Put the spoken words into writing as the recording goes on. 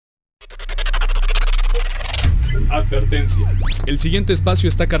Advertencia. El siguiente espacio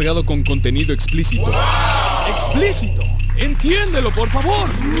está cargado con contenido explícito. ¡Wow! ¡Explícito! ¡Entiéndelo, por favor!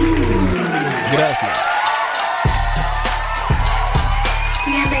 Gracias.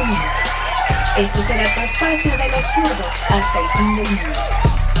 Bienvenido. Este será tu espacio del absurdo hasta el fin del mundo.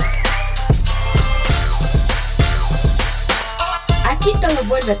 Aquí todo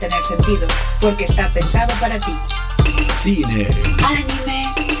vuelve a tener sentido, porque está pensado para ti. Cine, anime,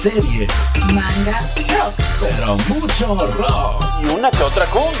 serie, manga, rock. Pero mucho rock. Y una que otra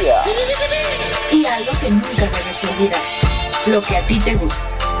cumbia. Y algo que nunca debes olvidar, lo que a ti te gusta.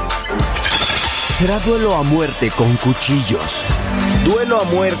 ¿Será duelo a muerte con cuchillos? ¿Duelo a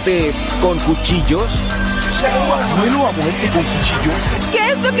muerte con cuchillos? ¿Será duelo a muerte con cuchillos? ¿Qué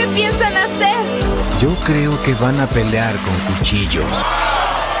es lo que piensan hacer? Yo creo que van a pelear con cuchillos.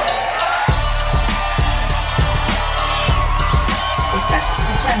 Estás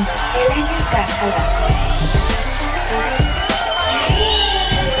escuchando el Angel Cast al aire.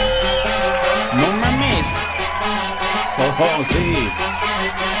 ¡No mames! ¡Oh, sí!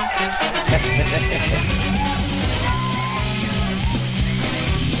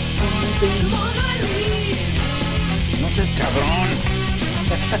 ¡No seas cabrón!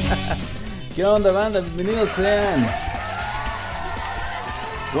 ¿Qué onda, banda? Bienvenidos sean.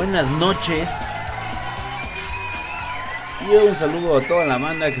 Buenas noches. Y un saludo a toda la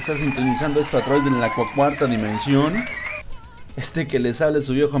banda que está sintonizando esto a través de la cuarta dimensión. Que les habla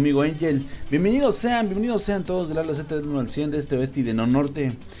su viejo amigo Angel. Bienvenidos sean todos del ala Z del 1 al 100 de este oeste y de no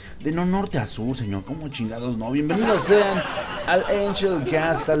norte. De no norte a sur, señor, como chingados no. Bienvenidos sean al Angel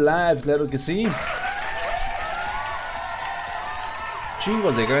Cast Alive, claro que sí.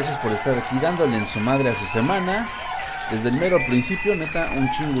 Chingos de gracias por estar aquí dándole en su madre a su semana. Desde el mero principio, neta, un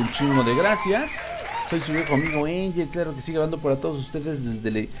chingo de gracias. Soy su viejo amigo Angel, claro que sí, grabando para todos ustedes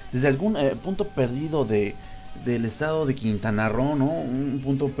desde algún punto perdido del estado de Quintana Roo, ¿no? Un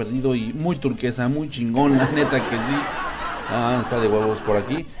punto perdido y muy turquesa, muy chingón, la neta que sí. Está de huevos por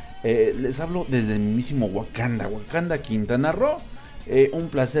aquí. Les hablo desde el mismísimo Wakanda, Quintana Roo. Un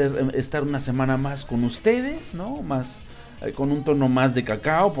placer estar una semana más con ustedes, ¿no? Más con un tono más de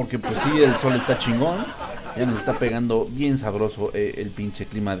cacao, porque pues sí, el sol está chingón. Ya nos está pegando bien sabroso el pinche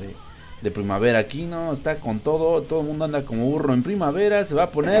clima de primavera aquí, ¿no? Está con todo el mundo anda como burro en primavera, se va a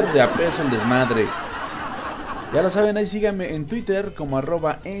poner de a peso el desmadre. Ya lo saben, ahí síganme en Twitter como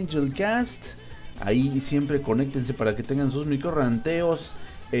 @AngelCast. Ahí siempre conéctense para que tengan sus microranteos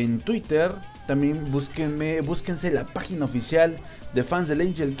en Twitter. También búsquense la página oficial de fans del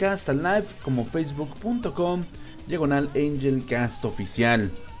Angelcast Alive como facebook.com/AngelCast oficial.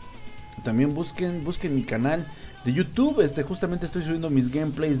 También busquen mi canal de YouTube. Justamente estoy subiendo mis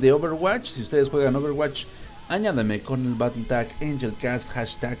gameplays de Overwatch. Si ustedes juegan Overwatch, añádame con el battle tag Angelcast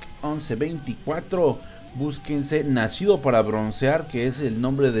 #1124. Búsquense Nacido para Broncear, que es el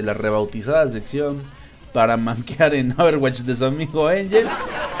nombre de la rebautizada sección para manquear en Overwatch de su amigo Angel.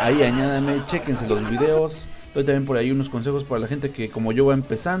 Ahí añádame, chéquense los videos. Doy también por ahí unos consejos para la gente que como yo va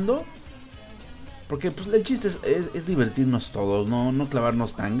empezando. Porque pues el chiste es divertirnos todos, no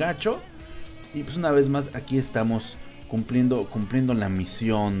clavarnos tan gacho. Y pues una vez más aquí estamos cumpliendo la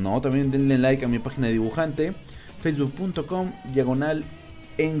misión, ¿no? También denle like a mi página de dibujante,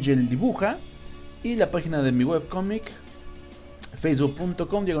 facebook.com/AngelDibuja. Y la página de mi webcomic,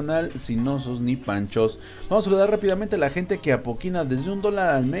 facebook.com/Sin Osos Ni Panchos. Vamos a saludar rápidamente a la gente que apoquina desde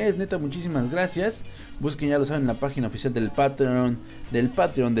 $1 al mes. Neta, muchísimas gracias. Busquen, ya lo saben, la página oficial del Patreon del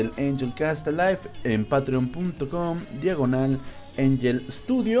Angelcast Alive en patreon.com/Angel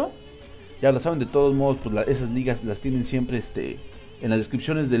Studio. Ya lo saben, de todos modos, pues esas ligas las tienen siempre en las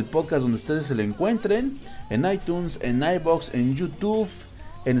descripciones del podcast donde ustedes se lo encuentren. En iTunes, en iVoox, en YouTube,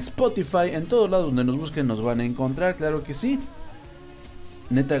 en Spotify, en todos lados donde nos busquen nos van a encontrar, claro que sí.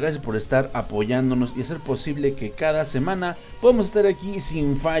 Neta, gracias por estar apoyándonos y hacer posible que cada semana podamos estar aquí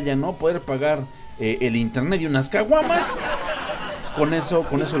sin falla, ¿no? Poder pagar el internet y unas caguamas. Con eso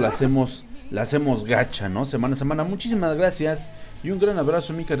la hacemos gacha, ¿no? Semana a semana. Muchísimas gracias y un gran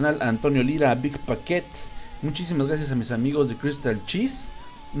abrazo a mi carnal Antonio Lira, a Big Paquet. Muchísimas gracias a mis amigos de Crystal Cheese,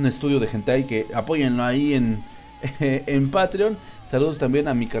 un estudio de hentai que apóyenlo ahí en Patreon. Saludos también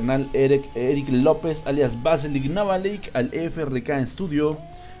a mi carnal Eric López, alias Basilic Navalik, al FRK Studio,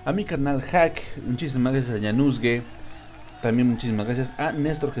 a mi carnal Hack. Muchísimas gracias a Yanusge. También muchísimas gracias a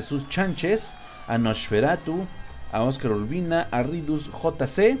Néstor Jesús Chánchez, a Nosferatu, a Oscar Urbina, a Ridus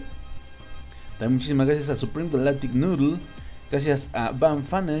JC. También muchísimas gracias a Supreme Galactic Noodle. Gracias a Van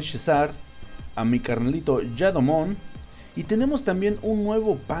Fanen Cesar, a mi carnalito Yadomon. Y tenemos también un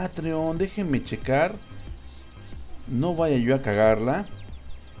nuevo Patreon. Déjenme checar. No vaya yo a cagarla.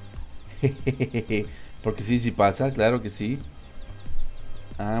 Porque sí pasa, claro que sí.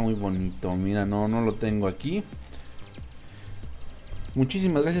 Muy bonito. Mira, no lo tengo aquí.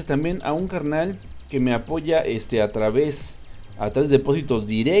 Muchísimas gracias también a un carnal que me apoya a través de depósitos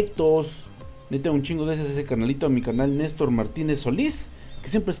directos. Neta, un chingo gracias a ese carnalito, a mi carnal Néstor Martínez Solís, que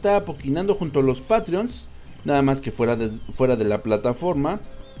siempre está apoquinando junto a los Patreons, nada más que fuera de la plataforma,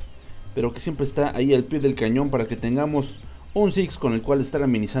 pero que siempre está ahí al pie del cañón para que tengamos un Six con el cual estar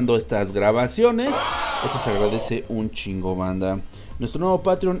amenizando estas grabaciones. Eso se agradece un chingo, banda. Nuestro nuevo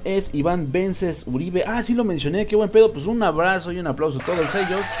Patreon es Iván Vences Uribe. Sí lo mencioné, qué buen pedo. Pues un abrazo y un aplauso a todos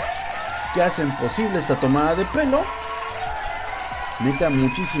ellos que hacen posible esta tomada de pelo. Neta,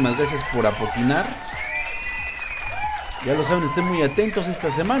 muchísimas gracias por apoquinar. Ya lo saben, estén muy atentos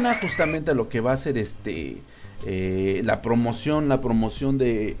esta semana justamente a lo que va a ser la promoción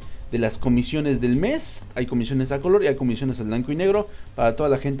de las comisiones del mes. Hay comisiones a color y hay comisiones al blanco y negro para toda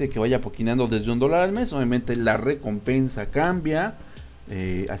la gente que vaya apoquinando desde $1 al mes. Obviamente la recompensa cambia,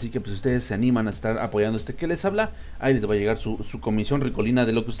 así que pues ustedes se animan a estar apoyando que les habla, ahí les va a llegar su comisión ricolina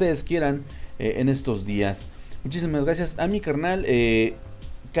de lo que ustedes quieran en estos días. Muchísimas gracias a mi carnal a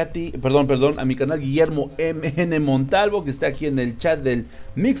mi canal Guillermo MN Montalvo, que está aquí en el chat del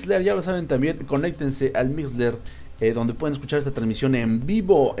Mixler. Ya lo saben también, conéctense al Mixler, donde pueden escuchar esta transmisión en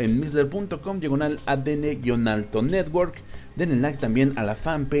vivo en mixler.com/ADN-Alto Network. Denle like también a la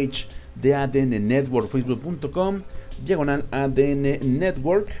fanpage de ADN Network, facebook.com/ADN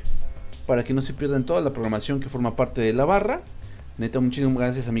Network, para que no se pierdan toda la programación que forma parte de la barra. Neta, muchísimas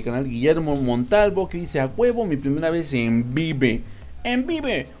gracias a mi canal Guillermo Montalvo, que dice: a huevo, mi primera vez en Vive.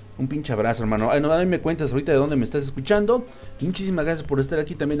 Un pinche abrazo, hermano. A mí me cuentas ahorita de dónde me estás escuchando. Muchísimas gracias por estar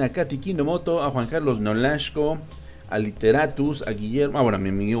aquí. También a Katy Kinomoto, a Juan Carlos Nolasco, a Literatus, a Guillermo, a mi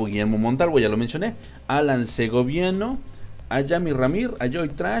amigo Guillermo Montalvo, ya lo mencioné, a Alan Segoviano, a Yami Ramir, a Joy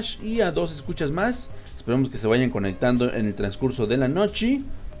Trash y a 2 escuchas más. Esperemos que se vayan conectando en el transcurso de la noche.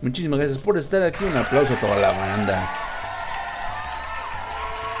 Muchísimas gracias por estar aquí. Un aplauso a toda la banda.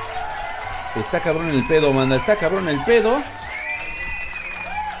 Está cabrón el pedo, banda. Está cabrón el pedo.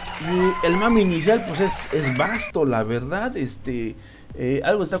 Y el mame inicial pues es vasto, la verdad.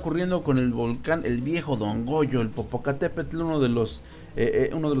 Algo está ocurriendo con el volcán, el viejo Don Goyo, el Popocatépetl, uno de los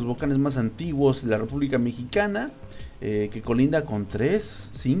volcanes más antiguos de la República Mexicana, que colinda con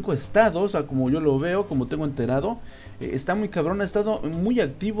 5 estados, como yo lo veo, como tengo enterado. Está muy cabrón, ha estado muy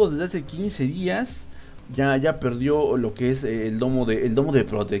activo desde hace 15 días. Ya perdió lo que es el domo de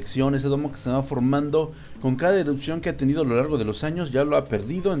protección, ese domo que se va formando con cada erupción que ha tenido a lo largo de los años, ya lo ha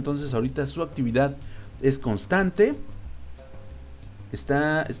perdido. Entonces ahorita su actividad es constante.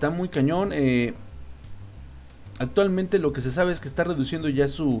 Está muy cañón. Actualmente lo que se sabe es que está reduciendo ya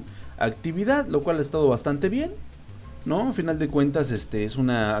su actividad, lo cual ha estado bastante bien, ¿no? A final de cuentas es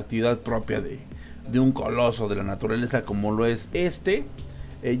una actividad propia de un coloso de la naturaleza como lo es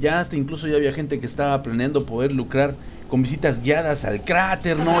ya hasta incluso ya había gente que estaba planeando poder lucrar con visitas guiadas al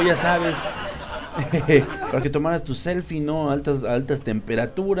cráter, ¿no? Ya sabes, para que tomaras tu selfie, ¿no? A altas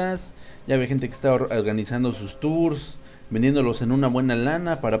temperaturas. Ya había gente que estaba organizando sus tours, vendiéndolos en una buena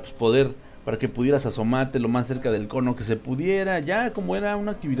lana para que pudieras asomarte lo más cerca del cono que se pudiera. Ya como era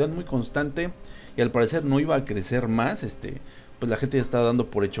una actividad muy constante y al parecer no iba a crecer más, pues la gente ya estaba dando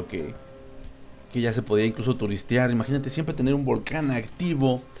por hecho que ya se podía incluso turistear. Imagínate siempre tener un volcán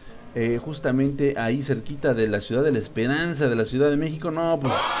activo justamente ahí cerquita de la ciudad de la Esperanza, de la Ciudad de México. No,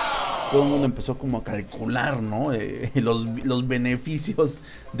 pues todo el mundo empezó como a calcular, ¿no? Los beneficios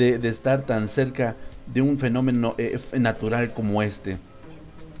de estar tan cerca de un fenómeno natural como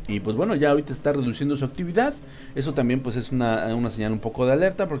Y pues bueno, ya ahorita está reduciendo su actividad. Eso también pues es una señal un poco de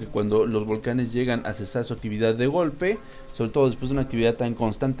alerta, porque cuando los volcanes llegan a cesar su actividad de golpe, sobre todo después de una actividad tan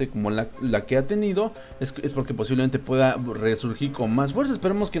constante como la que ha tenido, es porque posiblemente pueda resurgir con más fuerza.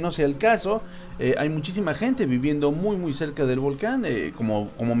 Esperemos que no sea el caso. Hay muchísima gente viviendo muy muy cerca del volcán,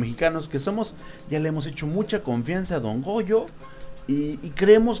 como mexicanos que somos, ya le hemos hecho mucha confianza a Don Goyo. Y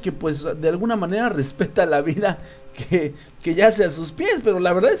creemos que pues de alguna manera respeta la vida que yace a sus pies, pero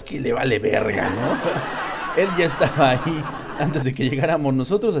la verdad es que le vale verga, ¿no? Él ya estaba ahí antes de que llegáramos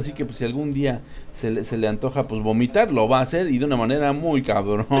nosotros, así que pues si algún día se le antoja pues vomitar, lo va a hacer, y de una manera muy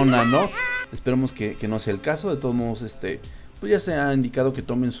cabrona, ¿no? Esperemos que no sea el caso. De todos modos, pues ya se ha indicado que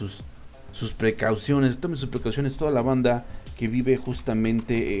tomen sus precauciones, toda la banda que vive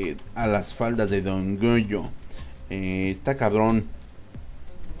justamente a las faldas de Don Goyo. Está cabrón.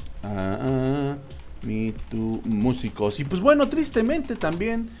 Músicos. Y pues bueno, tristemente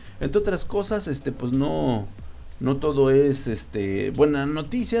también, entre otras cosas, pues no no todo es buenas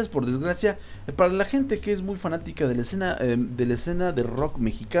noticias, por desgracia. Para la gente que es muy fanática de la escena de rock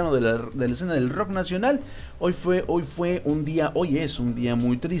mexicano, de la escena del rock nacional, hoy es un día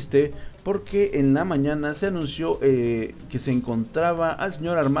muy triste, porque en la mañana se anunció que se encontraba al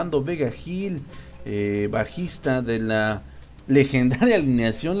señor Armando Vega Gil, bajista de la legendaria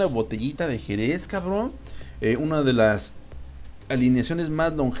alineación La Botellita de Jerez, cabrón. Una de las alineaciones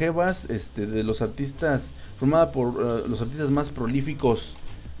más longevas de los artistas, formada por los artistas más prolíficos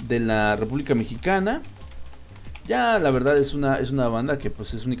de la República Mexicana. Ya la verdad es una banda que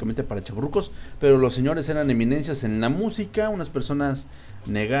pues es únicamente para chavorrucos, pero los señores eran eminencias en la música, unas personas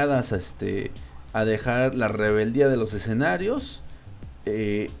negadas a dejar la rebeldía de los escenarios.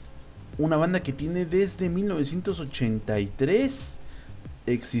 Una banda que tiene desde 1983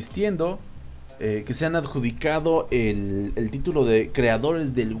 existiendo, que se han adjudicado el título de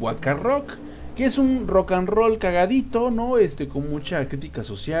creadores del Waka Rock, que es un rock and roll cagadito, ¿no? Con mucha crítica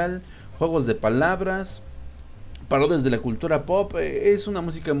social, juegos de palabras, parodias de la cultura pop. Es una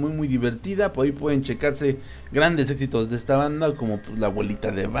música muy muy divertida. Por ahí pueden checarse grandes éxitos de esta banda, como pues, La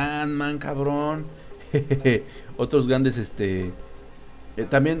Abuelita de Batman, cabrón. Otros grandes,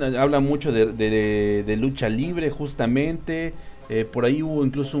 también habla mucho de lucha libre, justamente. Por ahí hubo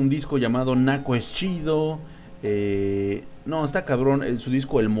incluso un disco llamado Naco es Chido. No, está cabrón. Su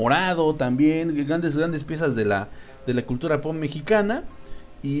disco El Morado también. Grandes piezas de la cultura pop mexicana.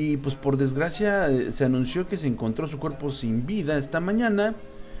 Y pues por desgracia se anunció que se encontró su cuerpo sin vida esta mañana,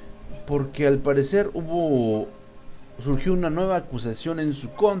 porque al parecer surgió una nueva acusación en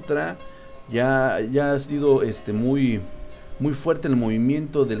su contra. Ya ha sido muy fuerte el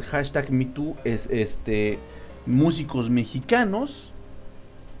movimiento del hashtag MeToo, músicos mexicanos.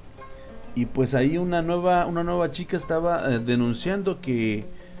 Y pues ahí una nueva chica estaba denunciando que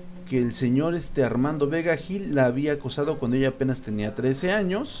el señor Armando Vega Gil la había acosado cuando ella apenas tenía 13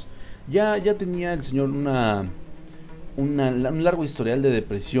 años. Ya tenía el señor un largo historial de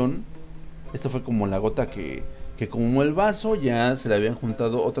depresión. Esto fue como la gota que como el vaso. Ya se le habían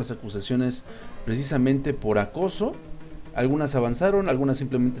juntado otras acusaciones precisamente por acoso. Algunas avanzaron, algunas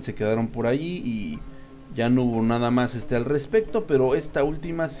simplemente se quedaron por ahí y ya no hubo nada más al respecto, pero esta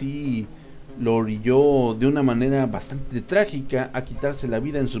última sí lo orilló de una manera bastante trágica a quitarse la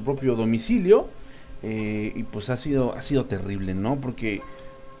vida en su propio domicilio. Y pues ha sido terrible, ¿no? Porque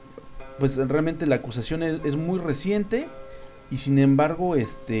pues realmente la acusación es muy reciente, y sin embargo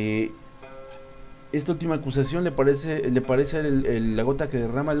esta última acusación le parece la gota que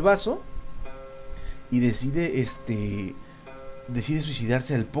derrama el vaso, y decide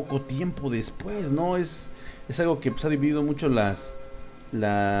suicidarse al poco tiempo después, ¿no? Es algo que pues ha dividido mucho la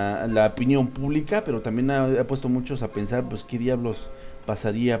opinión pública, pero también ha puesto muchos a pensar pues qué diablos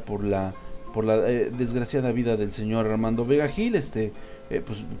pasaría por la desgraciada vida del señor Armando Vega Gil. Pues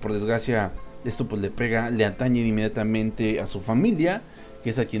por desgracia esto pues le atañe inmediatamente a su familia,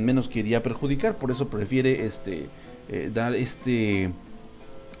 que es a quien menos quería perjudicar. Por eso prefiere dar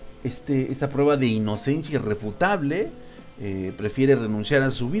esta prueba de inocencia irrefutable. Prefiere renunciar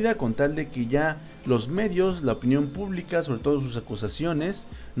a su vida con tal de que ya los medios, la opinión pública, sobre todo sus acusaciones,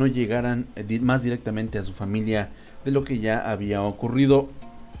 no llegaran más directamente a su familia de lo que ya había ocurrido.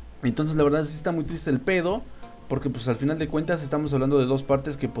 Entonces la verdad sí está muy triste el pedo, porque pues al final de cuentas estamos hablando de dos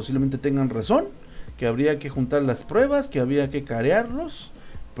partes que posiblemente tengan razón, que habría que juntar las pruebas, que habría que carearlos.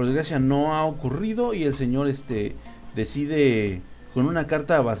 Por desgracia no ha ocurrido, y el señor decide, con una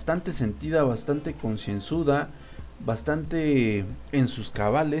carta bastante sentida, bastante concienzuda, bastante en sus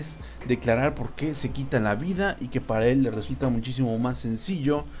cabales, declarar por qué se quita la vida, y que para él le resulta muchísimo más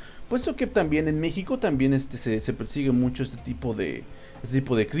sencillo, puesto que también en México también se persigue mucho este tipo de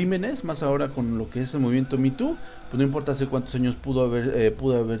crímenes, más ahora con lo que es el movimiento MeToo. Pues no importa hace cuántos años pudo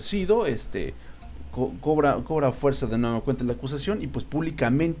haber sido, cobra fuerza de nueva cuenta la acusación, y pues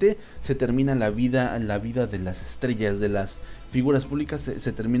públicamente se termina la vida de las estrellas, de las figuras públicas,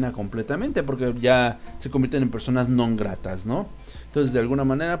 se termina completamente, porque ya se convierten en personas non gratas, ¿no? Entonces de alguna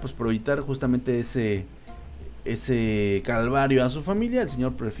manera, pues por evitar justamente ese calvario a su familia, el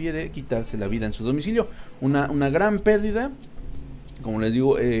señor prefiere quitarse la vida en su domicilio. Una gran pérdida. Como les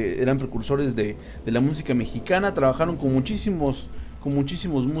digo, eran precursores de la música mexicana, trabajaron con muchísimos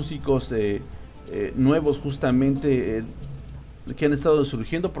músicos nuevos, justamente, que han estado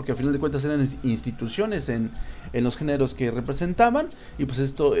surgiendo, porque al final de cuentas eran instituciones en los géneros que representaban, y pues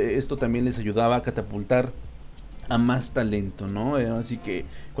esto también les ayudaba a catapultar a más talento, ¿no? Así que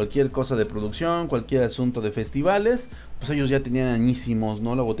cualquier cosa de producción, cualquier asunto de festivales, pues ellos ya tenían añísimos,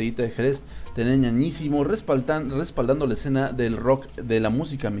 ¿no? La Botellita de Jerez tenían añísimos respaldando la escena del rock, de la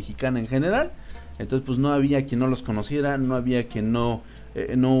música mexicana en general. Entonces pues no había quien no los conociera, no había quien no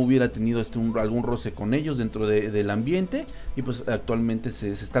hubiera tenido algún roce con ellos dentro del ambiente, y pues actualmente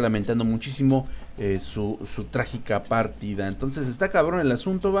se está lamentando muchísimo su trágica partida. Entonces está cabrón el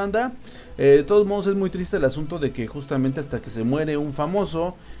asunto, banda. De todos modos es muy triste el asunto de que justamente hasta que se muere un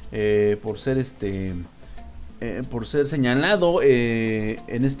famoso por ser señalado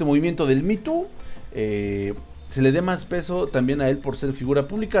en este movimiento del Me Too, se le dé más peso también a él por ser figura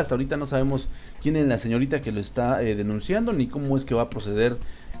pública. Hasta ahorita no sabemos quién es la señorita que lo está denunciando, ni cómo es que va a proceder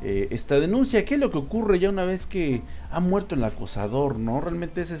esta denuncia. ¿Qué es lo que ocurre ya una vez que ha muerto el acosador, no?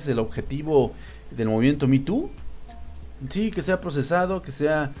 Realmente ese es el objetivo del movimiento Me Too. Sí, que sea procesado, que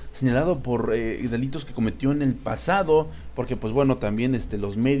sea señalado por delitos que cometió en el pasado, porque pues bueno, también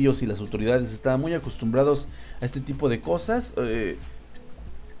los medios y las autoridades estaban muy acostumbrados a este tipo de cosas.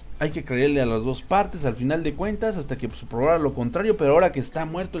 Hay que creerle a las dos partes al final de cuentas hasta que pues, probara lo contrario. Pero ahora que está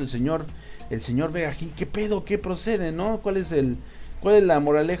muerto el señor Vega Gil, ¿qué pedo? ¿Qué procede? ¿No? ¿Cuál es la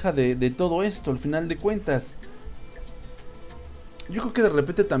moraleja de todo esto al final de cuentas? Yo creo que de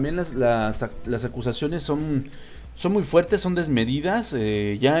repente también las acusaciones son muy fuertes, son desmedidas.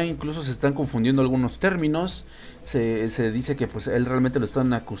 Ya incluso se están confundiendo algunos términos. Se dice que pues él realmente lo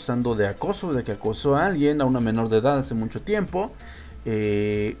están acusando de acoso, de que acosó a alguien, a una menor de edad hace mucho tiempo.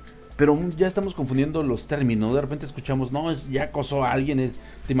 Pero ya estamos confundiendo los términos. De repente escuchamos, no, ya acosó a alguien,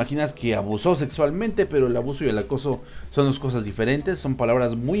 te imaginas que abusó sexualmente, pero el abuso y el acoso son dos cosas diferentes, son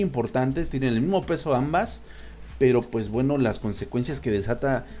palabras muy importantes, tienen el mismo peso ambas, pero pues bueno, las consecuencias que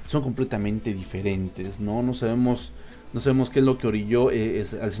desata son completamente diferentes, no sabemos qué es lo que orilló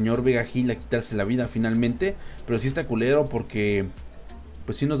al señor Vega Gil a quitarse la vida finalmente, pero sí está culero porque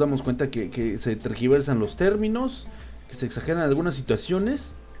pues sí nos damos cuenta que se tergiversan los términos, que se exageran algunas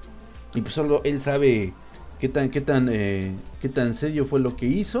situaciones, y pues solo él sabe qué tan serio fue lo que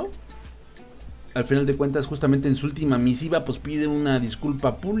hizo. Al final de cuentas, justamente en su última misiva pues pide una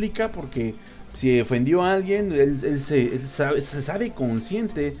disculpa pública porque si ofendió a alguien, él se sabe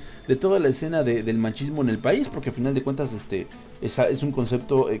consciente de toda la escena del machismo en el país, porque al final de cuentas es un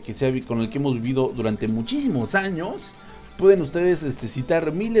concepto con el que hemos vivido durante muchísimos años. Pueden ustedes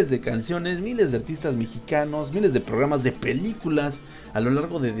citar miles de canciones, miles de artistas mexicanos, miles de programas de películas a lo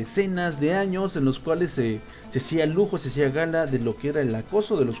largo de decenas de años en los cuales se hacía lujo, se hacía gala de lo que era el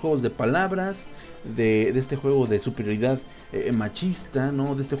acoso, de los juegos de palabras, de este juego de superioridad machista,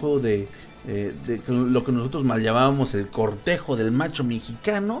 ¿no? De este juego de lo que nosotros mal llamábamos el cortejo del macho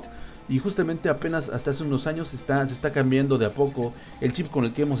mexicano. Y justamente apenas hasta hace unos años se está cambiando de a poco el chip con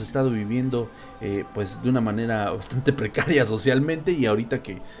el que hemos estado viviendo, pues de una manera bastante precaria socialmente, y ahorita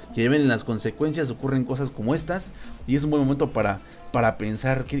que ven las consecuencias ocurren cosas como estas, y es un buen momento para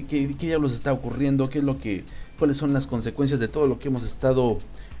pensar qué diablos está ocurriendo, cuáles son las consecuencias de todo lo que hemos estado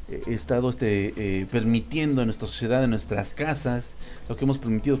permitiendo en nuestra sociedad, en nuestras casas, lo que hemos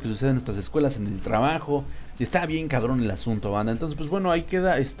permitido que suceda en nuestras escuelas, en el trabajo. Y está bien cabrón el asunto, banda. Entonces pues bueno, ahí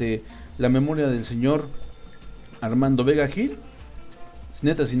queda la memoria del señor Armando Vega Gil.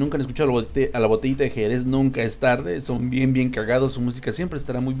 Neta, si nunca han escuchado a la botellita de Jerez, nunca es tarde. Son bien cagados, su música siempre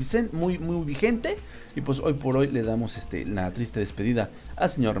estará muy vigente. Y pues hoy por hoy le damos la triste despedida al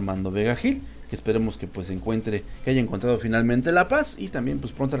señor Armando Vega Gil, que esperemos que pues que haya encontrado finalmente la paz, y también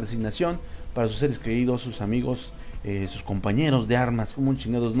pues pronta resignación para sus seres queridos, sus amigos, sus compañeros de armas, como un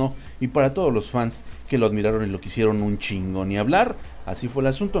chingados no, y para todos los fans que lo admiraron y lo quisieron un chingo. Ni hablar, así fue el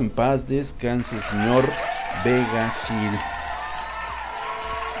asunto. En paz descanse, señor Vega Gil.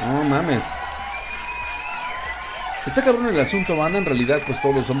 No mames, está cabrón el asunto, banda. En realidad pues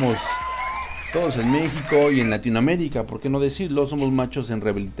todos en México y en Latinoamérica, por qué no decirlo, somos machos en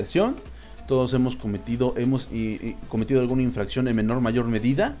rehabilitación. Todos hemos cometido alguna infracción en menor o mayor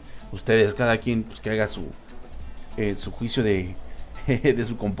medida. Ustedes, cada quien pues que haga su juicio de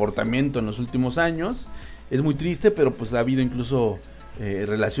su comportamiento en los últimos años. Es muy triste, pero pues ha habido incluso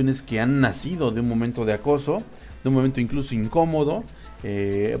relaciones que han nacido de un momento de acoso, de un momento incluso incómodo,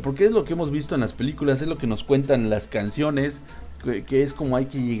 porque es lo que hemos visto en las películas, es lo que nos cuentan las canciones, que es como hay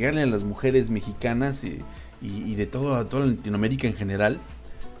que llegarle a las mujeres mexicanas y de toda Latinoamérica en general.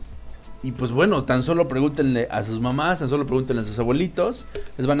 Y pues bueno, tan solo pregúntenle a sus mamás, tan solo pregúntenle a sus abuelitos,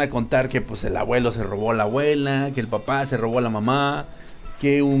 les van a contar que pues el abuelo se robó a la abuela, que el papá se robó a la mamá,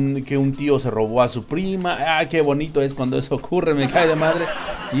 que un tío se robó a su prima. Ah, qué bonito es cuando eso ocurre, me cae de madre.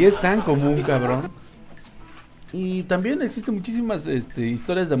 Y es tan común, cabrón. Y también existen muchísimas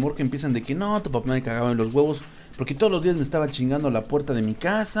historias de amor que empiezan de que no, tu papá me cagaba en los huevos porque todos los días me estaba chingando a la puerta de mi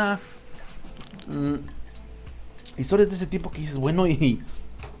casa. Historias de ese tipo que dices, bueno, y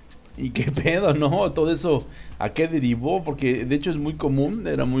 ¿Y qué pedo, no? Todo eso, ¿a qué derivó? Porque de hecho es muy común,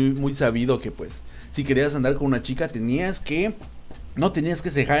 era muy sabido que pues si querías andar con una chica no tenías que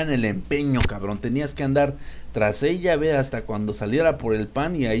cejar en el empeño, cabrón. Tenías que andar tras ella, ver hasta cuando saliera por el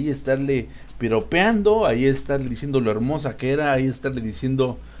pan y ahí estarle piropeando, ahí estarle diciendo lo hermosa que era, ahí estarle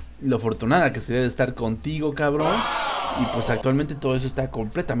diciendo lo afortunada que sería de estar contigo, cabrón. Y pues actualmente todo eso está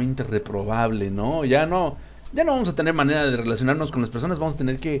completamente reprobable, ¿no? Ya no vamos a tener manera de relacionarnos con las personas, vamos a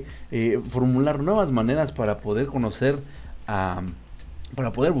tener que formular nuevas maneras para poder conocer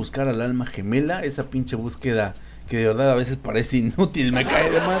para poder buscar al alma gemela, esa pinche búsqueda que de verdad a veces parece inútil, me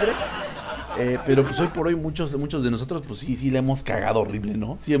cae de madre. Pero pues hoy por hoy muchos de nosotros pues sí le hemos cagado horrible,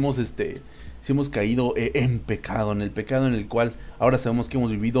 ¿no? Sí hemos caído en pecado, en el pecado en el cual ahora sabemos que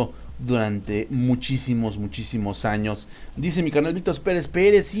hemos vivido durante muchísimos años. Dice mi canal Víctor Pérez,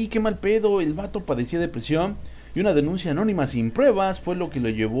 sí, qué mal pedo, el vato padecía depresión y una denuncia anónima sin pruebas fue lo que lo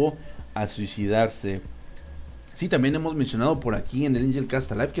llevó a suicidarse. Sí, también hemos mencionado por aquí en el Angel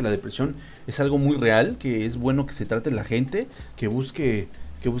Cast Live que la depresión es algo muy real, que es bueno que se trate la gente, que busque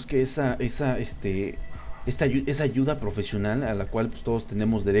esa ayuda profesional a la cual pues todos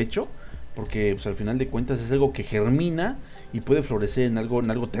tenemos derecho, porque pues al final de cuentas es algo que germina y puede florecer en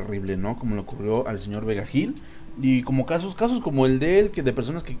algo terrible, ¿no? Como le ocurrió al señor Vega Gil. Y como casos como el de él, que de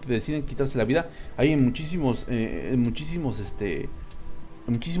personas que deciden quitarse la vida, hay en muchísimos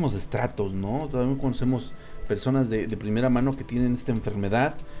estratos, ¿no? También conocemos personas de primera mano que tienen esta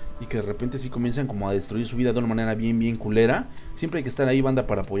enfermedad y que de repente sí comienzan como a destruir su vida de una manera bien culera. Siempre hay que estar ahí, banda,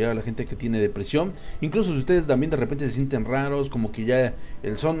 para apoyar a la gente que tiene depresión. Incluso si ustedes también de repente se sienten raros, como que ya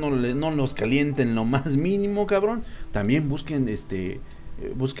el sol no los calienta en lo más mínimo, cabrón, también busquen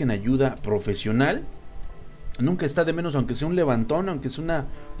ayuda profesional. Nunca está de menos, aunque sea un levantón, aunque sea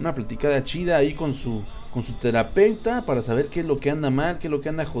una platicada chida ahí con su terapeuta, para saber qué es lo que anda mal, qué es lo que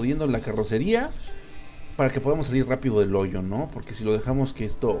anda jodiendo la carrocería, para que podamos salir rápido del hoyo, ¿no? Porque si lo dejamos que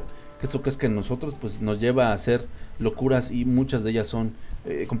esto crezca en nosotros, pues nos lleva a hacer locuras y muchas de ellas son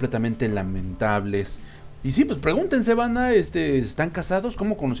completamente lamentables. Y sí, pues pregúntense, banda, ¿están casados?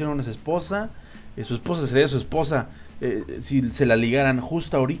 ¿Cómo conocieron a su esposa? Su esposa sería su esposa si se la ligaran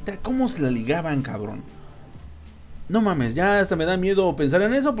justo ahorita. ¿Cómo se la ligaban, cabrón? No mames, ya hasta me da miedo pensar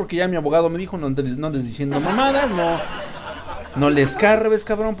en eso, porque ya mi abogado me dijo, no andes diciendo mamadas, no le escarbes,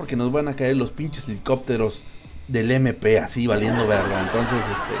 cabrón, porque nos van a caer los pinches helicópteros del MP así valiendo verga. Entonces,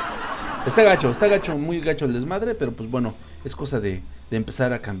 está gacho, muy gacho el desmadre, pero pues bueno, es cosa de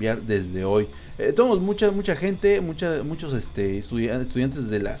empezar a cambiar desde hoy. Tenemos mucha gente, muchos estudiantes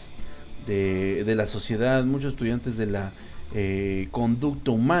de la sociedad, muchos estudiantes de la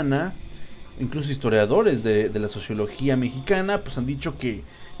conducta humana, incluso historiadores de la sociología mexicana, pues han dicho que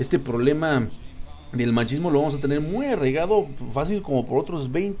este problema del machismo lo vamos a tener muy arraigado fácil como por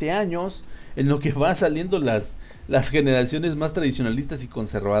otros 20 años, en lo que va saliendo las generaciones más tradicionalistas y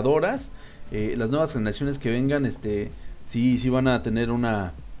conservadoras. Las nuevas generaciones que vengan sí van a tener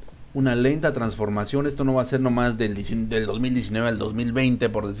una lenta transformación. Esto no va a ser nomás del 2019 al 2020,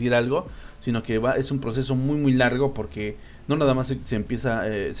 por decir algo, sino que es un proceso muy largo, porque no nada más se empieza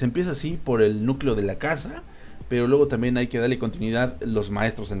así por el núcleo de la casa, pero luego también hay que darle continuidad los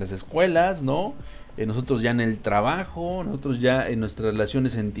maestros en las escuelas, ¿no? Nosotros ya en el trabajo, nosotros ya en nuestras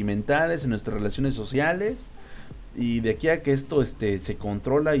relaciones sentimentales, en nuestras relaciones sociales, y de aquí a que esto se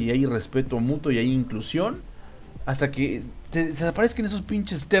controla y hay respeto mutuo y hay inclusión, hasta que se aparezcan esos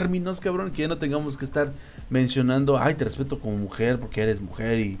pinches términos, cabrón, que ya no tengamos que estar mencionando, ay, te respeto como mujer porque eres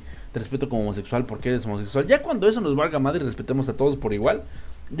mujer, y te respeto como homosexual porque eres homosexual. Ya cuando eso nos valga madre y respetemos a todos por igual,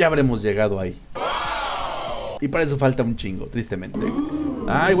 ya habremos llegado ahí. Y para eso falta un chingo, tristemente.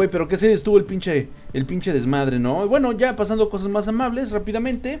 Ay, güey, pero qué serio estuvo el pinche desmadre, ¿no? Y bueno, ya pasando cosas más amables,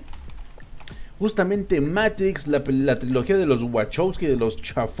 rápidamente. Justamente Matrix, la trilogía de los Wachowski, de los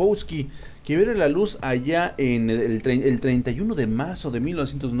Chafowski, que viene a la luz allá en el 31 de marzo de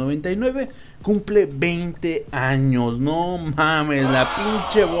 1999, cumple 20 años. No mames, la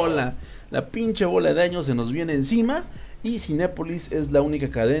pinche bola de años se nos viene encima. Y Cinépolis es la única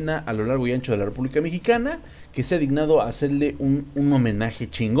cadena a lo largo y ancho de la República Mexicana que se ha dignado a hacerle un homenaje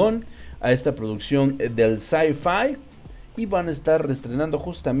chingón a esta producción del sci-fi. Y van a estar reestrenando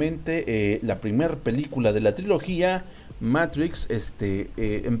justamente la primera película de la trilogía, Matrix.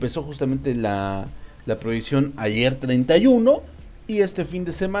 Empezó justamente la proyección ayer 31. Y este fin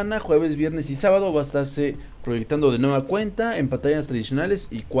de semana, jueves, viernes y sábado, va a estarse proyectando de nueva cuenta en pantallas tradicionales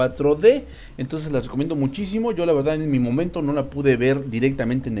y 4D. Entonces las recomiendo muchísimo. Yo la verdad en mi momento no la pude ver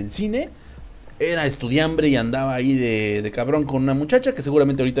directamente en el cine. Era estudiambre y andaba ahí de cabrón con una muchacha que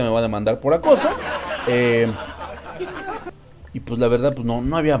seguramente ahorita me va a demandar por acoso. y pues la verdad pues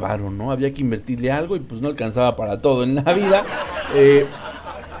no había varo, ¿no? Había que invertirle algo y pues no alcanzaba para todo en la vida.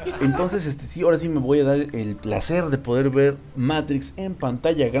 Entonces sí, ahora sí me voy a dar el placer de poder ver Matrix en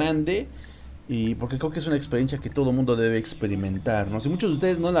pantalla grande, y porque creo que es una experiencia que todo mundo debe experimentar, ¿no? Si muchos de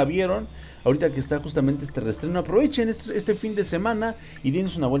ustedes no la vieron, ahorita que está justamente este reestreno, aprovechen este fin de semana y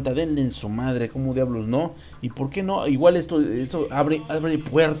dense una vuelta, denle en su madre, como diablos, ¿no? Y por qué no, igual esto abre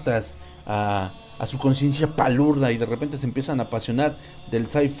puertas a su conciencia palurda, y de repente se empiezan a apasionar del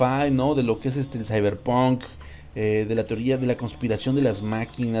sci-fi, ¿no? De lo que es el cyberpunk, de la teoría de la conspiración de las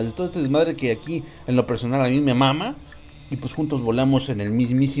máquinas, de todo este desmadre que aquí en lo personal a mí me mama, y pues juntos volamos en el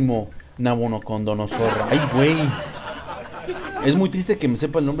mismísimo Nabucodonosor. Ay, güey, es muy triste que me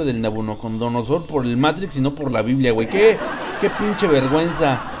sepa el nombre del Nabucodonosor por el Matrix y no por la Biblia, güey. Qué pinche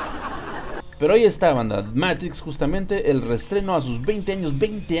vergüenza. Pero ahí está, banda, Matrix, justamente el reestreno a sus 20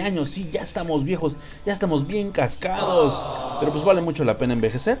 años, sí, ya estamos viejos, ya estamos bien cascados, pero pues vale mucho la pena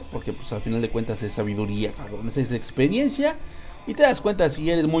envejecer, porque pues al final de cuentas es sabiduría, cabrón, es experiencia, y te das cuenta si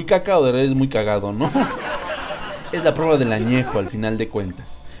eres muy caca o eres muy cagado, ¿no? Es la prueba del añejo al final de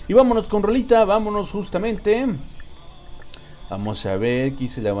cuentas. Y vámonos con rolita, vámonos justamente. Vamos a ver, qué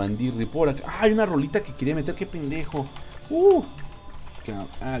hice la bandirri por acá. Ah, hay una rolita que quería meter, qué pendejo.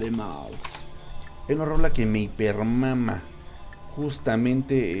 Animals. Es una rola que me hipermama.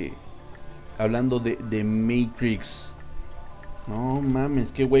 Justamente hablando de Matrix. No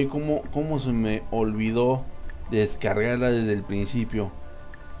mames, que güey, ¿cómo se me olvidó descargarla desde el principio?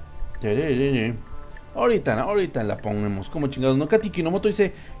 Ahorita la ponemos, como chingados, ¿no? Katy Kinomoto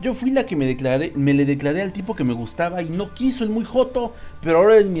dice: yo fui la que me le declaré al tipo que me gustaba y no quiso, el muy joto, pero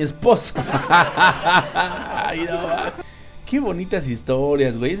ahora es mi esposo. Ay, no, qué bonitas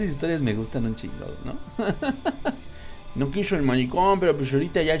historias, güey. Esas historias me gustan un chingo, ¿no? No quiso el maricón, pero pues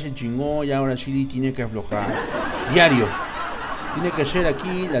ahorita ya se chingó, ya ahora sí tiene que aflojar. Diario. Tiene que hacer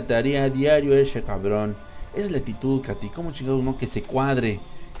aquí la tarea diario ese cabrón. Esa es la actitud, Katy. ¿Cómo chingados, no? Que se cuadre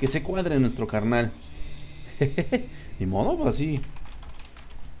nuestro carnal. Ni modo, pues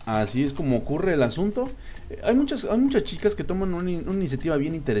así es como ocurre el asunto. Hay muchas chicas que toman una iniciativa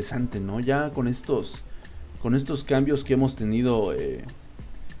bien interesante, ¿no? Ya con estos cambios que hemos tenido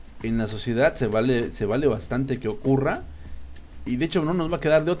en la sociedad, se vale bastante que ocurra. Y de hecho no nos va a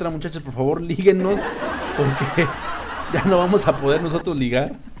quedar de otra, muchachos, por favor, líguennos, porque ya no vamos a poder nosotros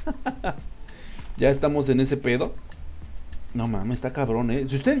ligar. Ya estamos en ese pedo. No mames, está cabrón,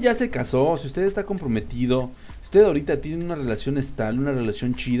 Si usted ya se casó, si usted está comprometido, si usted ahorita tiene una relación estable, una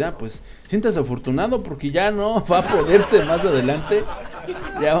relación chida, pues siéntase afortunado, porque ya no va a poderse más adelante.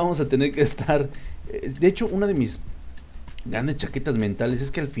 Ya vamos a tener que estar. De hecho, una de mis grandes chaquetas mentales es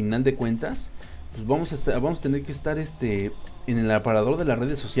que al final de cuentas, pues vamos a tener que estar en el aparador de las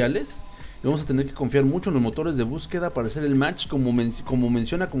redes sociales. Y vamos a tener que confiar mucho en los motores de búsqueda para hacer el match, como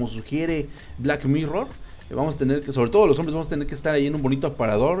sugiere Black Mirror. Vamos a tener que, sobre todo los hombres, vamos a tener que estar ahí en un bonito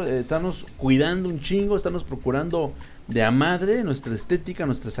aparador, estarnos cuidando un chingo, estarnos procurando de a madre nuestra estética,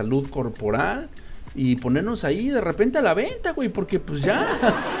 nuestra salud corporal, y ponernos ahí de repente a la venta, güey, porque pues ya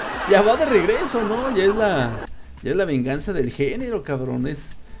va de regreso, ¿no? Ya es la venganza del género, cabrón.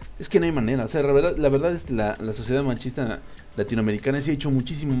 Es que no hay manera, o sea, la verdad es que la sociedad machista latinoamericana se ha hecho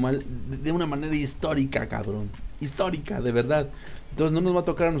muchísimo mal de una manera histórica, cabrón. Histórica, de verdad. Entonces no nos va a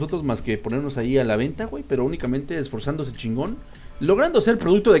tocar a nosotros más que ponernos ahí a la venta, güey, pero únicamente esforzándose chingón, logrando ser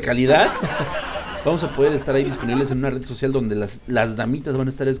producto de calidad. Vamos a poder estar ahí disponibles en una red social donde las damitas van a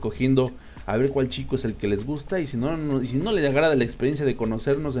estar escogiendo a ver cuál chico es el que les gusta, y si no les agrada la experiencia de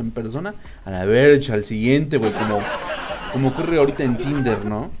conocernos en persona, a la verga, al siguiente, güey, como ocurre ahorita en Tinder,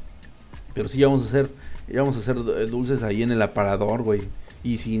 ¿no? Pero sí, ya vamos a hacer dulces ahí en el aparador, güey.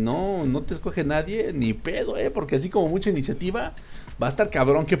 Y si no te escoge nadie, ni pedo, porque así como mucha iniciativa, va a estar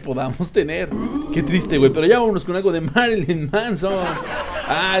cabrón que podamos tener. Qué triste, güey, pero ya vámonos con algo de Marilyn Manson,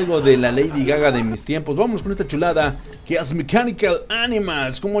 algo de la Lady Gaga de mis tiempos. Vámonos con esta chulada que es Mechanical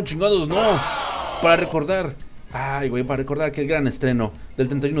Animals, como chingados, ¿no? Para recordar aquel gran estreno del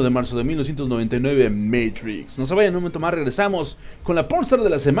 31 de marzo de 1999, Matrix. No se vayan, un momento más, regresamos con la pornstar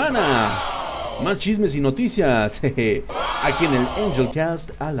de la semana. Más chismes y noticias aquí en el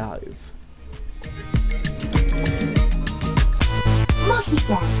Angelcast Alive.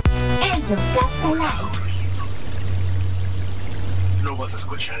 Música Angelcast Alive. No vas a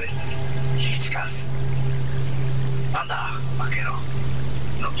escuchar el Angelcast. Anda, vaquero.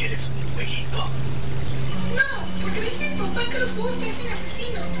 ¿No quieres un jueguito? No, porque dice mi papá que los juegos te hacen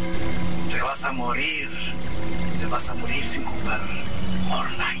asesino. Te vas a morir sin jugar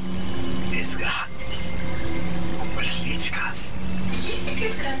Fortnite. Es gratis, como el Glitchcast. ¿Dijiste que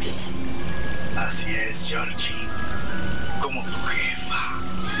es gratis? Así es, Georgie. como tu jefa.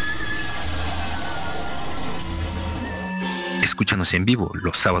 Escúchanos en vivo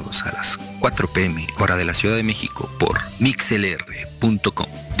los sábados a las 4 p.m. hora de la Ciudad de México por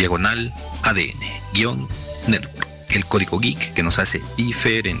mixlr.com/ADN-network. El código geek que nos hace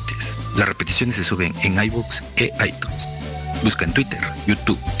diferentes. Las repeticiones se suben en iVoox e iTunes. Busca en Twitter,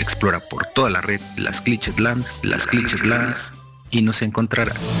 YouTube, explora por toda la red las Glitched Lands y nos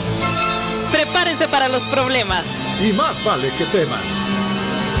encontrará. Prepárense para los problemas. Y más vale que teman.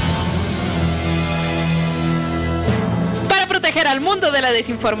 Para proteger al mundo de la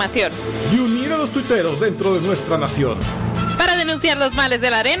desinformación. Y unir a los tuiteros dentro de nuestra nación. Para denunciar los males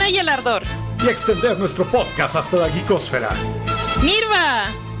de la arena y el ardor. Y extender nuestro podcast hasta la geekósfera. ¡Nirva!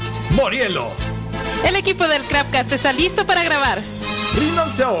 ¡Morielo! El equipo del Crapcast está listo para grabar.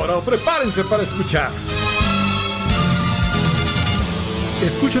 Ríndanse ahora o prepárense para escuchar.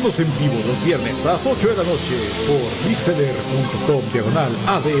 Escúchanos en vivo los viernes a las 8 de la noche por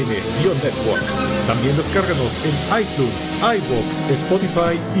mixlr.com/ADN-network. También descárganos en iTunes, iVoox,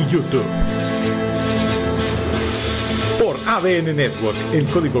 Spotify y YouTube. Por ADN Network, el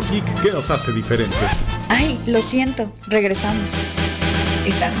código geek que nos hace diferentes. Ay, lo siento, regresamos.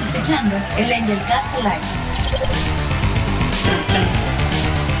 Estás escuchando el Angel Cast Live.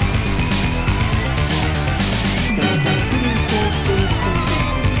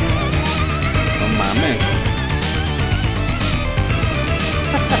 No mames.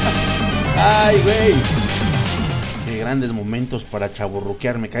 Ay, güey. Qué grandes momentos para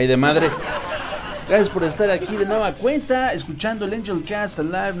chaburruquear, me cae de madre. Gracias por estar aquí de nueva cuenta, escuchando el Angel Cast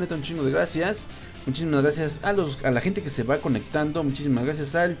Live. Neta, un chingo de gracias. Muchísimas gracias a la gente que se va conectando. Muchísimas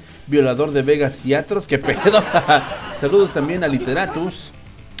gracias al violador de Vegas y Atros. ¡Qué pedo! Saludos también a Literatus,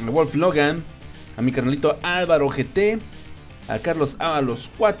 a Wolf Logan, a mi carnalito Álvaro GT, a Carlos Ábalos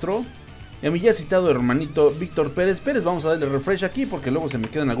 4 y a mi ya citado hermanito Víctor Pérez. Vamos a darle refresh aquí porque luego se me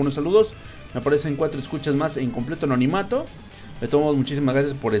quedan algunos saludos. Me aparecen 4 escuchas más en completo anonimato. De todos modos, muchísimas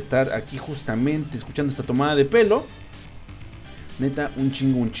gracias por estar aquí justamente escuchando esta tomada de pelo. Neta, un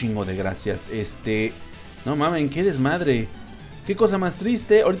chingo de gracias. No mamen, qué desmadre. Qué cosa más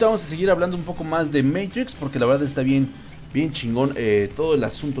triste. Ahorita vamos a seguir hablando un poco más de Matrix, porque la verdad está bien chingón todo el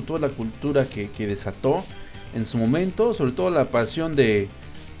asunto, toda la cultura que desató en su momento. Sobre todo la pasión de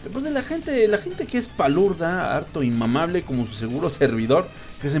la gente que es palurda, harto inmamable como su seguro servidor,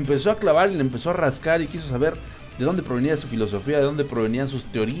 que se empezó a clavar y le empezó a rascar y quiso saber de dónde provenía su filosofía, de dónde provenían sus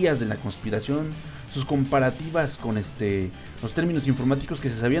teorías de la conspiración, sus comparativas con los términos informáticos que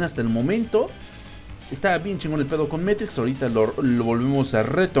se sabían hasta el momento. Estaba bien chingón el pedo con Matrix. Ahorita lo volvemos a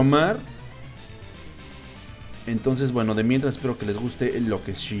retomar. Entonces, bueno, de mientras espero que les guste lo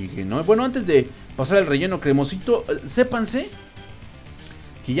que sigue, ¿no? Bueno, antes de pasar al relleno cremosito, sépanse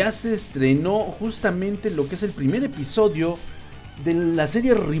que ya se estrenó justamente lo que es el primer episodio de la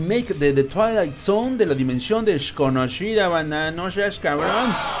serie remake de The Twilight Zone, de la dimensión desconocida, banda, no seas cabrón.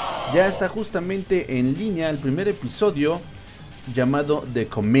 Ya está justamente en línea el primer episodio llamado The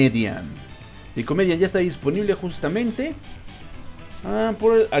Comedian. The Comedian ya está disponible justamente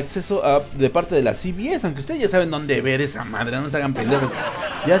por el acceso de parte de la CBS, aunque ustedes ya saben dónde ver esa madre, no se hagan pendejos.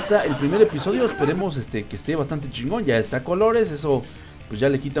 Ya está el primer episodio, esperemos que esté bastante chingón, ya está a colores, eso pues ya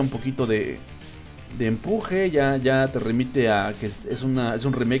le quita un poquito de empuje, ya te remite a que es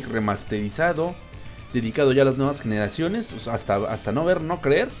un remake remasterizado, dedicado ya a las nuevas generaciones, o sea, hasta no ver, no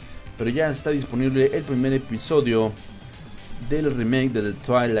creer, pero ya está disponible el primer episodio del remake de The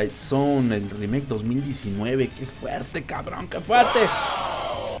Twilight Zone, el remake 2019. ¡Qué fuerte, cabrón! ¡Qué fuerte!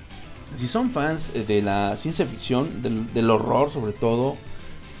 Si son fans de la ciencia ficción, del horror sobre todo,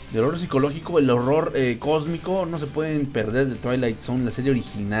 del horror psicológico, el horror cósmico, no se pueden perder The Twilight Zone, la serie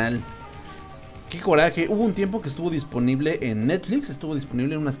original. ¡Qué coraje! Hubo un tiempo que estuvo disponible en Netflix, estuvo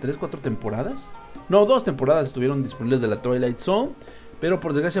disponible en unas 3-4 temporadas. No, 2 temporadas estuvieron disponibles de la Twilight Zone, pero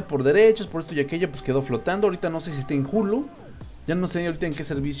por desgracia, por derechos, por esto y aquello, pues quedó flotando. Ahorita no sé si está en Hulu. Ya no sé ahorita en qué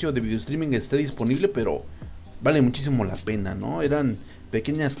servicio de video streaming esté disponible, pero vale muchísimo la pena, ¿no? Eran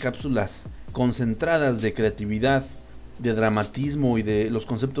pequeñas cápsulas concentradas de creatividad, de dramatismo y de los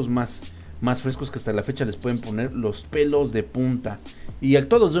conceptos más frescos que hasta la fecha les pueden poner los pelos de punta. Y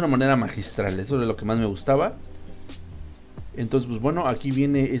actuados de una manera magistral, eso es lo que más me gustaba. Entonces, pues bueno, aquí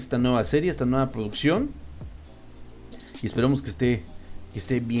viene esta nueva serie, esta nueva producción. Y esperemos que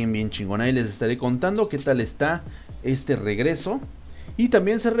esté bien chingona. Ahí les estaré contando qué tal está este regreso. Y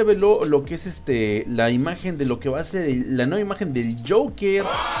también se reveló lo que es la imagen de lo que va a ser la nueva imagen del Joker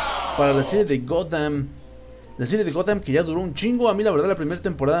para la serie de Gotham. La serie de Gotham que ya duró un chingo. A mí la verdad la primera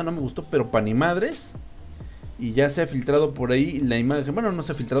temporada no me gustó, pero pa' ni madres. Y ya se ha filtrado por ahí la imagen. Bueno, no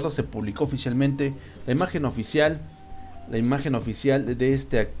se ha filtrado, se publicó oficialmente la imagen oficial la imagen oficial de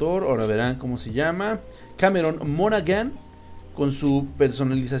este actor. Ahora verán cómo se llama. Cameron Monaghan, con su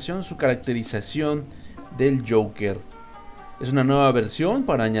personalización, su caracterización del Joker. Es una nueva versión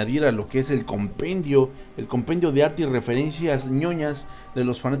para añadir a lo que es el compendio de arte y referencias ñoñas de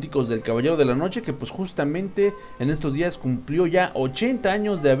los fanáticos del Caballero de la Noche, que pues justamente en estos días cumplió ya 80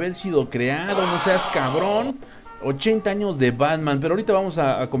 años de haber sido creado. No seas cabrón, 80 años de Batman. Pero ahorita vamos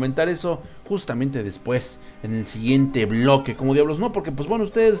a comentar eso justamente después, en el siguiente bloque. Como diablos no, porque pues bueno,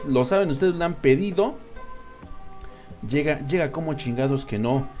 ustedes lo saben, ustedes lo han pedido. Llega como chingados que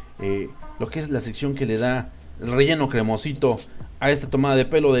no, lo que es la sección que le da el relleno cremosito a esta tomada de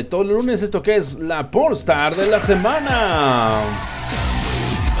pelo de todo el lunes. Esto que es la Pornstar de la semana.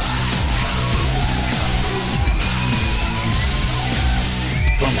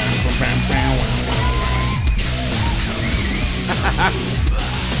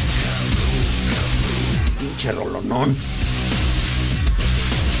 Pinche rolonón.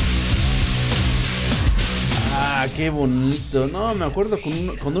 Ah, qué bonito. No, me acuerdo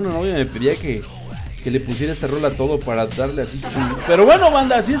cuando una novia me pedía que le pusiera esta rola a todo para darle así. Pero bueno,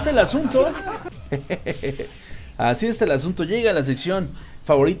 banda, así está el asunto. Así está el asunto. Llega la sección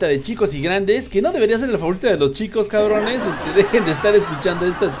favorita de chicos y grandes, que no debería ser la favorita de los chicos, cabrones. Dejen de estar escuchando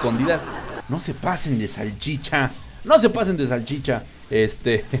estas escondidas. No se pasen de salchicha. No se pasen de salchicha.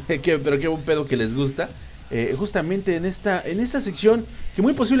 Pero qué buen pedo que les gusta. Justamente en esta sección, que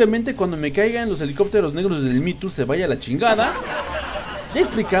muy posiblemente cuando me caigan los helicópteros negros del Me Too se vaya a la chingada. Ya he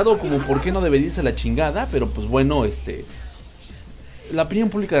explicado como por qué no debería irse a la chingada, pero pues bueno, la opinión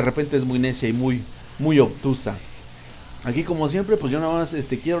pública de repente es muy necia y muy obtusa. Aquí como siempre, pues yo nada más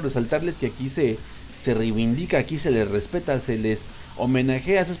quiero resaltarles que aquí se reivindica, aquí se les respeta, se les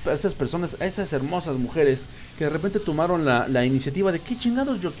homenajea a esas personas, a esas hermosas mujeres que de repente tomaron la iniciativa de ¿qué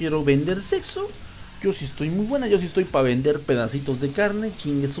chingados yo quiero vender sexo? Yo sí estoy muy buena, yo sí estoy para vender pedacitos de carne,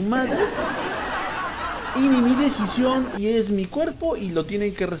 chingue su madre. Y mi decisión, y es mi cuerpo, y lo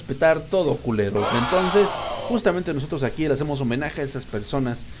tienen que respetar todo, culeros. Entonces, justamente nosotros aquí le hacemos homenaje a esas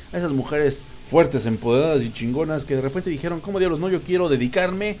personas, a esas mujeres fuertes, empoderadas y chingonas que de repente dijeron, ¿cómo diablos no? Yo quiero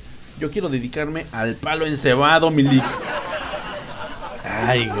dedicarme al palo encebado, Milik.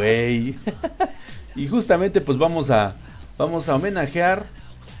 Ay, güey. Y justamente pues vamos a homenajear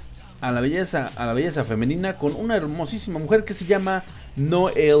a la belleza femenina con una hermosísima mujer que se llama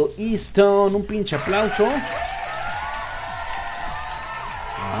Noelle Easton. Un pinche aplauso.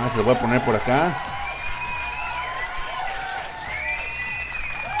 Se lo voy a poner por acá.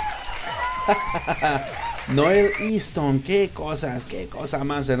 Noelle Easton, qué cosa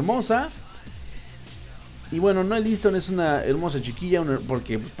más hermosa. Y bueno, Noelle Easton es una hermosa chiquilla,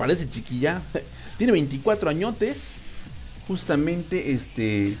 porque parece chiquilla. Tiene 24 añotes. Justamente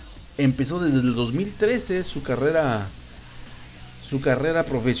empezó desde el 2013 su carrera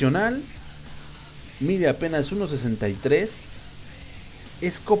profesional. Mide apenas 1.63.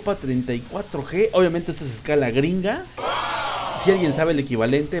 Es Copa 34G. Obviamente esto es escala gringa. Si alguien sabe el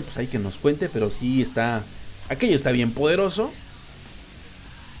equivalente, pues hay que nos cuente. Pero sí está, aquello está bien poderoso.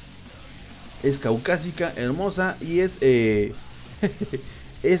 Es caucásica, hermosa. Y es es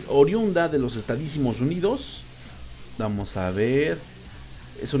oriunda de los Estadísimos Unidos. Vamos a ver.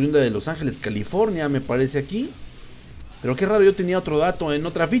 Es oriunda de Los Ángeles, California, me parece aquí. Pero qué raro, yo tenía otro dato en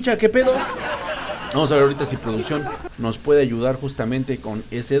otra ficha, ¿qué pedo? Vamos a ver ahorita si producción nos puede ayudar justamente con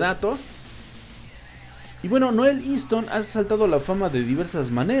ese dato. Y bueno, Noelle Easton ha saltado a la fama de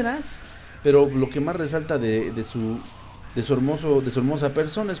diversas maneras, pero lo que más resalta de su hermosa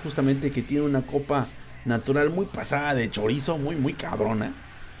persona es justamente que tiene una copa natural muy pasada de chorizo, muy cabrona.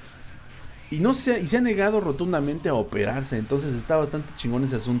 Y se ha negado rotundamente a operarse. Entonces está bastante chingón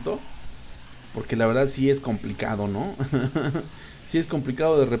ese asunto, porque la verdad sí es complicado, ¿no? Sí es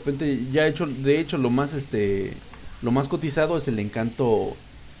complicado de repente. De hecho lo más cotizado es el encanto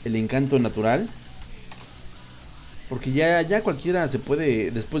natural, porque ya cualquiera se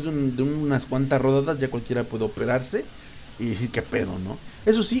puede, después de unas cuantas rodadas, ya cualquiera puede operarse y decir qué pedo, ¿no?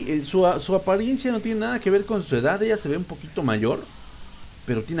 Eso sí, su apariencia no tiene nada que ver con su edad. Ella se ve un poquito mayor,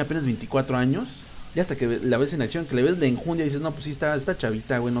 pero tiene apenas 24 años. Ya hasta que la ves en acción, que le ves la enjundia y dices, no, pues sí está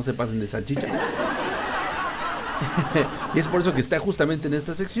chavita, güey, no se pasen de salchicha. Y es por eso que está justamente en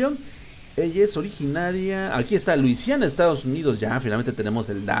esta sección. Ella es originaria, aquí está, Luisiana, Estados Unidos. Ya, finalmente tenemos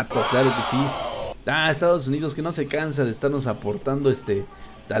el dato, claro que sí. Estados Unidos, que no se cansa de estarnos aportando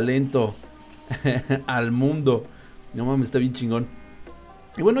talento al mundo. No mames, está bien chingón.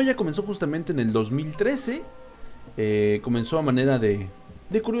 Y bueno, ella comenzó justamente en el 2013. Comenzó a manera de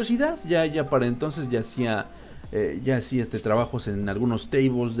curiosidad. Ya para entonces ya hacía trabajos en algunos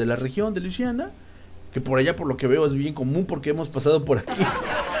tables de la región de Luisiana. que por allá por lo que veo es bien común porque hemos pasado por aquí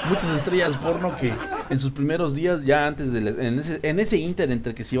muchas estrellas porno que en sus primeros días, ya antes de en ese inter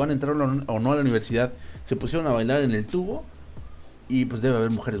entre que si iban a entrar o no a la universidad, se pusieron a bailar en el tubo. Y pues debe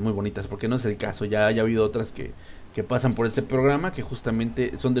haber mujeres muy bonitas, porque no es el caso. Ya ha habido otras que pasan por este programa, que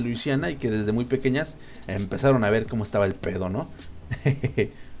justamente son de Luisiana y que desde muy pequeñas empezaron a ver cómo estaba el pedo, ¿no?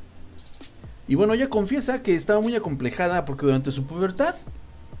 Y bueno, ella confiesa que estaba muy acomplejada porque durante su pubertad,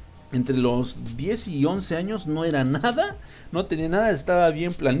 entre los 10 y 11 años, no era nada, no tenía nada, estaba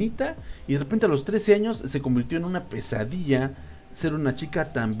bien planita. Y de repente a los 13 años se convirtió en una pesadilla ser una chica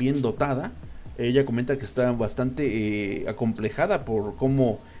tan bien dotada. Ella comenta que está bastante acomplejada por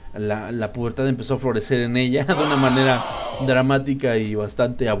cómo la pubertad empezó a florecer en ella de una manera dramática y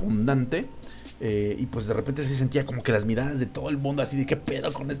bastante abundante. Y pues de repente se sentía como que las miradas de todo el mundo así de qué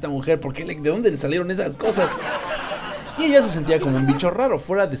pedo con esta mujer, ¿de dónde le salieron esas cosas? Y ella se sentía como un bicho raro,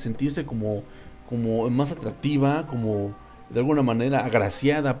 fuera de sentirse como más atractiva, como de alguna manera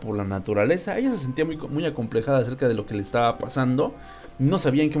agraciada por la naturaleza. Ella se sentía muy acomplejada acerca de lo que le estaba pasando. No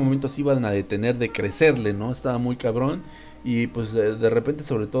sabía en qué momento se iban a detener de crecerle, ¿no? Estaba muy cabrón. Y pues de repente,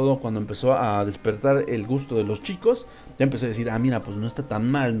 sobre todo cuando empezó a despertar el gusto de los chicos, ya empezó a decir, mira, pues no está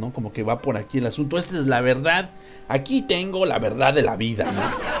tan mal, ¿no? Como que va por aquí el asunto. Esta es la verdad. Aquí tengo la verdad de la vida, ¿no?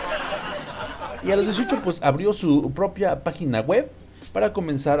 Y a los 18 pues abrió su propia página web para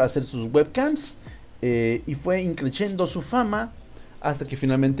comenzar a hacer sus webcams. Y fue increciendo su fama hasta que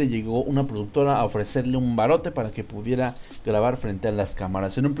finalmente llegó una productora a ofrecerle un barote para que pudiera grabar frente a las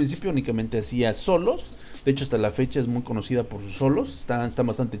cámaras. En un principio únicamente hacía solos. De hecho hasta la fecha es muy conocida por sus solos. Están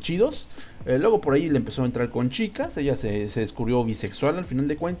bastante chidos. Luego por ahí le empezó a entrar con chicas. Ella se descubrió bisexual al final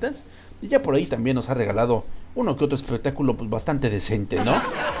de cuentas. Y ya por ahí también nos ha regalado uno que otro espectáculo pues bastante decente, ¿no?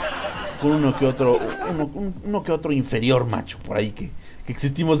 Con uno que otro inferior macho por ahí que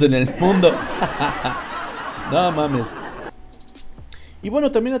existimos en el mundo. No mames. Y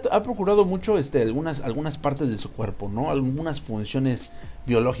bueno, también ha procurado mucho algunas partes de su cuerpo, ¿no? Algunas funciones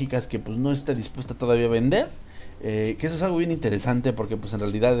biológicas que pues no está dispuesta todavía a vender. Que eso es algo bien interesante porque pues en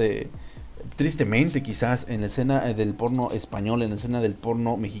realidad tristemente quizás en la escena del porno español, en la escena del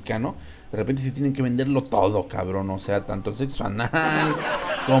porno mexicano, de repente sí tienen que venderlo todo, cabrón. O sea, tanto el sexo anal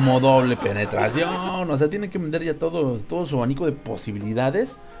como doble penetración. O sea, tienen que vender ya todo su abanico de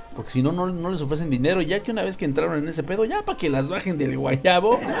posibilidades. Porque si no, no les ofrecen dinero. Ya que una vez que entraron en ese pedo, ya para que las bajen del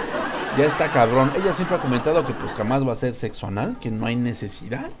guayabo, ya está cabrón. Ella siempre ha comentado que pues jamás va a ser sexo anal, que no hay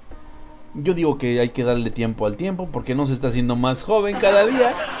necesidad. Yo digo que hay que darle tiempo al tiempo, porque no se está haciendo más joven cada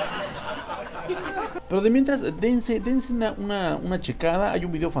día. Pero de mientras, dense una checada. Hay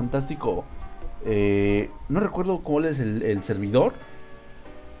un video fantástico. No recuerdo cuál es el servidor.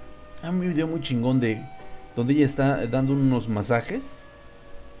 Hay un video muy chingón donde ella está dando unos masajes.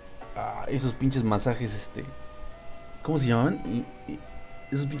 Esos pinches masajes, ¿cómo se llamaban?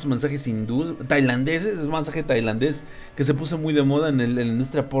 Esos pinches masajes hindús, tailandeses, es un masaje tailandés que se puso muy de moda en la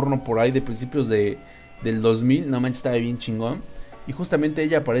industria porno por ahí de principios del 2000. No manches, estaba bien chingón. Y justamente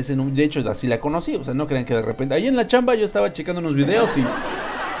ella aparece de hecho así la conocí, o sea, no crean que de repente ahí en la chamba yo estaba checando unos videos y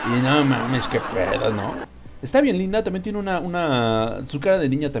no mames, qué pedo, ¿no? Está bien linda, también tiene su cara de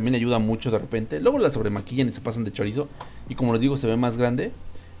niña también le ayuda mucho de repente. Luego la sobremaquillan y se pasan de chorizo y como les digo se ve más grande.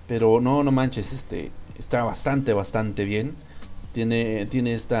 Pero no manches, está bastante bien. Tiene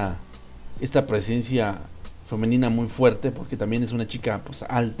esta presencia femenina muy fuerte, porque también es una chica pues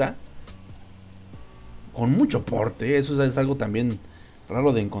alta, con mucho porte. Eso es algo también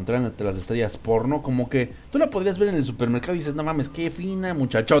raro de encontrar entre las estrellas porno. Como que tú la podrías ver en el supermercado y dices, no mames, qué fina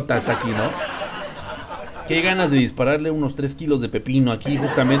muchachota está aquí, ¿no? Qué ganas de dispararle unos 3 kilos de pepino aquí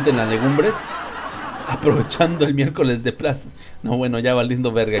justamente en las legumbres, aprovechando el miércoles de plaza. No, bueno, ya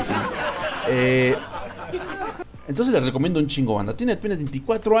valiendo verga aquí. Entonces les recomiendo un chingo, banda. Tiene apenas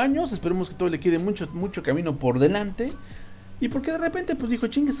 24 años. Esperemos que todo le quede mucho camino por delante. Y porque de repente pues dijo,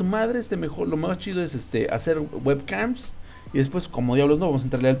 chingue su madre, lo más chido es hacer webcams. Y después, como diablos no, vamos a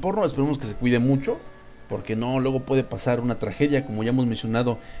entrarle al porno. Esperemos que se cuide mucho, porque no, luego puede pasar una tragedia, como ya hemos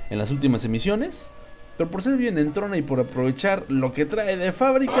mencionado en las últimas emisiones. Pero por ser bien entrona y por aprovechar lo que trae de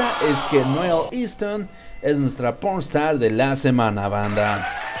fábrica, es que Noelle Easton es nuestra pornstar de la semana, banda.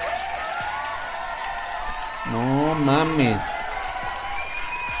 No mames.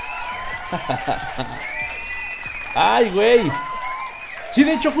 Ay, güey. Sí,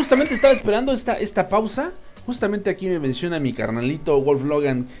 de hecho, justamente estaba esperando esta pausa. Justamente aquí me menciona mi carnalito Wolf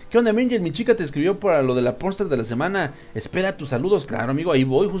Logan. ¿Qué onda, Mangel? Mi chica te escribió para lo de la pornstar de la semana. Espera tus saludos. Claro, amigo, ahí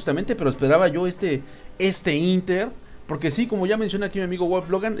voy justamente. Pero esperaba yo este inter. Porque sí, como ya menciona aquí mi amigo Wolf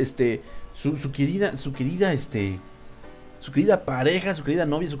Logan, su querida su querida pareja, su querida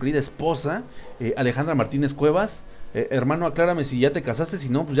novia, su querida esposa, Alejandra Martínez Cuevas. Hermano, aclárame si ya te casaste, si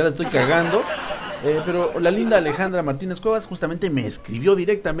no, pues ya la estoy cagando. Pero la linda Alejandra Martínez Cuevas justamente me escribió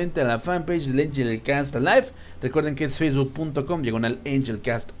directamente a la fanpage del Angelcast Live. Recuerden que es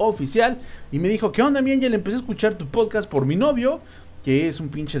facebook.com/Angelcast oficial. Y me dijo, ¿qué onda, mi Angel? Empecé a escuchar tu podcast por mi novio, que es un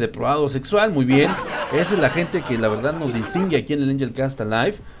pinche depravado sexual. Muy bien, esa es la gente que la verdad nos distingue aquí en el Angelcast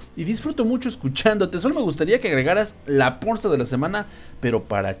Live. Y disfruto mucho escuchándote. Solo me gustaría que agregaras la porsta de la semana, pero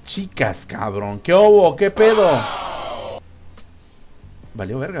para chicas, cabrón. ¿Qué hubo? ¿Qué pedo?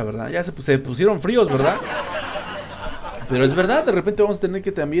 Valió verga, ¿verdad? Ya se pusieron fríos, ¿verdad? Pero es verdad, de repente vamos a tener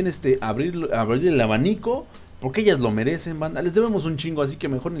que también abrir el abanico, porque ellas lo merecen, banda. Les debemos un chingo, así que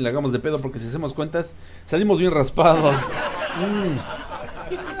mejor ni le hagamos de pedo, porque si hacemos cuentas, salimos bien raspados.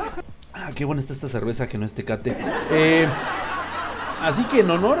 Qué buena está esta cerveza que no es Tecate. Así que en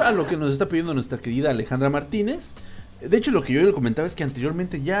honor a lo que nos está pidiendo nuestra querida Alejandra Martínez, de hecho lo que yo le comentaba es que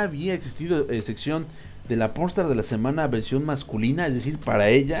anteriormente ya había existido sección de la pornstar de la semana versión masculina, es decir, para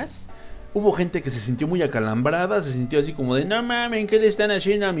ellas. Hubo gente que se sintió muy acalambrada, se sintió así como de, no mames, ¿qué le están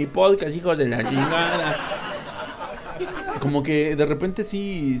haciendo a mi podcast, hijos de la chingada? Como que de repente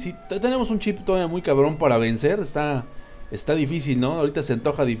sí, tenemos un chip todavía muy cabrón para vencer, está difícil, ¿no? Ahorita se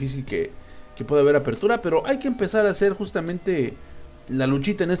antoja difícil que pueda haber apertura, pero hay que empezar a hacer justamente la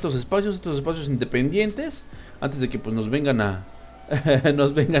luchita en estos espacios independientes, antes de que pues nos vengan a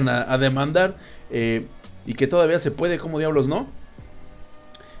demandar, y que todavía se puede, como diablos, ¿no?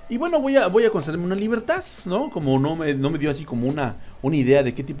 Y bueno, voy a concederme una libertad, ¿no? Como no me dio así como una idea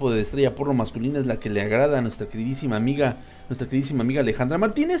de qué tipo de estrella porno masculina es la que le agrada a nuestra queridísima amiga Alejandra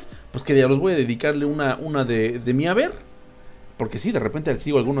Martínez, pues que diablos voy a dedicarle una de mi haber, porque sí, de repente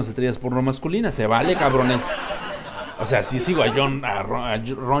sigo algunas estrellas porno masculinas, se vale, cabrones. O sea, si sigo a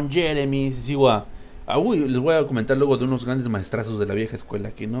Ron Jeremy, si sigo les voy a comentar luego de unos grandes maestrazos de la vieja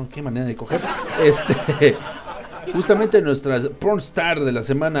escuela, que no, qué manera de coger. Justamente nuestra pornstar de la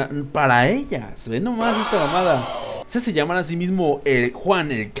semana, para ellas, ve nomás esta mamada. Se hace llamar a sí mismo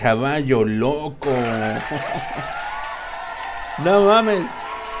Juan el Caballo Loco. No mames.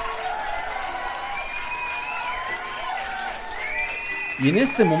 Y en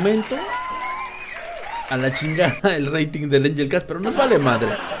este momento, a la chingada el rating del Angelcast, pero nos vale madre.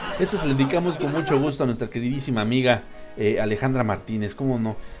 Esto se le dedicamos con mucho gusto a nuestra queridísima amiga Alejandra Martínez, ¿cómo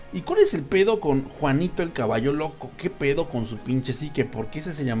no? ¿Y cuál es el pedo con Juanito el Caballo Loco? ¿Qué pedo con su pinche psique? ¿Por qué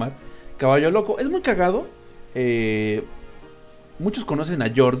se hace llamar Caballo Loco? Es muy cagado. Muchos conocen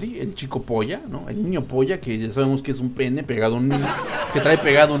a Jordi, el chico polla, ¿no? El niño polla, que ya sabemos que es un pene pegado a un niño, que trae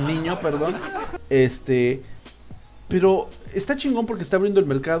pegado un niño, perdón. Pero está chingón porque está abriendo el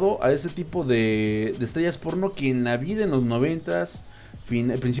mercado a ese tipo de estrellas porno que en la vida, en los 90s,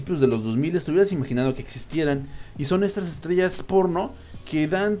 principios de los 2000, te hubieras imaginado que existieran. Y son estas estrellas porno que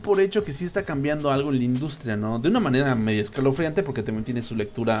dan por hecho que sí está cambiando algo en la industria, ¿no? De una manera medio escalofriante, porque también tiene su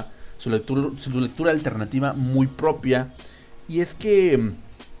lectura alternativa muy propia. Y es que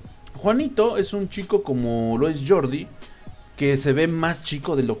Juanito es un chico como lo es Jordi, que se ve más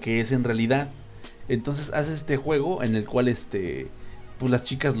chico de lo que es en realidad. Entonces hace este juego en el cual pues las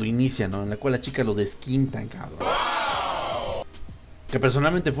chicas lo inician, ¿no? En la cual las chicas lo desquintan, cabrón. Que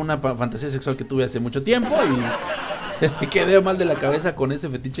personalmente fue una fantasía sexual que tuve hace mucho tiempo y me quedé mal de la cabeza con ese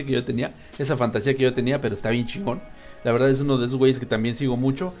fetiche que yo tenía, esa fantasía que yo tenía, pero está bien chingón. La verdad es uno de esos güeyes que también sigo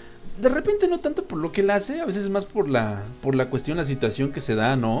mucho. De repente no tanto por lo que él hace, a veces más por la cuestión, la situación que se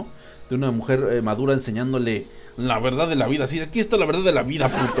da, ¿no? De una mujer madura enseñándole la verdad de la vida. Así, aquí está la verdad de la vida,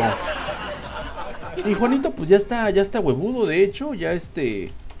 puto. Y Juanito pues ya está huevudo, de hecho, ya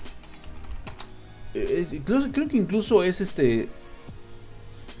creo que incluso es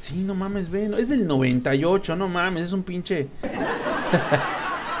sí, no mames, ven, es del 98, no mames, es un pinche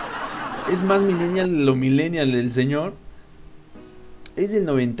es más millennial el señor. Es del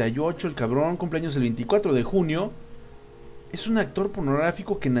 98 el cabrón, cumpleaños el 24 de junio. Es un actor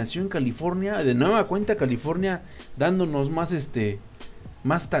pornográfico que nació en California, de nueva cuenta California, dándonos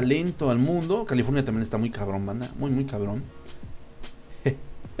más talento al mundo. California también está muy cabrón, banda, muy cabrón.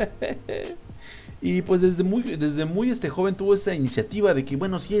 Y pues desde muy joven tuvo esa iniciativa de que,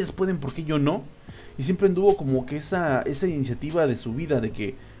 bueno, si ellos pueden, ¿por qué yo no? Y siempre anduvo como que esa iniciativa de su vida, de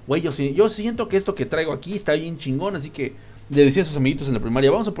que, güey, yo siento que esto que traigo aquí está bien chingón, así que le decía a sus amiguitos en la primaria,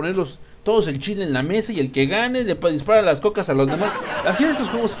 vamos a ponerlos todos el chile en la mesa y el que gane le dispara las cocas a los demás. Hacían esos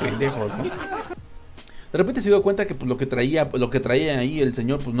juegos pendejos, ¿no? De repente se dio cuenta que pues lo que traía ahí el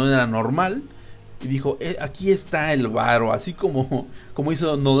señor pues no era normal. Y dijo, aquí está el varo. Así como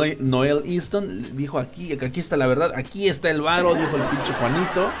hizo Noel Easton. Dijo, aquí está la verdad. Aquí está el varo, dijo el pinche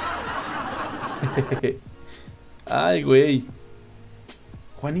Juanito. Ay, güey.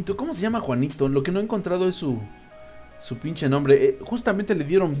 Juanito, ¿cómo se llama Juanito? Lo que no he encontrado es su pinche nombre. Justamente le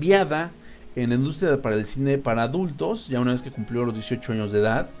dieron viada en la industria para el cine para adultos, ya una vez que cumplió los 18 años de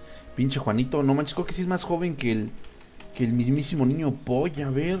edad. Pinche Juanito, no manches, creo que sí es más joven que el mismísimo niño Polla.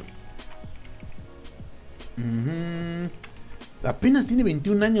 A ver. Apenas tiene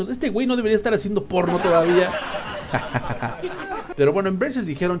 21 años. Este güey no debería estar haciendo porno todavía. Pero bueno, en Brazers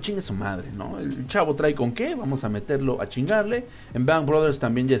dijeron, chingue su madre, ¿no? El chavo trae con qué, vamos a meterlo a chingarle. En Bang Brothers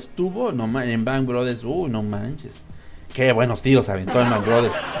también ya estuvo. No, en Bang Brothers, no manches. Qué buenos tiros aventó en Bang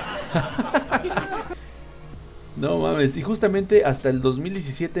Brothers. No mames. Y justamente hasta el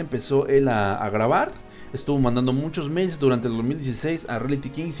 2017 empezó él a grabar. Estuvo mandando muchos meses durante el 2016 a Reality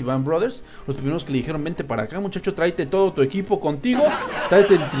Kings y Bang Brothers. Los primeros que le dijeron, vente para acá, muchacho, tráete todo tu equipo contigo,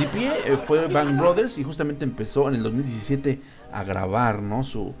 tráete el tripié, fue Bang Brothers. Y justamente empezó en el 2017 a grabar, ¿no?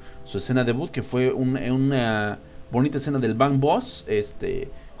 Su escena debut, que fue una bonita escena del Bang Boss,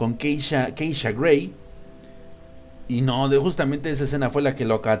 con Keisha Grey. Y no, justamente esa escena fue la que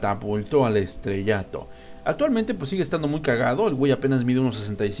lo catapultó al estrellato. Actualmente pues sigue estando muy cagado. El güey apenas mide unos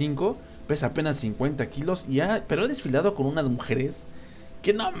 65, pesa apenas 50 kilos, pero ha desfilado con unas mujeres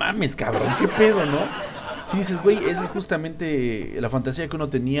que no mames, cabrón, qué pedo, ¿no? Si dices, güey, esa es justamente la fantasía que uno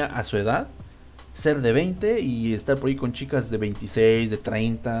tenía a su edad, ser de 20 y estar por ahí con chicas de 26, de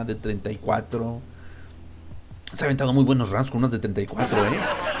 30, de 34. Se ha aventado muy buenos rounds con unas de 34,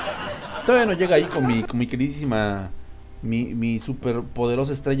 Todavía no llega ahí con mi queridísima, mi super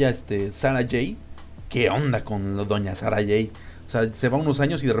poderosa estrella, Sarah J. ¿Qué onda con la doña Sarah J? O sea, se va unos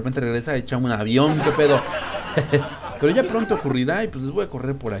años y de repente regresa, echa un avión, qué pedo. Pero ya pronto ocurrirá y pues les voy a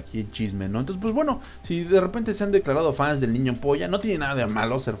correr por aquí el chisme, ¿no? Entonces, pues bueno, si de repente se han declarado fans del niño polla, no tiene nada de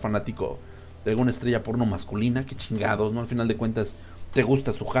malo ser fanático de alguna estrella porno masculina, qué chingados, ¿no? Al final de cuentas, te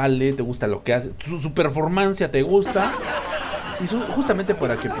gusta su jale, te gusta lo que hace, su performance te gusta. Y justamente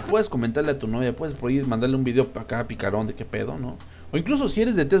para que puedas comentarle a tu novia, puedes por ahí mandarle un video acá picarón de qué pedo, ¿no? O incluso si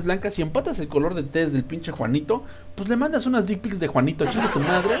eres de tez blanca, si empatas el color de tez del pinche Juanito, pues le mandas unas dick pics de Juanito, chingue su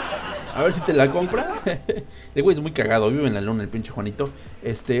madre, a ver si te la compra. El güey es muy cagado, vive en la luna el pinche Juanito.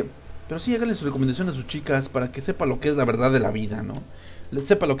 Pero sí, háganle su recomendación a sus chicas para que sepa lo que es la verdad de la vida, ¿no?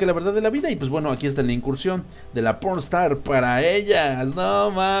 Sepa lo que es la verdad de la vida. Y pues bueno, aquí está la incursión de la pornstar para ellas,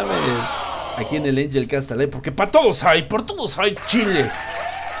 no mames. Aquí en el Angel Cast Live, porque por todos hay chile.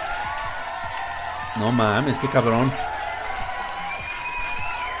 No mames, qué cabrón.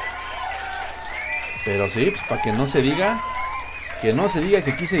 Pero sí, pues para que no se diga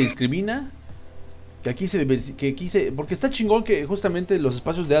que aquí se discrimina, porque está chingón que justamente los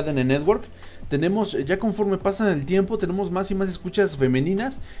espacios de ADN Network tenemos, ya conforme pasa el tiempo, tenemos más y más escuchas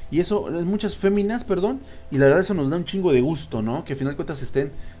femeninas, y eso, muchas féminas, y la verdad eso nos da un chingo de gusto, ¿no? Que al final de cuentas se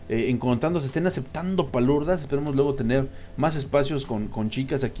estén encontrando, se estén aceptando palurdas. Esperemos luego tener más espacios con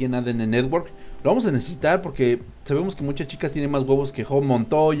chicas aquí en ADN Network. Lo vamos a necesitar porque sabemos que muchas chicas tienen más huevos que Joe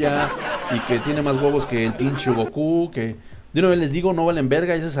Montoya, y que tiene más huevos que el pinche Goku, que de una vez les digo, no valen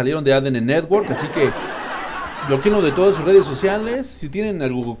verga, ya se salieron de ADN Network, así que bloqueenlo de todas sus redes sociales. Si tienen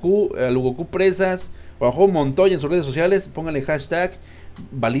al Goku presas o a Joe Montoya en sus redes sociales, pónganle hashtag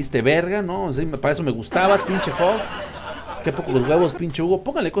valiste verga, ¿no? O sea, para eso me gustabas, pinche Joe. Qué pocos huevos, pinche Hugo.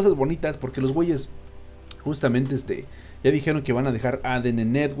 Pónganle cosas bonitas porque los güeyes justamente ya dijeron que van a dejar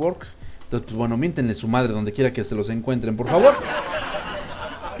ADN Network. Entonces, pues bueno, miéntenle su madre donde quiera que se los encuentren, por favor.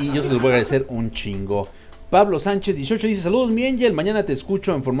 Y yo se los voy a agradecer un chingo. Pablo Sánchez 18 dice: saludos mi Angel, mañana te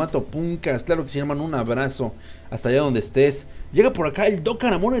escucho en formato Puncast. Claro que se llaman, un abrazo hasta allá donde estés. Llega por acá el Doc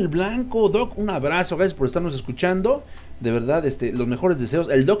Caramón el Blanco. Doc, un abrazo, gracias por estarnos escuchando. De verdad, los mejores deseos.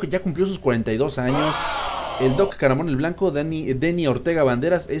 El Doc ya cumplió sus 42 años. El Doc Caramón el Blanco, Denny Ortega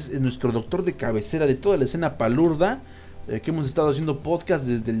Banderas, es nuestro doctor de cabecera de toda la escena palurda. Que hemos estado haciendo podcast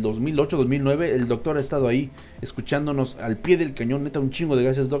desde el 2008-2009. El doctor ha estado ahí escuchándonos al pie del cañón. Neta, un chingo de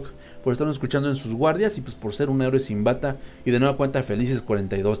gracias, Doc, por estarnos escuchando en sus guardias y pues por ser un héroe sin bata. Y de nueva cuenta, felices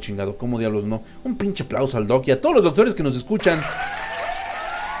 42, chingado. ¿Cómo diablos no? Un pinche aplauso al Doc y a todos los doctores que nos escuchan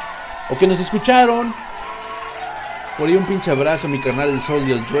o que nos escucharon. Por ahí un pinche abrazo a mi carnal el Sol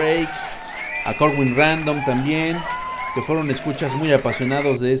y el Drake, a Corwin Random también, que fueron escuchas muy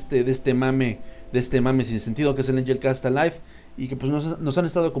apasionados de este mame sin sentido que es el Angel Cast Live, y que pues nos han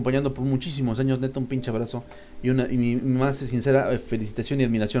estado acompañando por muchísimos años. Neta, un pinche abrazo y mi más sincera felicitación y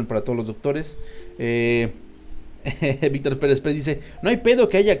admiración para todos los doctores. Víctor Pérez dice: no hay pedo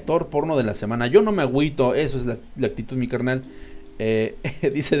que haya actor porno de la semana, yo no me agüito, eso es la actitud, mi carnal.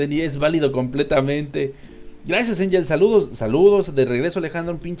 Dice Denny: es válido completamente. Gracias, Angel, saludos de regreso,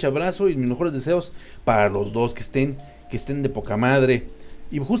 Alejandro, un pinche abrazo y mis mejores deseos para los dos, que estén de poca madre.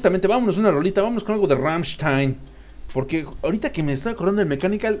 Y justamente vámonos una rolita, vámonos con algo de Rammstein. Porque ahorita que me estaba acordando del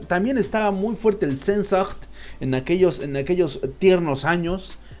Mechanical, también estaba muy fuerte el Sehnsucht en aquellos tiernos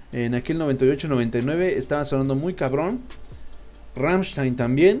años. En aquel 98-99 estaba sonando muy cabrón. Rammstein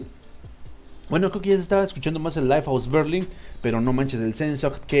también. Bueno, creo que ya se estaba escuchando más el Life Aus Berlin, pero no manches, el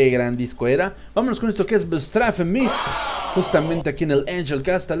Sehnsucht, qué gran disco era. Vámonos con esto que es Bestrafe mich, justamente aquí en el Angel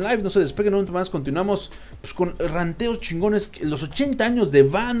Cast Live. No se despeguen, un momento más, continuamos pues, con ranteos chingones. Los 80 años de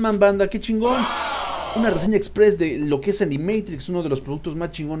Batman, banda, qué chingón. Una reseña express de lo que es Animatrix, uno de los productos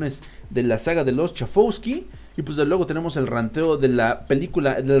más chingones de la saga de los Chafowski. Y pues de luego tenemos el ranteo de la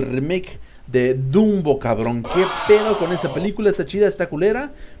película, del remake de Dumbo, cabrón. ¿Qué pedo con esa película? ¿Está chida? ¿Está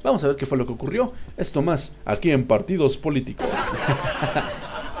culera? Vamos a ver qué fue lo que ocurrió. Esto más aquí en Partidos Políticos.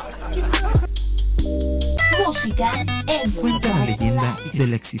 Música es Cuenta la leyenda de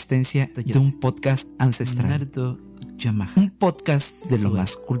la existencia de un podcast ancestral. Un podcast de lo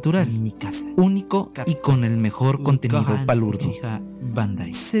más cultural, único y con el mejor contenido palurdo.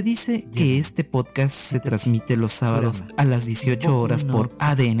 Se dice que este podcast se transmite los sábados a las 18 horas por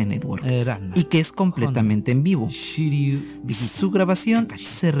ADN Network y que es completamente en vivo. Su grabación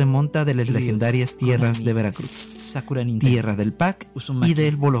se remonta de las legendarias tierras de Veracruz, tierra del Pac y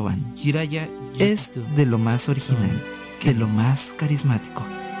del Bolobán. Es de lo más original, de lo más carismático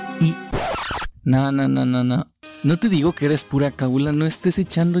y... No. No te digo que eres pura cábula, no estés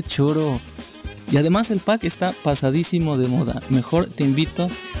echando choro. Y además el pack está pasadísimo de moda. Mejor te invito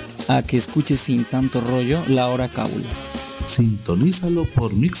a que escuches sin tanto rollo La Hora Cábula. Sintonízalo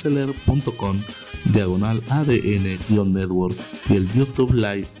por mixeler.com/ADN-network y el YouTube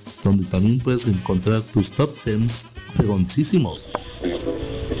Live, donde también puedes encontrar tus top 10 fregoncísimos.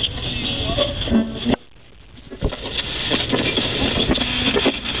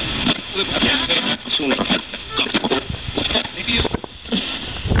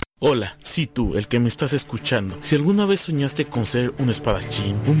 Hola, sí tú, el que me estás escuchando. Si alguna vez soñaste con ser un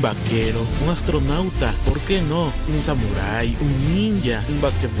espadachín, un vaquero, un astronauta, ¿por qué no? Un samurái, un ninja, un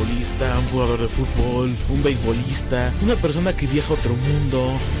basquetbolista, un jugador de fútbol, un beisbolista, una persona que viaja a otro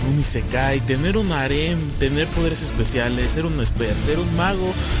mundo, un isekai, tener un harem, tener poderes especiales, ser un esper, ser un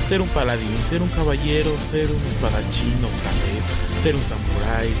mago, ser un paladín, ser un caballero, ser un espadachín otra vez, ser un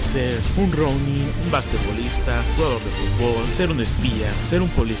samurái, ser un ronin, un basquetbolista, jugador de fútbol, ser un espía, ser un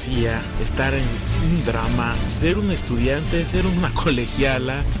policía, estar en un drama, ser un estudiante, ser una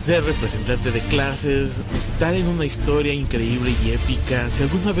colegiala, ser representante de clases, estar en una historia increíble y épica. Si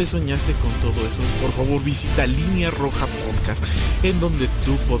alguna vez soñaste con todo eso, por favor visita Línea Roja Podcast, en donde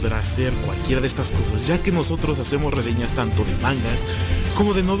tú podrás hacer cualquiera de estas cosas, ya que nosotros hacemos reseñas tanto de mangas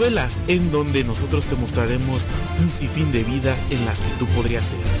como de novelas, en donde nosotros te mostraremos un sinfín de vidas en las que tú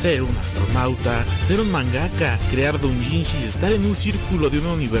podrías ser un astronauta, ser un mangaka, crear doujinshis, estar en un círculo de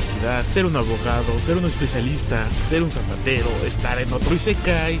una universidad, ser un abogado, ser un especialista, ser un zapatero, estar en otro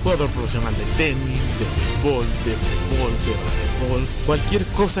isekai, jugador profesional de tenis, de béisbol, de fútbol, de basquetbol. Cualquier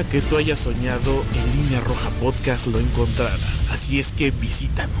cosa que tú hayas soñado, en Línea Roja Podcast lo encontrarás. Así es que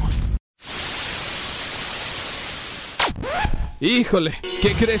visítanos. Híjole,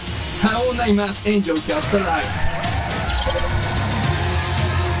 ¿qué crees? Aún hay más Angel Cast Live.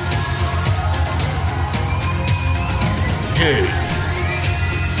 ¿Qué?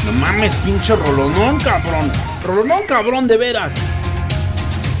 No mames, pinche rolonón, cabrón. Rolonón, cabrón, de veras.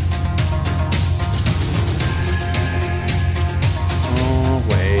 Oh,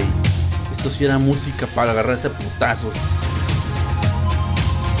 güey. Esto sí era música para agarrarse a putazos.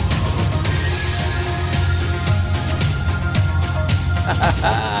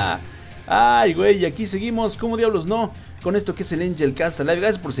 Ay, güey, y aquí seguimos, ¿cómo diablos no? Con esto que es el Angel Cast Live.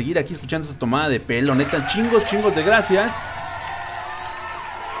 Gracias por seguir aquí escuchando esta tomada de pelo, neta, chingos de gracias.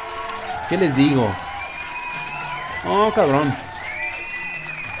 ¿Qué les digo? Oh, cabrón.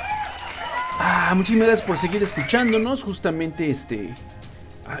 Muchísimas gracias por seguir escuchándonos. Justamente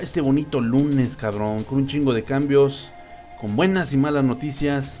este bonito lunes, cabrón, con un chingo de cambios, con buenas y malas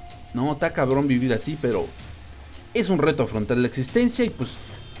noticias. No, está cabrón vivir así, pero es un reto afrontar la existencia y pues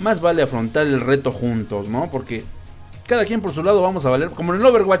más vale afrontar el reto juntos, ¿no? Porque cada quien por su lado vamos a valer, como en el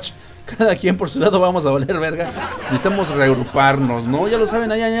Overwatch, cada quien por su lado vamos a valer verga. Necesitamos reagruparnos, ¿no? Ya lo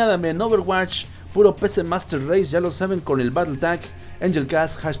saben, ahí añádame en Overwatch, puro PC Master Race, ya lo saben, con el Battle Tag,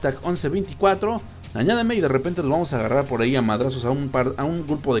 AngelCast, hashtag 1124. Añádame y de repente los vamos a agarrar por ahí a madrazos a un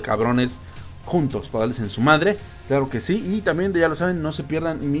grupo de cabrones juntos para darles en su madre. Claro que sí, y también ya lo saben, no se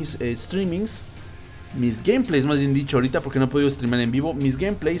pierdan mis streamings. Mis gameplays, más bien dicho, ahorita porque no he podido streamar en vivo. Mis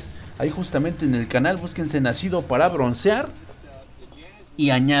gameplays, ahí justamente en el canal, búsquense Nacido para Broncear. Y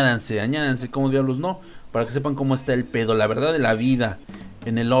añádanse, como diablos no, para que sepan cómo está el pedo, la verdad de la vida.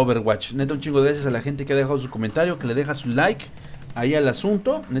 en el Overwatch. Neta, un chingo de gracias a la gente que ha dejado su comentario, que le deja su like ahí al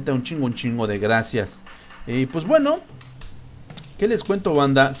asunto. Neta, un chingo de gracias. Pues bueno, ¿qué les cuento,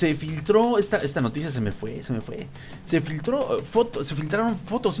 banda? Se filtró, esta noticia se me fue. Se filtraron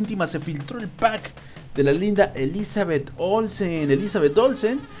fotos íntimas, se filtró el pack de la linda Elizabeth Olsen. Elizabeth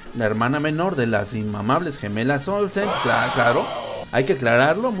Olsen, la hermana menor de las inmamables gemelas Olsen. Claro, hay que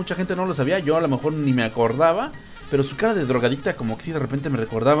aclararlo, mucha gente no lo sabía, yo a lo mejor ni me acordaba, pero su cara de drogadicta como que sí de repente me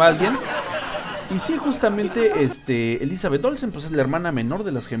recordaba a alguien. Y sí, justamente Elizabeth Olsen pues es la hermana menor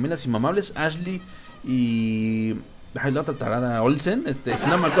de las gemelas inmamables Ashley y... ay, la otra tarada Olsen,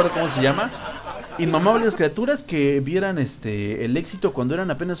 no me acuerdo cómo se llama. Inmamables criaturas que vieran el éxito cuando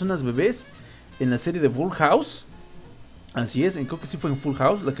eran apenas unas bebés en la serie de Full House. Así es, creo que sí fue en Full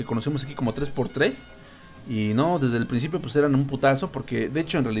House, la que conocemos aquí como 3x3. Y no, desde el principio pues eran un putazo, porque de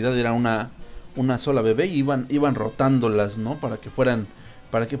hecho en realidad era una sola bebé y iban rotándolas, ¿no? Para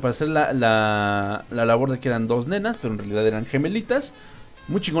hacer la labor de que eran dos nenas, pero en realidad eran gemelitas.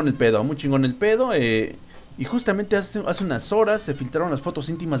 Muy chingón el pedo. Y justamente hace unas horas se filtraron las fotos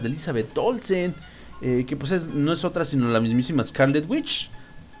íntimas de Elizabeth Olsen, que pues no es otra sino la mismísima Scarlet Witch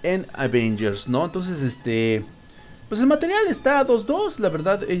en Avengers, ¿no? Entonces, pues el material está a 2-2, la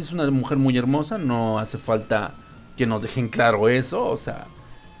verdad es una mujer muy hermosa, no hace falta que nos dejen claro eso, o sea,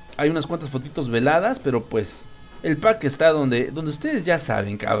 hay unas cuantas fotitos veladas, pero pues el pack está donde ustedes ya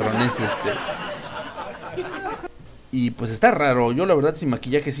saben, cabrones, Y pues está raro, yo la verdad sin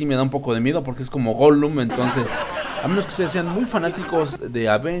maquillaje sí me da un poco de miedo porque es como Gollum, entonces a menos que ustedes sean muy fanáticos de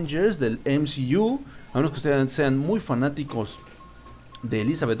Avengers, del MCU, a menos que ustedes sean muy fanáticos de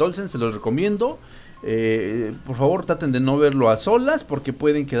Elizabeth Olsen, se los recomiendo. Por favor traten de no verlo a solas porque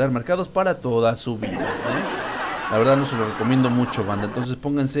pueden quedar marcados para toda su vida, La verdad no se lo recomiendo mucho, banda, entonces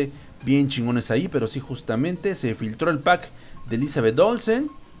pónganse bien chingones ahí, pero sí justamente se filtró el pack de Elizabeth Olsen.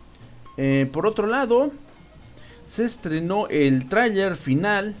 Por otro lado, se estrenó el tráiler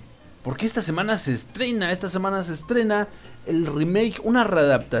final, porque esta semana se estrena el remake, una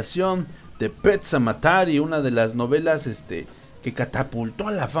readaptación de Pet Sematary, una de las novelas que catapultó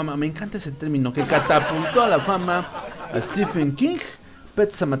a la fama, me encanta ese término, que catapultó a la fama a Stephen King.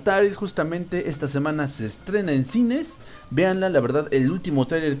 Pet Sematary justamente esta semana se estrena en cines. Véanla, la verdad el último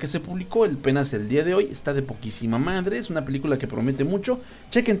tráiler que se publicó apenas el día de hoy está de poquísima madre, es una película que promete mucho.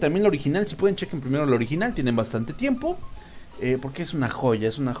 Chequen también la original, si pueden chequen primero la original, tienen bastante tiempo, porque es una joya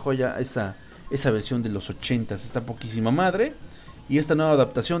esa versión de los 80s, está poquísima madre. Y esta nueva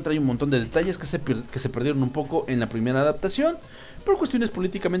adaptación trae un montón de detalles que se perdieron un poco en la primera adaptación por cuestiones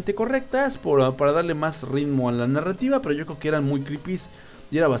políticamente correctas, para darle más ritmo a la narrativa, pero yo creo que eran muy creepies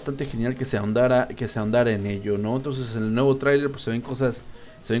y era bastante genial que se ahondara en ello, ¿no? Entonces en el nuevo tráiler pues se ven cosas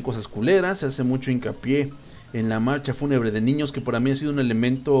culeras, se hace mucho hincapié en la marcha fúnebre de niños, que para mí ha sido un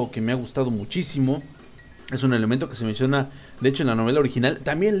elemento que me ha gustado muchísimo. Es un elemento que se menciona de hecho en la novela original.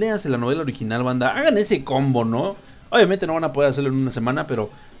 También léanse la novela original, banda, hagan ese combo, ¿no? Obviamente no van a poder hacerlo en una semana, pero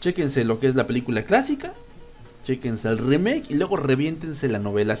chéquense lo que es la película clásica, chéquense el remake y luego reviéntense la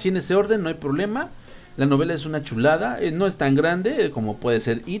novela. Así en ese orden, no hay problema. La novela es una chulada, no es tan grande como puede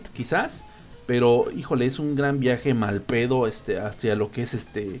ser It quizás, pero híjole, es un gran viaje mal pedo hacia lo que es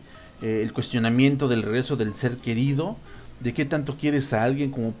el cuestionamiento del regreso del ser querido, de qué tanto quieres a alguien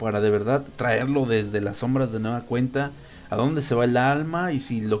como para de verdad traerlo desde las sombras de nueva cuenta, a dónde se va el alma, y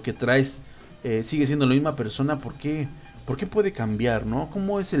si lo que traes sigue siendo la misma persona, ¿por qué puede cambiar, no?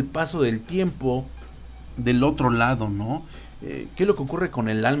 ¿Cómo es el paso del tiempo del otro lado, no? ¿Qué es lo que ocurre con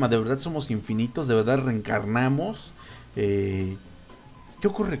el alma? ¿De verdad somos infinitos? ¿De verdad reencarnamos? ¿Qué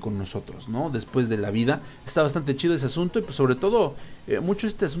ocurre con nosotros, no? Después de la vida. Está bastante chido ese asunto, y pues sobre todo mucho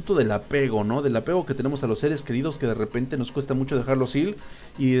este asunto del apego, ¿no? Del apego que tenemos a los seres queridos, que de repente nos cuesta mucho dejarlos ir,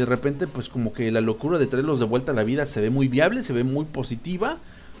 y de repente pues como que la locura de traerlos de vuelta a la vida se ve muy viable, se ve muy positiva.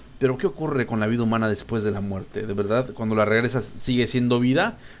 Pero ¿qué ocurre con la vida humana después de la muerte? De verdad, cuando la regresas, ¿sigue siendo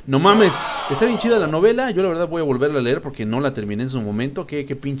vida? No mames, está bien chida la novela. Yo la verdad voy a volverla a leer porque no la terminé en su momento. Qué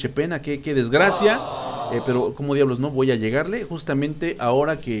pinche pena, qué desgracia. Pero como diablos no voy a llegarle. Justamente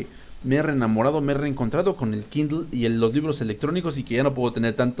ahora que me he reenamorado, me he reencontrado con el Kindle y los libros electrónicos, y que ya no puedo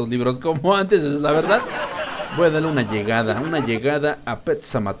tener tantos libros como antes, es la verdad. Voy a darle una llegada a Pet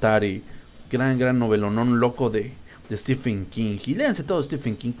Sematary. Gran novelonón loco de Stephen King. Y léanse todo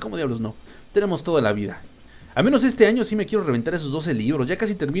Stephen King, como diablos no. Tenemos toda la vida. A menos este año sí me quiero reventar esos 12 libros. Ya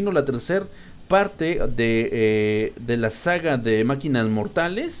casi termino la tercera parte de la saga de Máquinas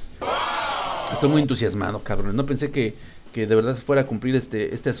Mortales. Estoy muy entusiasmado, cabrones. No pensé que de verdad fuera a cumplir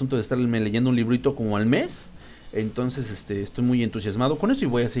este asunto de estarme leyendo un librito como al mes. Entonces estoy muy entusiasmado con eso y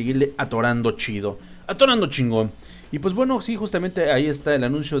voy a seguirle atorando chido. atonando chingón. Y pues bueno, sí, justamente ahí está el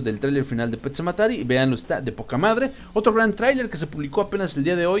anuncio del tráiler final de Pet Sematary. Véanlo, está de poca madre. Otro gran tráiler que se publicó apenas el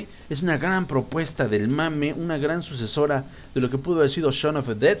día de hoy. Es una gran propuesta del mame, una gran sucesora de lo que pudo haber sido Shaun of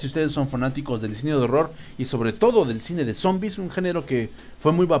the Dead. Si ustedes son fanáticos del cine de horror y sobre todo del cine de zombies, un género que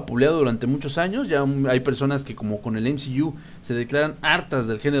fue muy vapuleado durante muchos años. Ya hay personas que, como con el MCU, se declaran hartas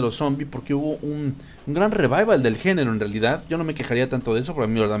del género zombie porque hubo un gran revival del género en realidad. Yo no me quejaría tanto de eso,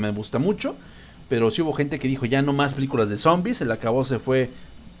 porque a mí la verdad me gusta mucho. Pero sí hubo gente que dijo ya no más películas de zombies. El acabó se fue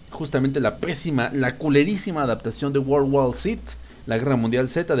justamente la pésima, la culerísima adaptación de World War Z, la Guerra Mundial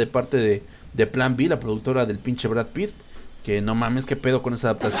Z, de parte de Plan B, la productora del pinche Brad Pitt. Que no mames, qué pedo con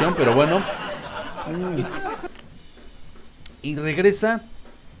esa adaptación, pero bueno. Y regresa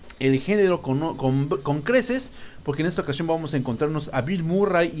el género con creces, porque en esta ocasión vamos a encontrarnos a Bill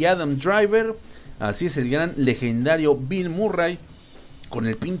Murray y Adam Driver. Así es, el gran legendario Bill Murray con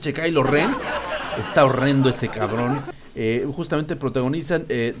el pinche Kylo Ren. Está horrendo ese cabrón. Justamente protagonizan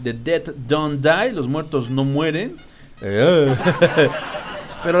The Dead Don't Die, los muertos no mueren.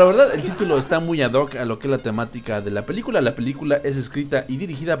 Pero la verdad el título está muy ad hoc a lo que es la temática de la película. La película es escrita y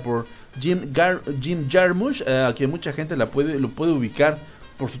dirigida por Jim Jarmusch, a quien mucha gente lo puede ubicar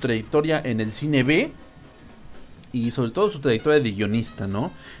por su trayectoria en el cine B y sobre todo su trayectoria de guionista,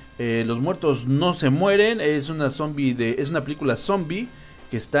 ¿no? Los muertos no se mueren. Es una película zombie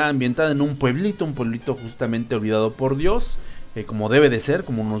que está ambientada en un pueblito justamente olvidado por Dios, como debe de ser,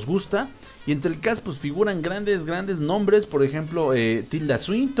 como nos gusta. Y entre el cast pues figuran grandes nombres, por ejemplo Tilda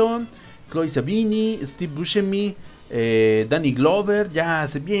Swinton, Chloe Savini, Steve Buscemi, Danny Glover, ya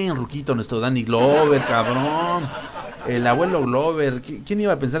hace bien ruquito nuestro Danny Glover, cabrón. El abuelo Glover, ¿quién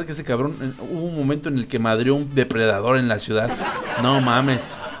iba a pensar que ese cabrón hubo un momento en el que madreó un depredador en la ciudad? No mames.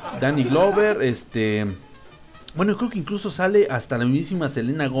 Danny Glover, bueno, creo que incluso sale hasta la mismísima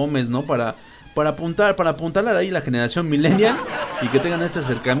Selena Gómez, ¿no? Para apuntalar ahí la generación millennial y que tengan este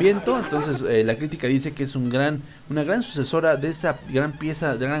acercamiento. Entonces la crítica dice que es una gran sucesora de esa gran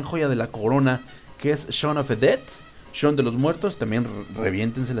pieza, de gran joya de la corona que es Shaun of the Dead, Shaun de los Muertos. También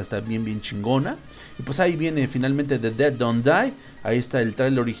reviéntensela, está bien chingona. Y pues ahí viene finalmente The Dead Don't Die. Ahí está el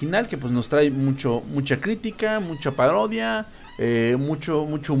trailer original que pues nos trae mucha crítica, mucha parodia,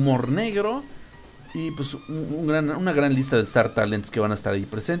 mucho humor negro. Y pues una gran lista de Star Talents que van a estar ahí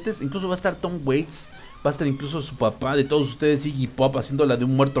presentes. Incluso va a estar Tom Waits, va a estar incluso su papá de todos ustedes, Iggy Pop, haciéndola de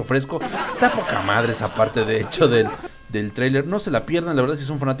un muerto fresco. Está poca madre esa parte, de hecho, del trailer. No se la pierdan, la verdad, si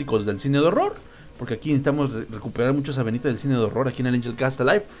son fanáticos del cine de horror, porque aquí necesitamos recuperar mucho esa venita del cine de horror aquí en el Angel Cast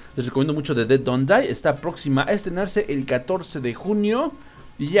Alive. Les recomiendo mucho The Dead Don't Die. Está próxima a estrenarse el 14 de junio.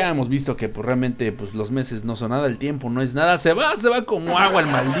 Y ya hemos visto que pues realmente pues los meses no son nada, el tiempo no es nada. Se va como agua el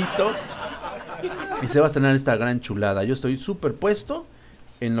maldito. Y se va a estrenar esta gran chulada. Yo estoy súper puesto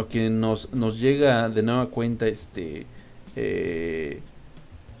en lo que nos llega de nueva cuenta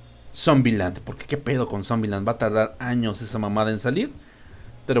Zombieland. Porque qué pedo con Zombieland. Va a tardar años esa mamada en salir.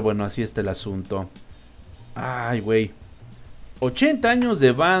 Pero bueno, así está el asunto. Ay, güey. 80 años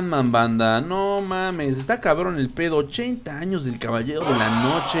de Batman, banda. No mames, está cabrón el pedo. 80 años del Caballero de la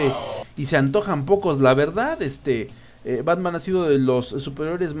Noche. Y se antojan pocos, la verdad. Batman ha sido de los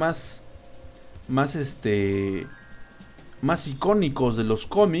superhéroes más icónicos de los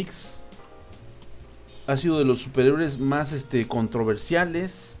cómics. Ha sido de los superhéroes más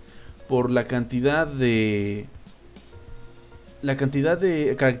controversiales por la cantidad de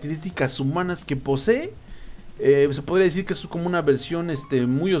características humanas que posee. Se podría decir que es como una versión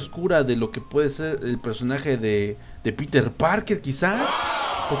muy oscura de lo que puede ser el personaje de Peter Parker, quizás.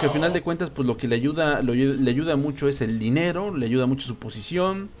 Porque al final de cuentas, pues lo que le ayuda mucho es el dinero, le ayuda mucho su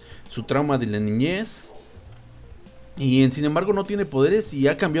posición, su trauma de la niñez. Y sin embargo no tiene poderes y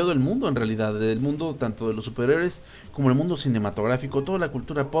ha cambiado el mundo en realidad. El mundo tanto de los superhéroes como el mundo cinematográfico. Toda la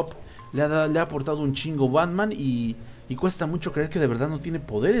cultura pop le ha aportado un chingo Batman y cuesta mucho creer que de verdad no tiene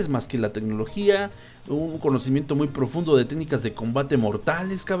poderes más que la tecnología, un conocimiento muy profundo de técnicas de combate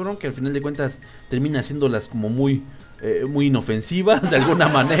mortales, cabrón, que al final de cuentas termina haciéndolas como muy inofensivas de alguna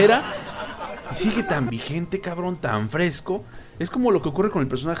manera. Y sigue tan vigente, cabrón, tan fresco. Es como lo que ocurre con el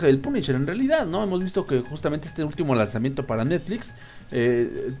personaje del Punisher en realidad, ¿no? Hemos visto que justamente este último lanzamiento para Netflix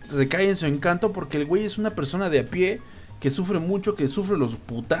recae en su encanto porque el güey es una persona de a pie que sufre mucho, que sufre los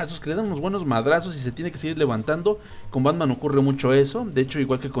putazos, que le dan unos buenos madrazos y se tiene que seguir levantando. Con Batman ocurre mucho eso. De hecho,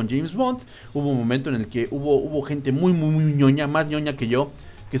 igual que con James Bond, hubo un momento en el que hubo gente muy ñoña, más ñoña que yo,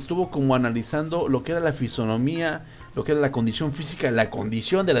 que estuvo como analizando lo que era la fisonomía, lo que era la condición física, la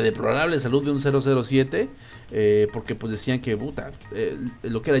condición de la deplorable salud de un 007, porque pues decían que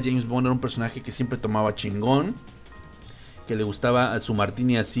lo que era James Bond era un personaje que siempre tomaba chingón, que le gustaba su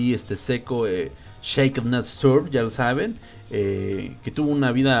martini así, seco, shake not stir, ya lo saben, que tuvo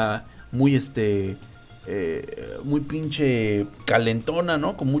una vida muy, muy pinche calentona,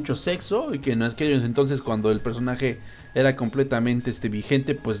 ¿no? Con mucho sexo, y que en aquellos entonces, cuando el personaje era completamente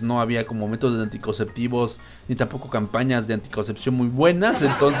vigente, pues no había como métodos anticonceptivos, ni tampoco campañas de anticoncepción muy buenas,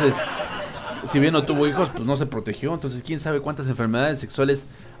 entonces... Si bien no tuvo hijos, pues no se protegió. Entonces, quién sabe cuántas enfermedades sexuales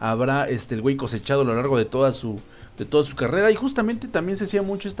habrá el güey cosechado a lo largo de toda su carrera. Y justamente también se hacía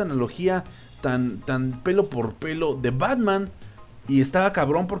mucho esta analogía tan pelo por pelo de Batman. Y estaba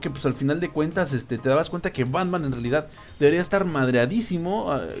cabrón porque pues al final de cuentas te dabas cuenta que Batman en realidad debería estar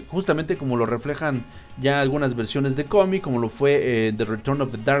madreadísimo, justamente como lo reflejan ya algunas versiones de cómic, como lo fue The Return of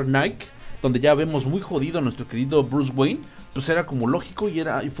the Dark Knight, donde ya vemos muy jodido a nuestro querido Bruce Wayne. Pues era como lógico y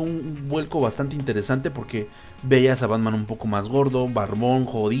fue un vuelco bastante interesante porque veías a Batman un poco más gordo, barbón,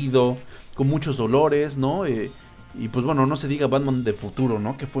 jodido, con muchos dolores, ¿no? Y pues bueno, no se diga Batman de futuro,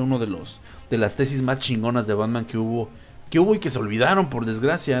 ¿no? Que fue uno de las tesis más chingonas de Batman que hubo y que se olvidaron, por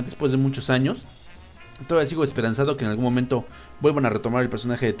desgracia, después de muchos años. Todavía sigo esperanzado que en algún momento vuelvan a retomar el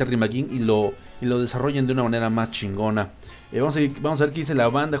personaje de Terry McGinn y lo desarrollen de una manera más chingona. Vamos a ver qué dice la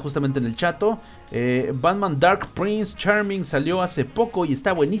banda justamente en el chato. Batman Dark Prince Charming salió hace poco y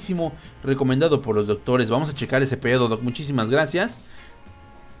está buenísimo, recomendado por los doctores. Vamos a checar ese pedo, Doc, muchísimas gracias.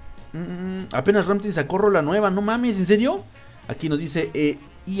 Apenas Ramstein sacó rola nueva, no mames, ¿en serio? Aquí nos dice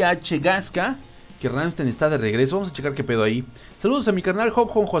IH Gasca que Ramstein está de regreso. Vamos a checar qué pedo ahí. Saludos a mi carnal Hop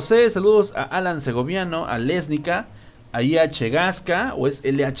José, saludos a Alan Segoviano, a Lesnica, a IH Gasca, o es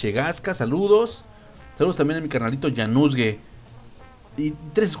LH Gasca, saludos. Saludos también a mi carnalito Januzgue. Y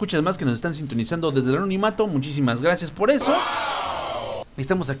 3 escuchas más que nos están sintonizando desde el anonimato. Muchísimas gracias por eso.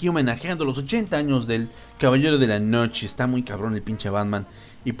 Estamos aquí homenajeando los 80 años del Caballero de la Noche. Está muy cabrón el pinche Batman.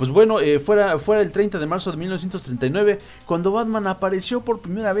 Y pues bueno, fuera el 30 de marzo de 1939, cuando Batman apareció por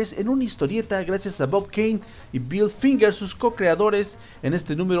primera vez en una historieta gracias a Bob Kane y Bill Finger, sus co-creadores, en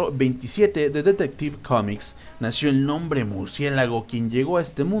este número 27 de Detective Comics. Nació el Hombre Murciélago, quien llegó a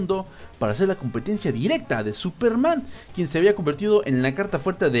este mundo para hacer la competencia directa de Superman, quien se había convertido en la carta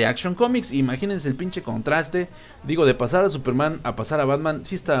fuerte de Action Comics. Imagínense el pinche contraste, digo, de pasar a Superman a pasar a Batman,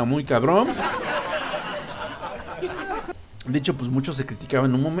 sí estaba muy cabrón. De hecho, pues muchos se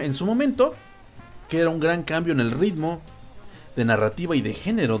criticaban en su momento que era un gran cambio en el ritmo de narrativa y de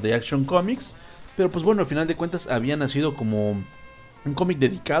género de Action Comics, pero pues bueno, al final de cuentas había nacido como un cómic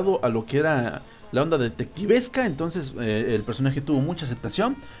dedicado a lo que era la onda detectivesca. Entonces el personaje tuvo mucha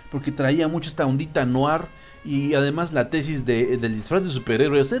aceptación porque traía mucho esta ondita noir y además la tesis del disfraz de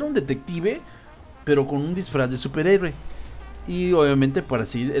superhéroe, o sea, era un detective pero con un disfraz de superhéroe. Y obviamente para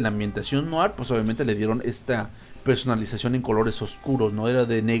seguir en la ambientación noir, pues obviamente le dieron esta personalización en colores oscuros, no era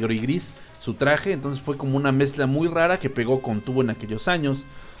de negro y gris su traje, entonces fue como una mezcla muy rara que pegó con tubo en aquellos años.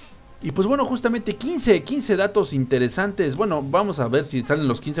 Y pues bueno, justamente 15 datos interesantes. Bueno, vamos a ver si salen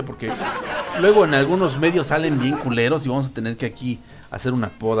los 15 porque luego en algunos medios salen bien culeros y vamos a tener que aquí hacer una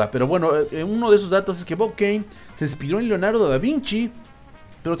poda. Pero bueno, uno de esos datos es que Bob Kane se inspiró en Leonardo da Vinci,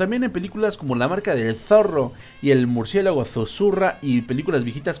 pero también en películas como La Marca del Zorro y El Murciélago Zozurra, y películas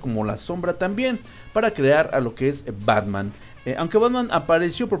viejitas como La Sombra también, para crear a lo que es Batman. Aunque Batman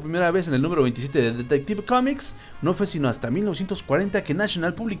apareció por primera vez en el número 27 de Detective Comics, no fue sino hasta 1940 que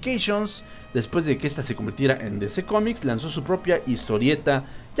National Publications, después de que esta se convirtiera en DC Comics, lanzó su propia historieta,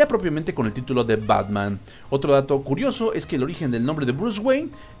 ya propiamente con el título de Batman. Otro dato curioso es que el origen del nombre de Bruce Wayne,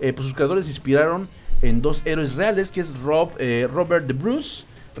 pues sus creadores se inspiraron en 2 héroes reales, que es Robert the Bruce,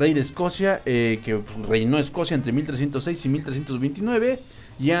 rey de Escocia, que reinó Escocia entre 1306 y 1329,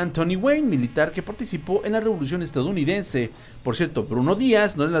 y Anthony Wayne, militar que participó en la Revolución Estadounidense. Por cierto, Bruno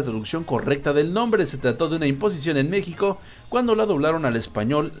Díaz no es la traducción correcta del nombre, se trató de una imposición en México cuando la doblaron al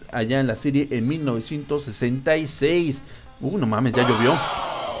español allá en la serie en 1966. No mames, ya llovió.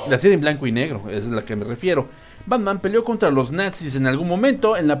 La serie en blanco y negro, esa es a la que me refiero. Batman peleó contra los nazis en algún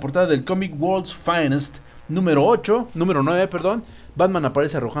momento. En la portada del Comic World's Finest número 9, Batman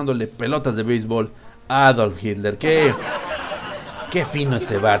aparece arrojándole pelotas de béisbol a Adolf Hitler. Qué fino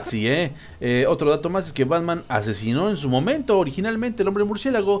ese Batsy, Otro dato más es que Batman asesinó en su momento. Originalmente el Hombre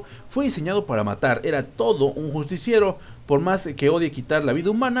Murciélago fue diseñado para matar, era todo un justiciero. Por más que odie quitar la vida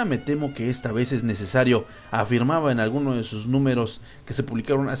humana, me temo que esta vez es necesario, afirmaba en alguno de sus números que se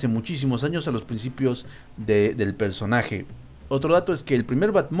publicaron hace muchísimos años a los principios del personaje. Otro dato es que el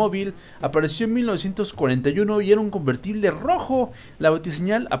primer Batmóvil apareció en 1941 y era un convertible rojo. La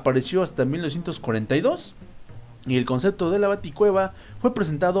batiseñal apareció hasta 1942. Y el concepto de la Baticueva fue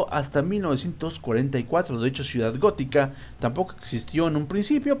presentado hasta 1944. De hecho, Ciudad Gótica tampoco existió en un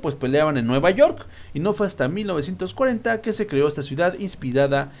principio, pues peleaban en Nueva York. Y no fue hasta 1940 que se creó esta ciudad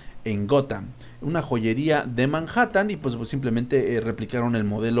inspirada en Gotham, una joyería de Manhattan. Y pues simplemente replicaron el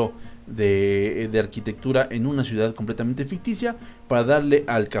modelo de arquitectura en una ciudad completamente ficticia para darle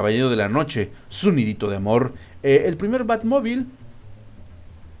al Caballero de la Noche su nidito de amor. El primer Batmóvil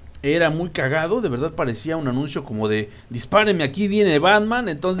era muy cagado, de verdad parecía un anuncio como de dispárenme, aquí viene Batman.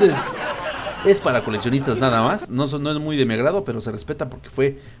 Entonces es para coleccionistas nada más, no es muy de mi agrado, pero se respeta porque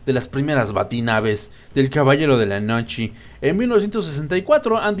fue de las primeras batinaves del Caballero de la Noche. En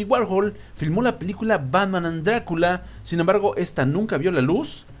 1964 Andy Warhol filmó la película Batman and Drácula. Sin embargo, esta nunca vio la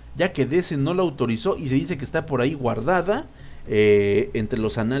luz, ya que DC no la autorizó y se dice que está por ahí guardada entre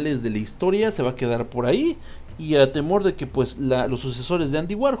los anales de la historia, se va a quedar por ahí. Y a temor de que pues los sucesores de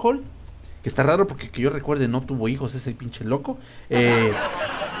Andy Warhol, que está raro porque que yo recuerde no tuvo hijos ese pinche loco, pues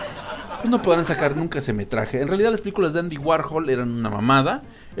no podrán sacar nunca ese metraje. En realidad las películas de Andy Warhol eran una mamada.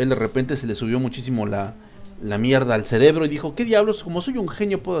 Él de repente se le subió muchísimo la mierda al cerebro y dijo, ¿qué diablos? Como soy un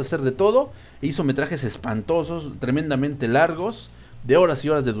genio puedo hacer de todo. E hizo metrajes espantosos, tremendamente largos, de horas y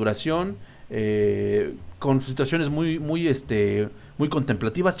horas de duración, con situaciones muy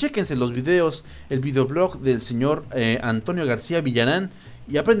contemplativas. Chéquense los videos, el videoblog del señor Antonio García Villarán,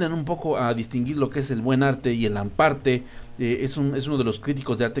 y aprendan un poco a distinguir lo que es el buen arte y el amparte. Es uno de los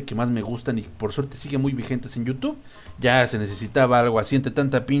críticos de arte que más me gustan y por suerte sigue muy vigentes en YouTube. Ya se necesitaba algo así, entre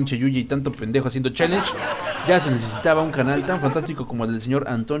tanta pinche yuya y tanto pendejo haciendo challenge. Ya se necesitaba un canal tan fantástico como el del señor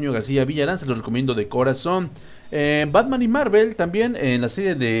Antonio García Villarán, se los recomiendo de corazón. Batman y Marvel también, en la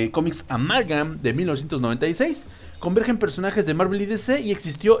serie de cómics Amalgam de 1996, convergen personajes de Marvel y DC y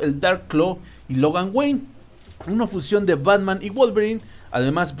existió el Dark Claw y Logan Wayne, una fusión de Batman y Wolverine.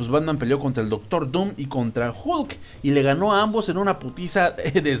 Además, pues Batman peleó contra el Doctor Doom y contra Hulk y le ganó a ambos en una putiza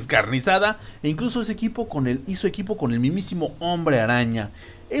descarnizada. E incluso hizo equipo con el mismísimo Hombre Araña.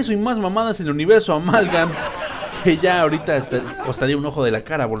 Eso y más mamadas en el universo Amalgam, que ya ahorita costaría un ojo de la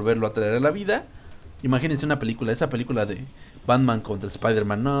cara volverlo a traer a la vida. Imagínense esa película de Batman contra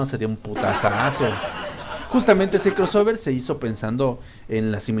Spider-Man, no, sería un putazazo. Justamente ese crossover se hizo pensando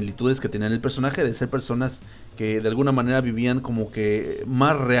en las similitudes que tenían el personaje de ser personas que de alguna manera vivían como que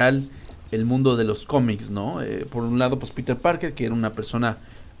más real el mundo de los cómics, ¿no? Por un lado, pues Peter Parker, que era una persona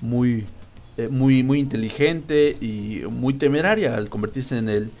muy inteligente y muy temeraria al convertirse en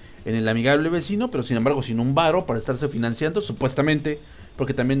el amigable vecino, pero sin embargo sin un varo para estarse financiando, supuestamente,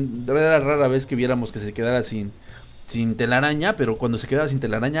 porque también era rara vez que viéramos que se quedara sin telaraña, pero cuando se quedaba sin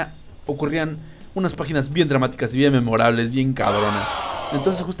telaraña ocurrían unas páginas bien dramáticas y bien memorables, bien cabronas.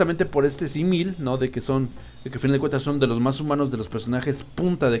 Entonces justamente por este símil, ¿no? De que al final de cuentas son de los más humanos de los personajes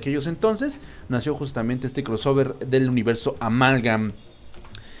punta de aquellos entonces, nació justamente este crossover del universo Amalgam.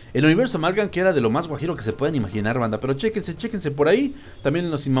 El universo Amalgam, que era de lo más guajiro que se pueden imaginar, banda. Pero chéquense por ahí, también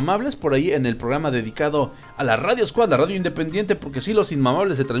en Los Inmamables, por ahí en el programa dedicado a la Radio Squad, la radio independiente, porque sí, Los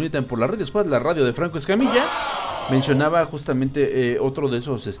Inmamables se transmiten por la Radio Squad, la radio de Franco Escamilla. Mencionaba justamente otro de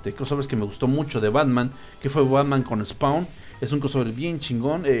esos crossovers que me gustó mucho de Batman, que fue Batman con Spawn. Es un crossover bien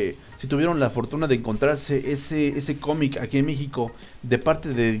chingón. Si tuvieron la fortuna de encontrarse ese cómic aquí en México de parte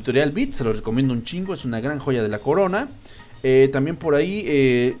de Editorial Beat, se los recomiendo un chingo, es una gran joya de la corona. También por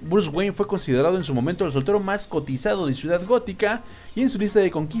ahí Bruce Wayne fue considerado en su momento el soltero más cotizado de Ciudad Gótica, y en su lista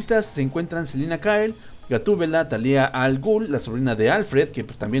de conquistas se encuentran Selina Kyle, Gatúbela, Talia al Ghul, la sobrina de Alfred, que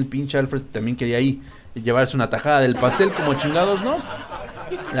pues también pinche Alfred también quería ahí llevarse una tajada del pastel como chingados, ¿no?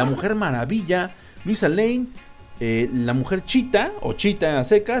 La Mujer Maravilla, Luisa Lane, la Mujer Cheetah o Cheetah a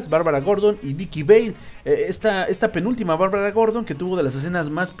secas, Bárbara Gordon y Vicky Vale. Esta penúltima Bárbara Gordon, que tuvo de las escenas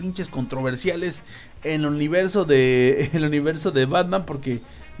más pinches controversiales en el universo de Batman, porque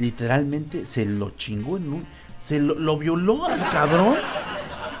literalmente se lo chingó lo violó al cabrón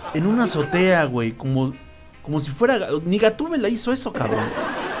en una azotea, güey, como si fuera, ni Gatúbela hizo eso, cabrón.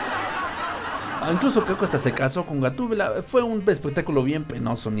 Incluso creo que hasta se casó con Gatúbela. Fue un espectáculo bien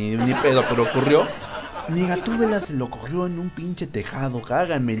penoso, ni pedo, pero ocurrió. Ni Gatúbela se lo cogió en un pinche tejado.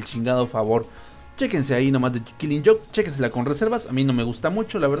 Háganme el chingado favor. Chéquense ahí nomás de Killing Joke. Chéquensela con reservas. A mí no me gusta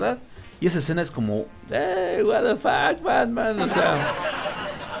mucho, la verdad. Y esa escena es como, what the fuck, Batman. O sea,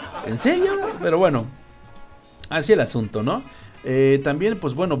 ¿en serio? Pero bueno, así el asunto, ¿no? También,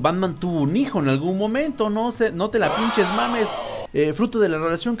 pues bueno, Batman tuvo un hijo en algún momento. No te la pinches mames. Fruto de la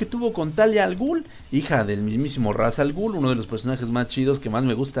relación que tuvo con Talia al Ghul, hija del mismísimo Ra's al Ghul, uno de los personajes más chidos que más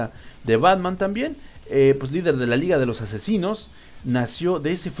me gusta de Batman también. Pues líder de la Liga de los Asesinos, nació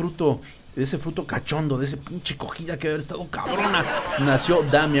de ese fruto cachondo, de ese pinche cogida que debe haber estado cabrona, nació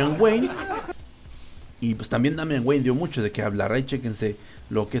Damian Wayne. Y pues también Damian Wayne dio mucho de qué hablar. Ahí chéquense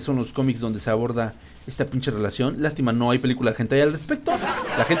lo que son los cómics donde se aborda esta pinche relación. Lástima, no hay película hentai al respecto.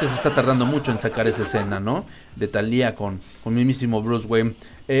 La gente se está tardando mucho en sacar esa escena, ¿no? De Thalía con mismísimo Bruce Wayne.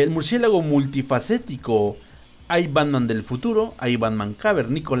 El murciélago multifacético. Hay Batman del futuro, hay Batman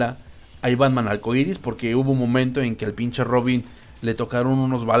cavernícola, hay Batman arcoiris, porque hubo un momento en que al pinche Robin le tocaron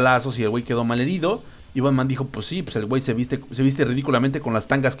unos balazos y el güey quedó malherido. Y Batman dijo, pues sí, pues el güey se viste ridículamente con las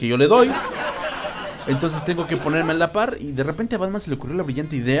tangas que yo le doy. Entonces tengo que ponerme a la par. Y de repente a Batman se le ocurrió la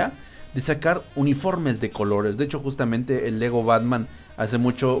brillante idea de sacar uniformes de colores. De hecho, justamente el Lego Batman hace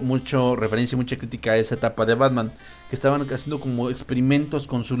mucho referencia y mucha crítica a esa etapa de Batman, que estaban haciendo como experimentos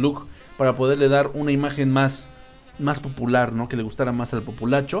con su look para poderle dar una imagen más popular, ¿no? Que le gustara más al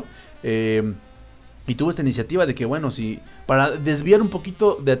populacho. Y tuvo esta iniciativa de que, bueno, si para desviar un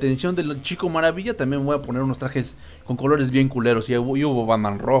poquito de atención del Chico Maravilla, también voy a poner unos trajes con colores bien culeros. Y hubo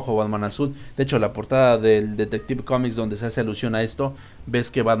Batman rojo, Batman azul. De hecho, la portada del Detective Comics, donde se hace alusión a esto,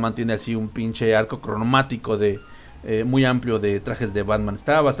 ves que Batman tiene así un pinche arco cromático de muy amplio de trajes de Batman.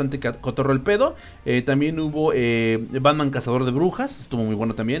 Estaba bastante cotorro el pedo. También hubo Batman Cazador de Brujas, estuvo muy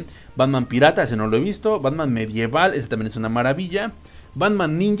bueno también. Batman Pirata, ese no lo he visto. Batman Medieval, ese también es una maravilla.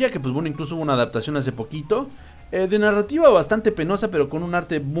 Batman Ninja, que pues bueno, incluso hubo una adaptación hace poquito. De narrativa bastante penosa, pero con un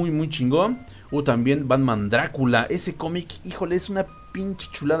arte muy muy chingón. Hubo también Batman Drácula. Ese cómic, híjole, es una pinche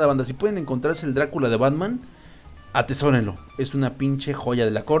chulada, banda. Si pueden encontrarse el Drácula de Batman, atesórenlo. Es una pinche joya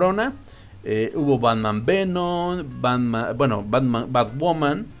de la corona. Hubo Batman Venom,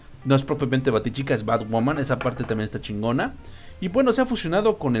 Batwoman. No es propiamente Batichica, es Batwoman. Esa parte también está chingona. Y bueno, se ha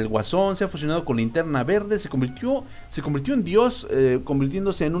fusionado con el Guasón, se ha fusionado con Linterna Verde, se convirtió en Dios,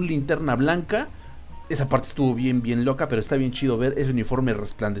 convirtiéndose en un Linterna Blanca. Esa parte estuvo bien loca, pero está bien chido ver ese uniforme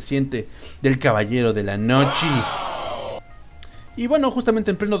resplandeciente del Caballero de la Noche. Y bueno,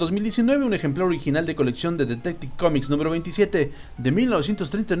 justamente en pleno 2019, un ejemplar original de colección de Detective Comics número 27 de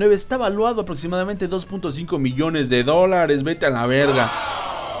 1939 está valuado aproximadamente $2.5 millones. Vete a la verga.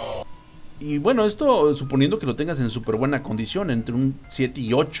 Y bueno, esto suponiendo que lo tengas en súper buena condición, entre un 7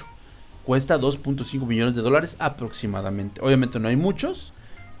 y 8. Cuesta $2.5 millones aproximadamente. Obviamente no hay muchos,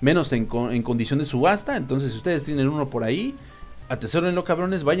 menos en condición de subasta. Entonces si ustedes tienen uno por ahí, atesórenlo,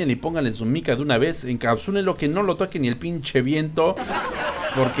 cabrones, vayan y pónganle su mica de una vez. Encapsúlenlo, que no lo toque ni el pinche viento,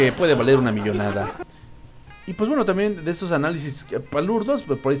 porque puede valer una millonada. Y pues bueno, también de estos análisis palurdos,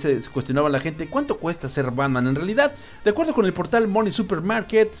 por ahí se cuestionaba la gente, ¿cuánto cuesta ser Batman? En realidad, de acuerdo con el portal Money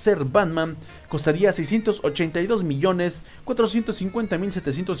Supermarket, ser Batman costaría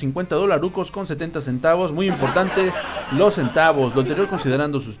 $682,450,750 con 70 centavos. Muy importante, los centavos. Lo anterior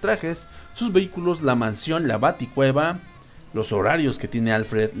considerando sus trajes, sus vehículos, la mansión, la baticueva, los horarios que tiene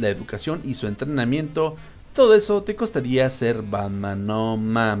Alfred, la educación y su entrenamiento. Todo eso te costaría ser Batman, no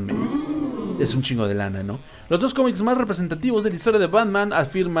mames. Es un chingo de lana, ¿no? Los dos cómics más representativos de la historia de Batman,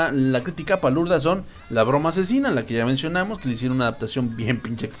 afirma la crítica palurda, son La Broma Asesina, la que ya mencionamos, que le hicieron una adaptación bien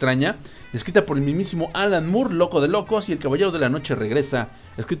pinche extraña, escrita por el mismísimo Alan Moore, loco de locos, y El Caballero de la Noche regresa,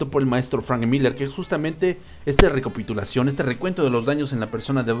 escrito por el maestro Frank Miller, que es justamente esta recapitulación, este recuento de los daños en la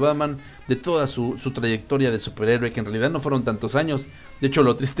persona de Batman, de toda su trayectoria de superhéroe, que en realidad no fueron tantos años. De hecho,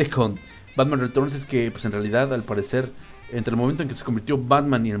 lo triste con Batman Returns es que, pues en realidad, al parecer, entre el momento en que se convirtió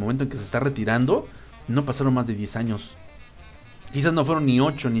Batman y el momento en que se está retirando, no pasaron más de 10 años. Quizás no fueron ni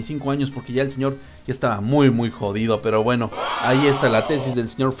 8 ni 5 años, porque ya el señor ya estaba muy jodido. Pero bueno, ahí está la tesis del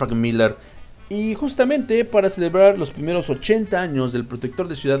señor Frank Miller. Y justamente para celebrar los primeros 80 años del protector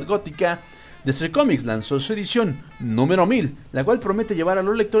de Ciudad Gótica, DC Comics lanzó su edición número 1000, la cual promete llevar a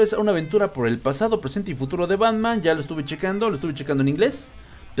los lectores a una aventura por el pasado, presente y futuro de Batman. Ya lo estuve checando en inglés,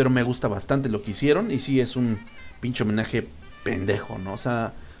 pero me gusta bastante lo que hicieron. Y sí, es un pinche homenaje pendejo, ¿no? O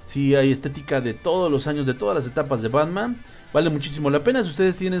sea, sí hay estética de todos los años, de todas las etapas de Batman. Vale muchísimo la pena. Si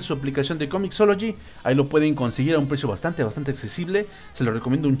ustedes tienen su aplicación de Comixology, ahí lo pueden conseguir a un precio bastante accesible. Se lo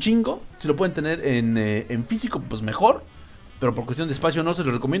recomiendo un chingo. Si lo pueden tener en físico, pues mejor. Pero por cuestión de espacio no se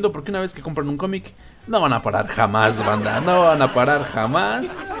lo recomiendo, porque una vez que compran un cómic, no van a parar jamás, banda. No van a parar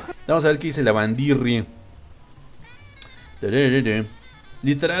jamás. Vamos a ver qué dice la bandirri.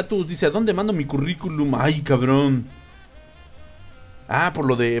 Literatus dice, ¿a dónde mando mi currículum? Ay, cabrón. Ah, por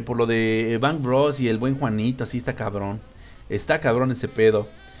lo de Bang Bros y el buen Juanito, así está cabrón. Está cabrón ese pedo.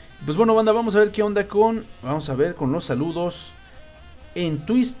 Pues bueno, banda, vamos a ver qué onda con los saludos en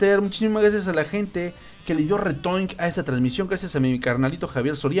Twitter. Muchísimas gracias a la gente que le dio retoink a esta transmisión. Gracias a mi carnalito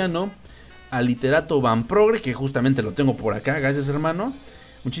Javier Soriano, a Literato Van Progre, que justamente lo tengo por acá. Gracias, hermano.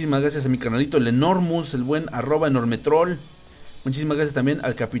 Muchísimas gracias a mi carnalito el Enormus, el buen @enormetrol. Muchísimas gracias también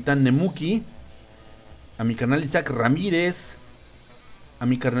al Capitán Nemuki, a mi canal Isaac Ramírez, a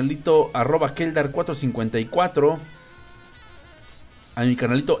mi carnalito @Keldar454, a mi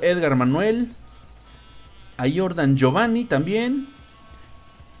carnalito Edgar Manuel, a Jordan Giovanni también,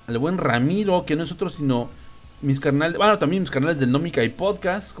 al buen Ramiro, que no es otro sino mis carnales, bueno, también mis canales del Nómica y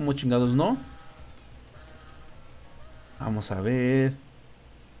Podcast, como chingados, ¿no? Vamos a ver.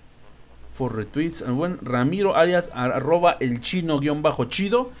 For retweets, al buen Ramiro alias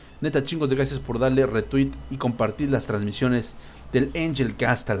 @elchino_chido. Neta, chingos de gracias por darle retweet y compartir las transmisiones del Angel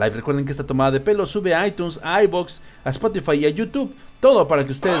Cast Live. Recuerden que esta tomada de pelo sube a iTunes, a iVoox, a Spotify y a YouTube. Todo para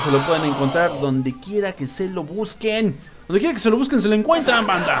que ustedes se lo puedan encontrar donde quiera que se lo busquen. Donde quiera que se lo busquen, se lo encuentran,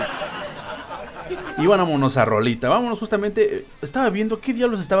 banda. Y vámonos a rolita. Vámonos justamente. Estaba viendo qué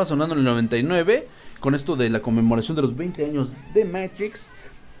diablos estaba sonando en el 99. Con esto de la conmemoración de los 20 años de Matrix.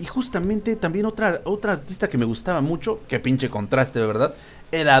 Y justamente también otra artista que me gustaba mucho. Qué pinche contraste, de verdad.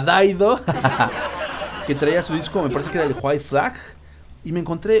 Era Daido. Que traía su disco, me parece que era el White Flag. Y me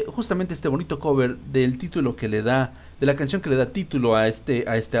encontré justamente este bonito cover del título que le da, de la canción que le da título a este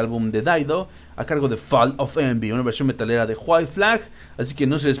álbum de Daido, a cargo de Fall of Envy, una versión metalera de White Flag. Así que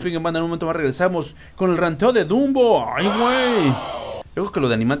no se despeguen, banda, en un momento más regresamos con el ranteo de Dumbo. ¡Ay, güey! Yo creo que lo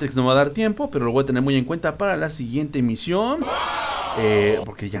de Animatrix no me va a dar tiempo, pero lo voy a tener muy en cuenta para la siguiente emisión.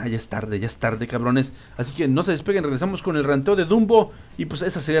 Porque ya es tarde, cabrones. Así que no se despeguen, regresamos con el ranteo de Dumbo. Y pues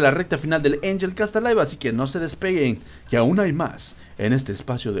esa sería la recta final del Angel Cast Live. Así que no se despeguen, que aún hay más en este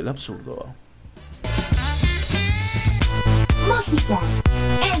espacio del absurdo. Música,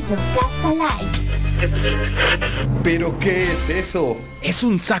 Angel Cast Live. ¿Pero qué es eso? ¿Es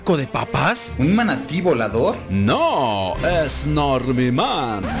un saco de papas? ¿Un manatí volador? No, es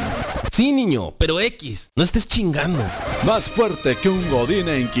Normiman. Sí, niño, pero X, no estés chingando. Más fuerte que un godín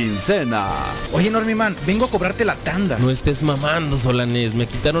en quincena. Oye, Normiman, vengo a cobrarte la tanda. No estés mamando, Solanés, me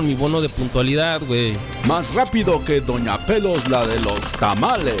quitaron mi bono de puntualidad, güey. Más rápido que Doña Pelos, la de los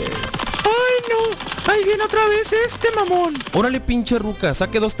tamales. ¡Ay, no! ¡Ahí viene otra vez este mamón! Órale, pinche ruca,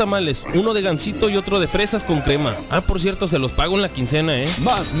 saque 2 tamales, uno de gansito y otro de fresas con crema. Ah, por cierto, se los pago en la quincena,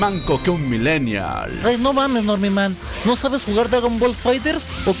 Más manco que un millennial. Ay, no mames, Normiman, ¿no sabes jugar Dragon Ball Fighters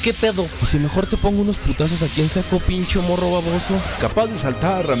o qué pedo? Pues si mejor te pongo unos putazos aquí en saco, pinche morro baboso. Capaz de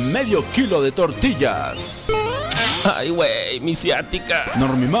saltar medio kilo de tortillas. Ay, güey, mi ciática.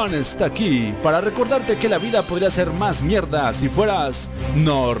 Normiman está aquí para recordarte que la vida podría ser más mierda si fueras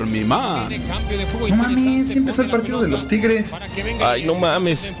Normiman. No mames, siempre fue el partido de los Tigres. Ay, no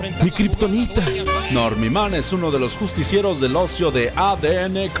mames, mi kriptonita. Normiman es uno de los justicieros del ocio de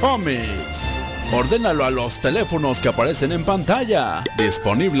ADN Comics. Ordénalo a los teléfonos que aparecen en pantalla.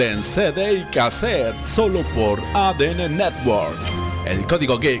 Disponible en CD y cassette solo por ADN Network. El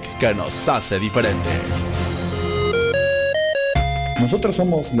código geek que nos hace diferentes. Nosotros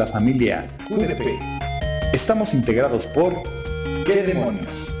somos la familia QDP. Estamos integrados por ¿Qué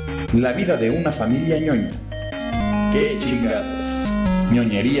demonios? La vida de una familia ñoña. ¿Qué chingados?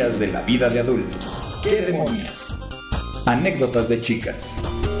 Ñoñerías de la vida de adulto. ¿Qué demonios? Anécdotas de chicas.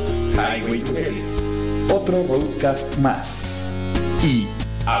 Highway to Hell. Otro roadcast más. Y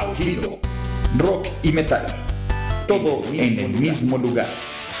Aullido, rock y metal. Todo en el mismo lugar.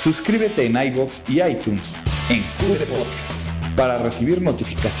 Suscríbete en iVoox y iTunes en QD Podcast para recibir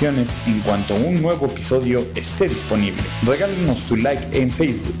notificaciones en cuanto un nuevo episodio esté disponible. Regálanos tu like en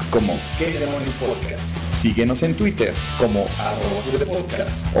Facebook como ¿Qué demonios podcast? Síguenos en Twitter como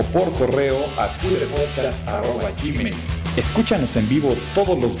 @QDPodcast o por correo a qdpodcast@gmail. Escúchanos en vivo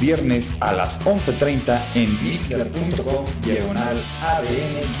todos los viernes a las 11:30 en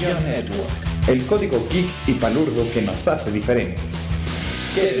mixler.com/ADN-network. El código geek y palurdo que nos hace diferentes.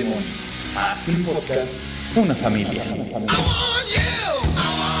 ¿Qué demonios? Más un podcast, una familia.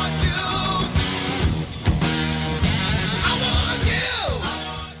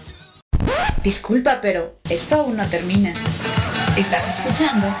 Disculpa, pero esto aún no termina. Estás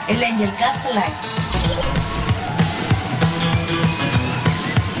escuchando el Angel Cast Live.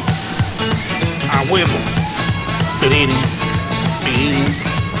 ¡A huevo!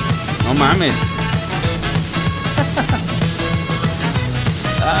 No mames.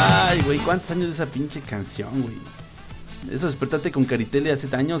 Ay, güey, ¿cuántos años de esa pinche canción, güey? Eso, Despertate con Caritele hace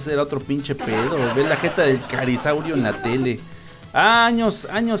años era otro pinche pedo. Ver la jeta del Carisaurio en la tele. Años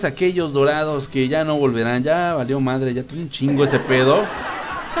aquellos dorados que ya no volverán. Ya valió madre, ya tiene un chingo ese pedo.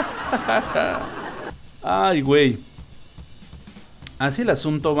 Ay, güey. Así el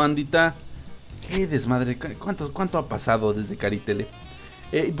asunto, bandita. Qué desmadre. ¿Cuánto ha pasado desde Caritele?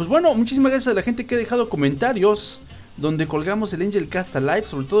 Pues bueno, muchísimas gracias a la gente que ha dejado comentarios donde colgamos el Angel Cast Live,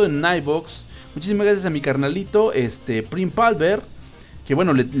 sobre todo en iVoox. Muchísimas gracias a mi carnalito, Prim Palver, que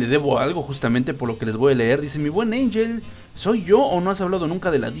bueno, le debo algo justamente por lo que les voy a leer. Dice, mi buen Angel, ¿soy yo o no has hablado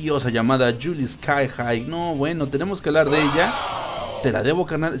nunca de la diosa llamada Julie Sky High? No, bueno, tenemos que hablar de ella. Te la debo,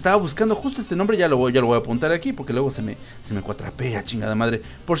 carnal. Estaba buscando justo este nombre, ya lo voy a apuntar aquí porque luego se me cuatrapea, chingada madre.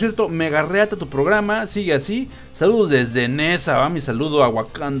 Por cierto, mega reata tu programa, sigue así. Saludos desde Nesa, va mi saludo a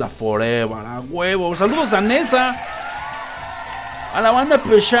Wakanda Forever, a huevo. Saludos a Nesa. A la banda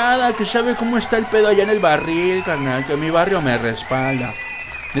pesada que sabe cómo está el pedo allá en el barril, carnal, que mi barrio me respalda.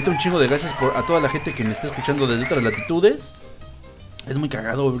 Neta, un chingo de gracias a toda la gente que me está escuchando desde otras latitudes. Es muy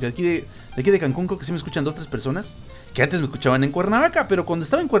cagado, porque de aquí de Cancún creo que sí me escuchan 2 o 3 personas que antes me escuchaban en Cuernavaca, pero cuando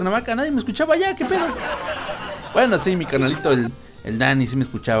estaba en Cuernavaca nadie me escuchaba allá, ¿qué pedo? Bueno, sí, mi carnalito, el Dani sí me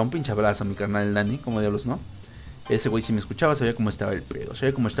escuchaba. Un pinche abrazo a mi carnal, el Dani, como diablos, ¿no? Ese güey sí me escuchaba, sabía cómo estaba el pedo,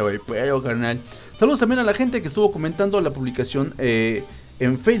 carnal. Saludos también a la gente que estuvo comentando la publicación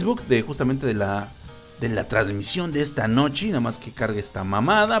en Facebook de justamente de la transmisión de esta noche. Nada más que cargue esta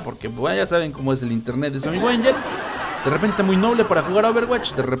mamada, porque pues, ya saben cómo es el internet de su amigo Angel. De repente muy noble para jugar a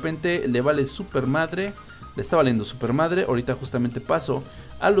Overwatch, de repente le vale super madre, le está valiendo super madre. Ahorita justamente paso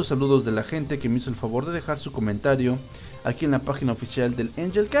a los saludos de la gente que me hizo el favor de dejar su comentario aquí en la página oficial del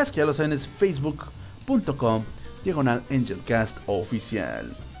Angelcast, que ya lo saben es facebook.com/Angelcast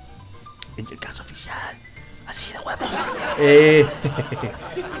oficial. Angelcast oficial, así de huevos.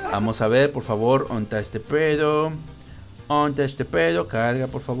 Vamos a ver, por favor, onta este pedo, carga,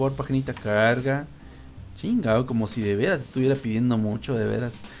 por favor, paginita, carga. Chingado, como si de veras estuviera pidiendo mucho, de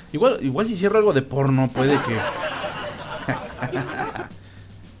veras. Igual si cierro algo de porno, puede que...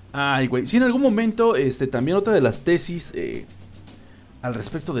 Ay, güey. Si en algún momento, también otra de las tesis al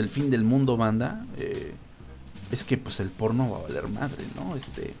respecto del fin del mundo, banda, es que pues el porno va a valer madre, ¿no?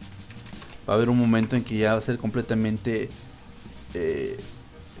 Va a haber un momento en que ya va a ser completamente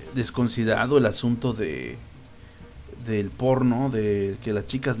desconsiderado el asunto del porno, de que las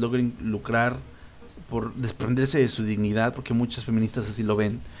chicas logren lucrar por desprenderse de su dignidad, porque muchas feministas así lo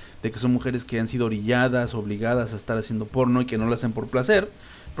ven, de que son mujeres que han sido orilladas, obligadas a estar haciendo porno y que no lo hacen por placer,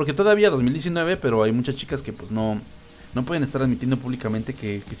 porque todavía 2019, pero hay muchas chicas que pues no pueden estar admitiendo públicamente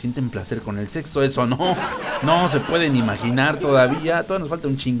que sienten placer con el sexo. Eso no se pueden imaginar todavía nos falta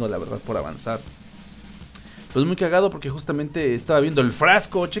un chingo, la verdad, por avanzar. Pues muy cagado porque justamente estaba viendo El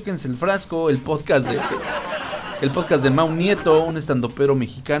Frasco, chéquense El Frasco, el podcast de Mau Nieto, un estandopero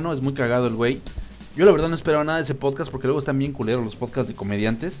mexicano, es muy cagado el güey. Yo la verdad no esperaba nada de ese podcast porque luego están bien culeros los podcasts de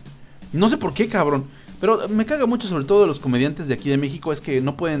comediantes. No sé por qué, cabrón, pero me caga mucho sobre todo de los comediantes de aquí de México, es que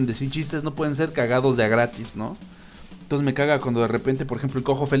no pueden decir chistes, no pueden ser cagados de a gratis, ¿no? Entonces me caga cuando de repente, por ejemplo, el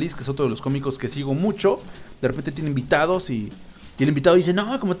Cojo Feliz, que es otro de los cómicos que sigo mucho, de repente tiene invitados y el invitado dice,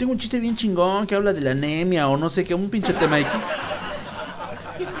 no, como tengo un chiste bien chingón que habla de la anemia o no sé qué, un pinche tema X.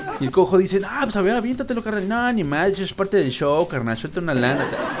 Y el Cojo dice, pues a ver, aviéntatelo, carnal. No, ni más, eso es parte del show, carnal, suelta una lana.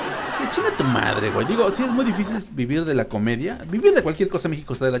 Sí, chinga tu madre, güey. Digo, sí es muy difícil vivir de la comedia. Vivir de cualquier cosa en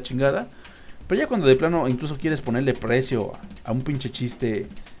México está de la chingada. Pero ya cuando de plano incluso quieres ponerle precio a un pinche chiste,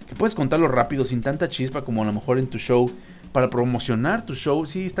 que puedes contarlo rápido, sin tanta chispa como a lo mejor en tu show, para promocionar tu show,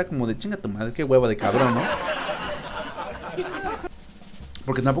 sí está como de chinga tu madre, qué hueva de cabrón, ¿no?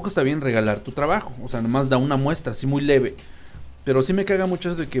 Porque tampoco está bien regalar tu trabajo, o sea, nomás da una muestra, así muy leve. Pero sí me caga mucho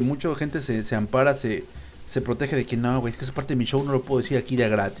eso de que mucha gente se ampara, se protege de que no, güey, es que eso es parte de mi show, no lo puedo decir aquí de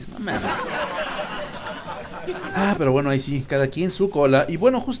gratis, no mames. Pero bueno, ahí sí, cada quien su cola. Y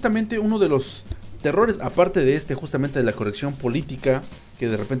bueno, justamente uno de los terrores, aparte de justamente de la corrección política, que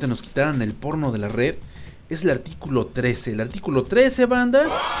de repente nos quitaran el porno de la red, es el artículo 13. El artículo 13, banda,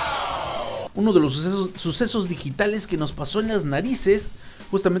 uno de los sucesos digitales que nos pasó en las narices,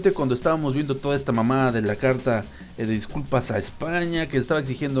 justamente cuando estábamos viendo toda esta mamada de la carta de disculpas a España, que estaba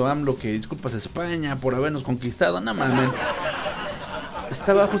exigiendo AMLO que disculpas a España por habernos conquistado. No mames.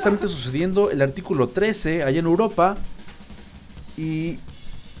 Estaba justamente sucediendo el artículo 13 allá en Europa, y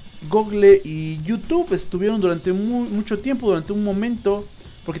Google y YouTube estuvieron durante mucho tiempo, durante un momento,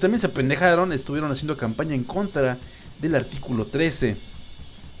 porque también se apendejaron, estuvieron haciendo campaña en contra del artículo 13.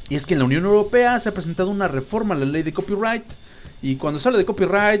 Y es que en la Unión Europea se ha presentado una reforma a la ley de copyright. Y cuando se habla de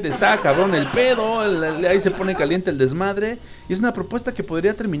copyright está cabrón el pedo, ahí se pone caliente el desmadre. Y es una propuesta que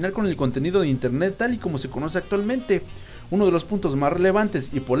podría terminar con el contenido de internet tal y como se conoce actualmente. Uno de los puntos más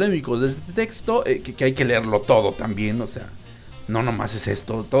relevantes y polémicos de este texto, que hay que leerlo todo también, o sea, no nomás es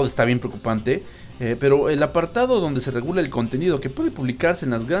esto, todo está bien preocupante. Pero el apartado donde se regula el contenido que puede publicarse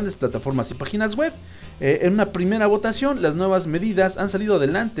en las grandes plataformas y páginas web, en una primera votación, las nuevas medidas han salido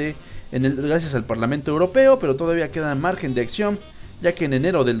adelante gracias al Parlamento Europeo, pero todavía queda margen de acción, ya que en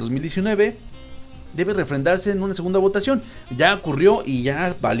enero del 2019 debe refrendarse en una segunda votación. Ya ocurrió y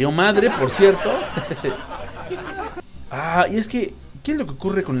ya valió madre, por cierto. Y es que ¿qué es lo que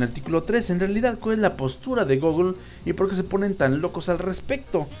ocurre con el artículo 13? En realidad, ¿cuál es la postura de Google y por qué se ponen tan locos al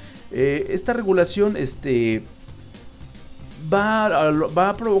respecto? Esta regulación va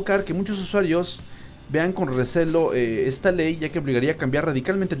a provocar que muchos usuarios vean con recelo esta ley, ya que obligaría a cambiar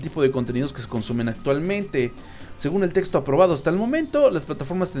radicalmente el tipo de contenidos que se consumen actualmente. Según el texto aprobado hasta el momento, las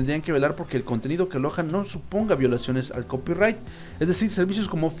plataformas tendrían que velar porque el contenido que alojan no suponga violaciones al copyright, es decir, servicios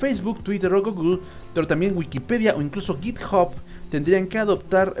como Facebook, Twitter o Google, pero también Wikipedia o incluso GitHub tendrían que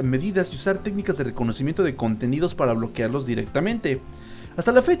adoptar medidas y usar técnicas de reconocimiento de contenidos para bloquearlos directamente.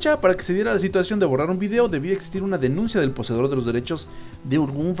 Hasta la fecha, para que se diera la situación de borrar un video, debía existir una denuncia del poseedor de los derechos de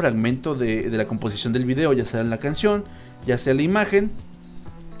algún fragmento de la composición del video, ya sea la canción, ya sea la imagen,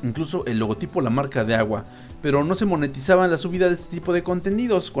 incluso el logotipo o la marca de agua. Pero no se monetizaban la subida de este tipo de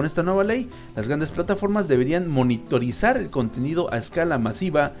contenidos. Con esta nueva ley, las grandes plataformas deberían monitorizar el contenido a escala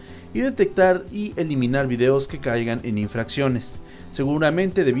masiva y detectar y eliminar videos que caigan en infracciones.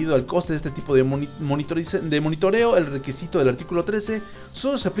 Seguramente, debido al coste de este tipo de monitoreo, el requisito del artículo 13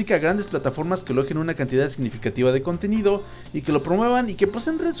 solo se aplica a grandes plataformas que alojen una cantidad significativa de contenido y que lo promuevan y que, pues,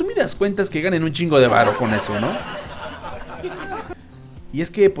 en resumidas cuentas, que ganen un chingo de varo con eso, ¿no? Y es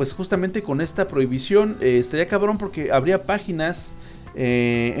que, pues, justamente con esta prohibición estaría cabrón, porque habría páginas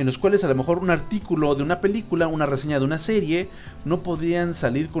en los cuales a lo mejor un artículo de una película, una reseña de una serie, no podrían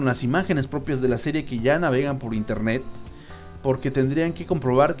salir con las imágenes propias de la serie que ya navegan por internet, porque tendrían que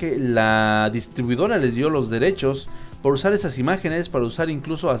comprobar que la distribuidora les dio los derechos por usar esas imágenes, para usar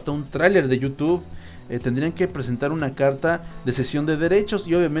incluso hasta un tráiler de YouTube. Tendrían que presentar una carta de cesión de derechos,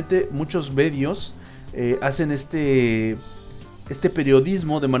 y obviamente muchos medios hacen este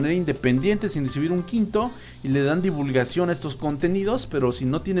periodismo de manera independiente, sin recibir un quinto, y le dan divulgación a estos contenidos, pero si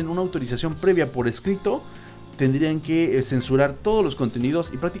no tienen una autorización previa por escrito, tendrían que censurar todos los contenidos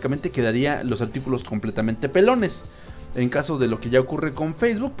y prácticamente quedaría los artículos completamente pelones. En caso de lo que ya ocurre con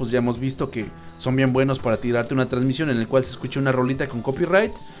Facebook, pues ya hemos visto que son bien buenos para tirarte una transmisión en la cual se escucha una rolita con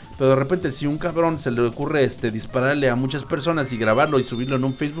copyright, pero de repente si un cabrón se le ocurre dispararle a muchas personas y grabarlo y subirlo en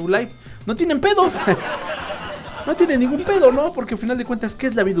un Facebook Live, no tienen pedo. No tiene ningún pedo, ¿no? Porque al final de cuentas, ¿qué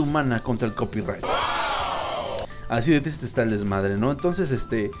es la vida humana contra el copyright? Así de triste está el desmadre, ¿no? Entonces,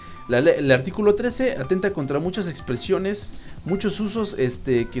 el artículo 13 atenta contra muchas expresiones, muchos usos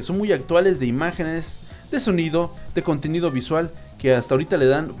que son muy actuales de imágenes, de sonido, de contenido visual, que hasta ahorita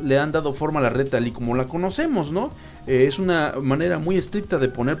le han dado forma a la red tal y como la conocemos, ¿no? Es una manera muy estricta de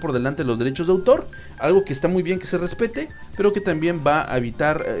poner por delante los derechos de autor, algo que está muy bien que se respete, pero que también va a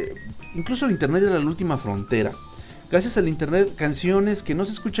evitar, incluso el internet era la última frontera. Gracias al internet, canciones que no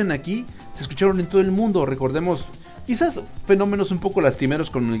se escuchan aquí, se escucharon en todo el mundo. Recordemos, quizás fenómenos un poco lastimeros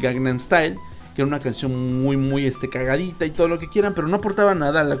con el Gangnam Style, que era una canción muy cagadita y todo lo que quieran, pero no aportaba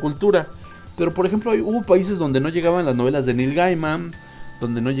nada a la cultura. Pero por ejemplo, hubo países donde no llegaban las novelas de Neil Gaiman,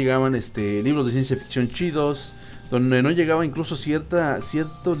 donde no llegaban libros de ciencia ficción chidos, donde no llegaba incluso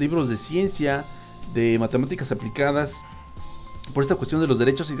ciertos libros de ciencia, de matemáticas aplicadas, por esta cuestión de los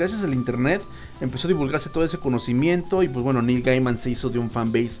derechos. Y gracias al internet empezó a divulgarse todo ese conocimiento, y pues bueno, Neil Gaiman se hizo de un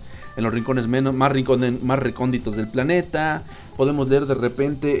fanbase en los rincones más recónditos del planeta. Podemos leer de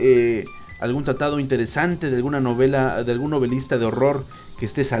repente algún tratado interesante de alguna novela, de algún novelista de horror que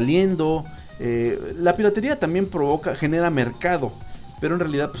esté saliendo. La piratería también genera mercado, pero en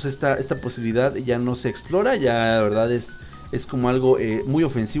realidad pues esta posibilidad ya no se explora. Ya la verdad es como algo muy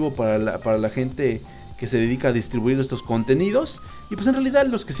ofensivo para la gente que se dedica a distribuir estos contenidos, y pues en realidad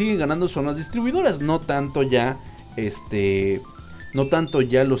los que siguen ganando son las distribuidoras, no tanto ya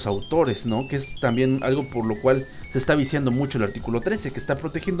los autores, ¿no? Que es también algo por lo cual se está viciando mucho el artículo 13, que está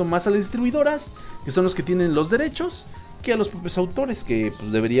protegiendo más a las distribuidoras, que son los que tienen los derechos, que a los propios autores, que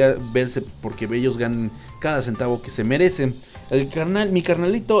pues debería verse porque ellos ganan cada centavo que se merecen. Mi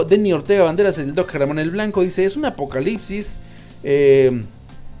carnalito Denny Ortega Banderas, el Doc Ramón el Blanco, dice: es un apocalipsis. Es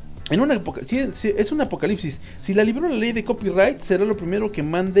un apocalipsis. Si la libró la ley de copyright, será lo primero que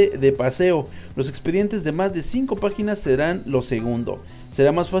mande de paseo. Los expedientes de más de 5 páginas serán lo segundo.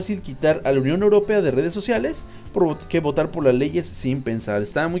 Será más fácil quitar a la Unión Europea de redes sociales que votar por las leyes sin pensar.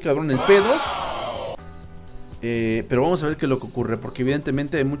 Está muy cabrón el pedo. Pero vamos a ver qué es lo que ocurre, porque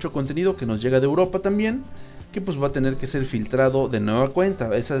evidentemente hay mucho contenido que nos llega de Europa también, que pues va a tener que ser filtrado de nueva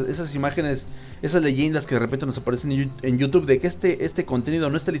cuenta. Esas imágenes, esas leyendas que de repente nos aparecen en YouTube de que este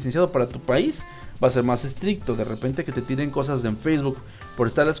contenido no está licenciado para tu país, va a ser más estricto. De repente que te tiren cosas en Facebook por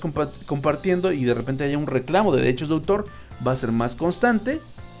estarlas compartiendo y de repente haya un reclamo de derechos de autor, va a ser más constante,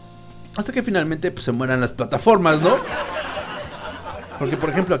 hasta que finalmente pues se mueran las plataformas, ¿no? Porque por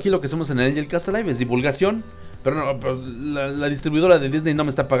ejemplo aquí lo que hacemos en el Angel Cast Live es divulgación. Pero no, pero la distribuidora de Disney no me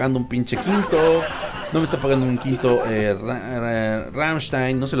está pagando un pinche quinto. No me está pagando un quinto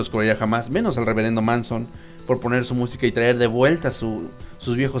Rammstein. No se los cobraría jamás. Menos al reverendo Manson por poner su música y traer de vuelta sus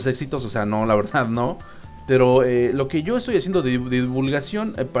viejos éxitos. O sea, no, la verdad no. Pero lo que yo estoy haciendo de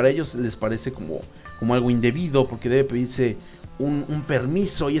divulgación, para ellos les parece como algo indebido, porque debe pedirse un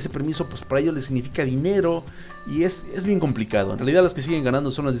permiso, y ese permiso pues para ellos les significa dinero, y es bien complicado. En realidad los que siguen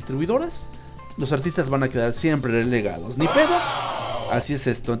ganando son las distribuidoras. Los artistas van a quedar siempre relegados. Ni pedo. Así es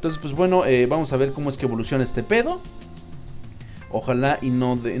esto. Entonces pues bueno, vamos a ver cómo es que evoluciona este pedo. Ojalá y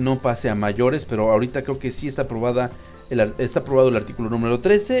no pase a mayores, pero ahorita creo que sí está aprobado el artículo número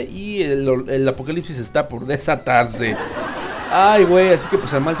 13 y el apocalipsis está por desatarse. Ay, güey, así que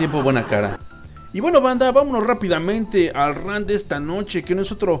pues al mal tiempo buena cara. Y bueno, banda, vámonos rápidamente al run de esta noche, que no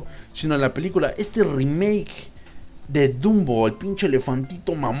es otro sino la película, este remake de Dumbo, el pinche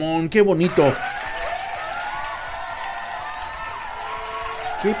elefantito mamón, qué bonito.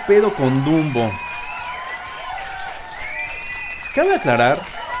 ¿Qué pedo con Dumbo? Cabe aclarar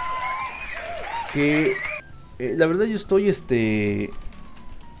que la verdad yo estoy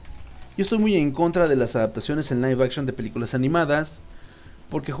muy en contra de las adaptaciones en live action de películas animadas,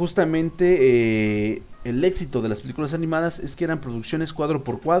 porque justamente el éxito de las películas animadas es que eran producciones cuadro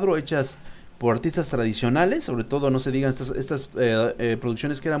por cuadro hechas por artistas tradicionales, sobre todo no se digan estas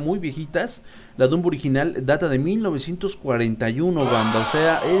producciones que eran muy viejitas. La Dumbo original data de 1941, banda, o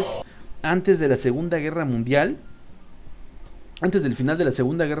sea, es antes de la Segunda Guerra Mundial, antes del final de la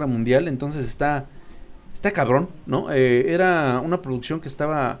Segunda Guerra Mundial, entonces está cabrón, ¿no? Era una producción que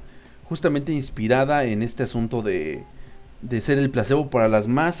estaba justamente inspirada en este asunto de ser el placebo para las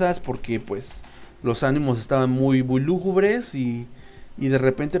masas, porque pues los ánimos estaban muy lúgubres y de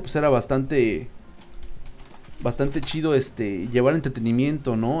repente pues era bastante chido llevar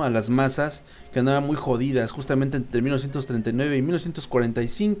entretenimiento, ¿no?, a las masas que andaban muy jodidas. Justamente entre 1939 y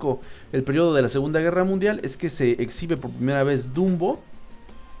 1945, el periodo de la Segunda Guerra Mundial, es que se exhibe por primera vez Dumbo,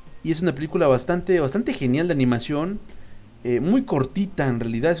 y es una película bastante genial de animación, muy cortita en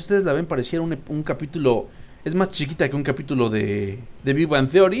realidad. Si ustedes la ven, pareciera un capítulo, es más chiquita que un capítulo de Big Bang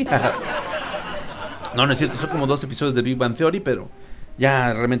Theory. No es cierto, son como 2 episodios de Big Bang Theory, pero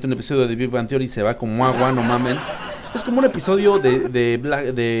ya realmente un episodio de Big Bang Theory se va como agua, no mamen. Es como un episodio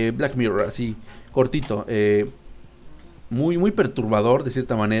de Black Mirror, así, cortito, muy perturbador de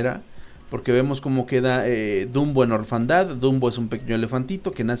cierta manera, porque vemos cómo queda Dumbo en orfandad. Dumbo es un pequeño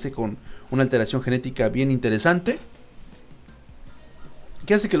elefantito que nace con una alteración genética bien interesante,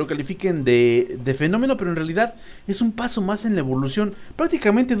 que hace que lo califiquen de fenómeno, pero en realidad es un paso más en la evolución.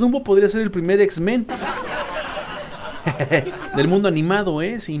 Prácticamente Dumbo podría ser el primer X-Men del mundo animado,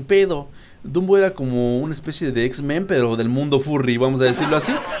 sin pedo. Dumbo era como una especie de X-Men, pero del mundo furry, vamos a decirlo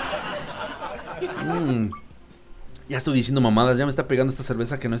así. Ya estoy diciendo mamadas, ya me está pegando esta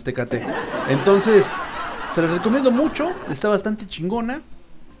cerveza que no es Tecate. Entonces, se las recomiendo mucho, está bastante chingona.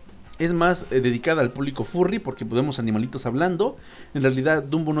 Es más dedicada al público furry, porque vemos animalitos hablando. En realidad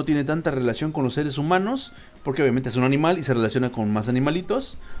Dumbo no tiene tanta relación con los seres humanos, porque obviamente es un animal y se relaciona con más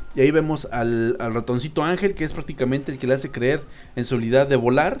animalitos. Y ahí vemos al ratoncito Ángel, que es prácticamente el que le hace creer en su habilidad de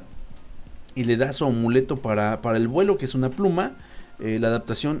volar, y le da su amuleto para el vuelo, que es una pluma. La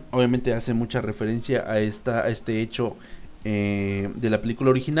adaptación obviamente hace mucha referencia a este hecho de la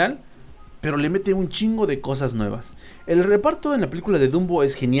película original, pero le mete un chingo de cosas nuevas. El reparto en la película de Dumbo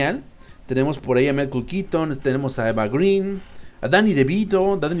es genial. Tenemos por ahí a Michael Keaton, tenemos a Eva Green, a Danny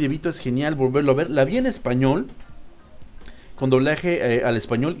DeVito. Danny DeVito es genial volverlo a ver. La vi en español, con doblaje al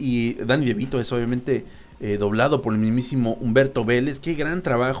español, y Danny DeVito es obviamente doblado por el mismísimo Humberto Vélez. Qué gran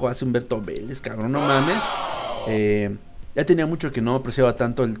trabajo hace Humberto Vélez, cabrón, no mames. Ya tenía mucho que no apreciaba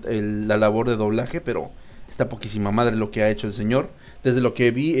tanto la labor de doblaje, pero está poquísima madre lo que ha hecho el señor. Desde lo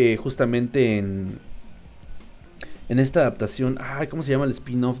que vi justamente en esta adaptación, ¿cómo se llama el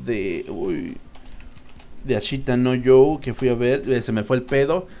spin-off de Ashita no Joe, que fui a ver? Se me fue el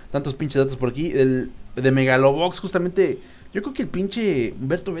pedo, tantos pinches datos por aquí. El de Megalobox, justamente, yo creo que el pinche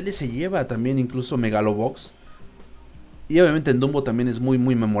Humberto Vélez se lleva también incluso Megalobox. Y obviamente en Dumbo también es muy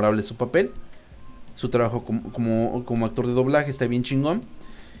memorable su papel. Su trabajo como actor de doblaje está bien chingón.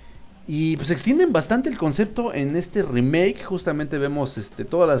 Y pues extienden bastante el concepto en este remake. Justamente vemos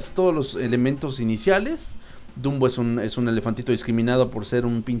todos los elementos iniciales. Dumbo es un elefantito discriminado por ser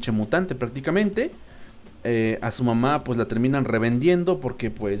un pinche mutante prácticamente. A su mamá pues la terminan revendiendo, porque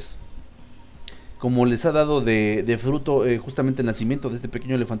pues como les ha dado de fruto justamente el nacimiento de este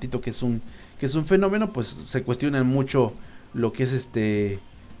pequeño elefantito que es un fenómeno, pues se cuestionan mucho lo que es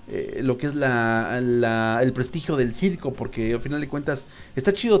lo que es el prestigio del circo, porque al final de cuentas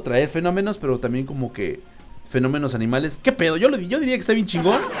está chido traer fenómenos, pero también como que fenómenos animales. ¿Qué pedo? Yo diría que está bien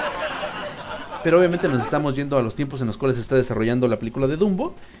chingón. Pero obviamente nos estamos yendo a los tiempos en los cuales se está desarrollando la película de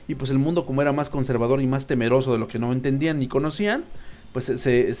Dumbo. Y pues el mundo, como era más conservador y más temeroso de lo que no entendían ni conocían, pues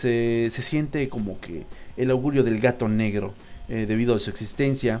se siente como que el augurio del gato negro debido a su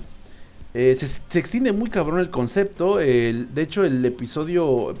existencia. Se extiende muy cabrón el concepto. De hecho,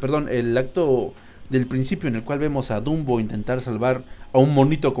 el acto del principio en el cual vemos a Dumbo intentar salvar a un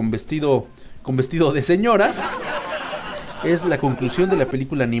monito con vestido de señora es la conclusión de la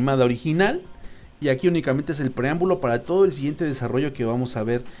película animada original. Y aquí únicamente es el preámbulo para todo el siguiente desarrollo que vamos a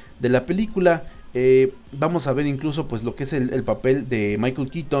ver de la película. Vamos a ver incluso pues lo que es el papel de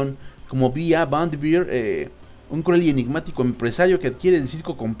Michael Keaton como Via Bandbeer, un cruel y enigmático empresario que adquiere el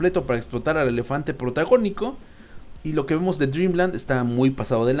circo completo para explotar al elefante protagónico. Y lo que vemos de Dreamland está muy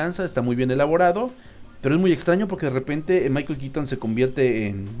pasado de lanza, está muy bien elaborado, pero es muy extraño porque de repente Michael Keaton se convierte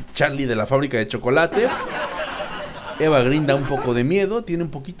en Charlie de la fábrica de chocolate. Eva Green da un poco de miedo,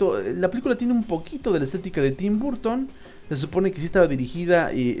 la película tiene un poquito de la estética de Tim Burton. Se supone que sí estaba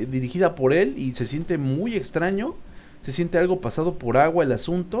dirigida por él y se siente muy extraño, se siente algo pasado por agua el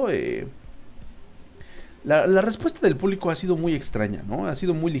asunto. La respuesta del público ha sido muy extraña, ¿no? Ha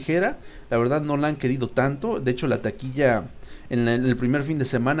sido muy ligera, la verdad no la han querido tanto. De hecho, la taquilla en el primer fin de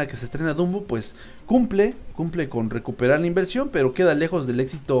semana que se estrena Dumbo, pues cumple con recuperar la inversión, pero queda lejos del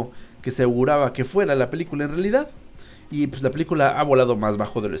éxito que se auguraba que fuera la película en realidad. Y pues la película ha volado más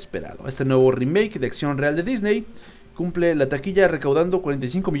bajo de lo esperado. Este nuevo remake de acción real de Disney cumple la taquilla recaudando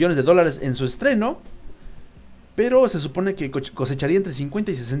 $45 millones en su estreno, pero se supone que cosecharía entre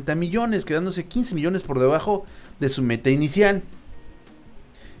 50 y 60 millones, quedándose 15 millones por debajo de su meta inicial.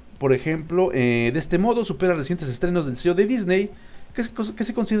 Por ejemplo, de este modo supera recientes estrenos del sello de Disney que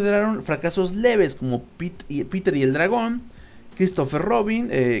se consideraron fracasos leves, como Peter y el Dragón, Christopher Robin,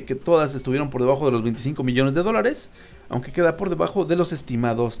 que todas estuvieron por debajo de los $25 millones, aunque queda por debajo de los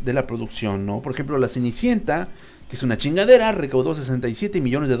estimados de la producción, ¿no? Por ejemplo, La Cenicienta, que es una chingadera, recaudó $67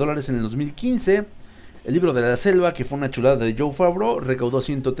 millones en el 2015. El Libro de la Selva, que fue una chulada de Joe Favreau, recaudó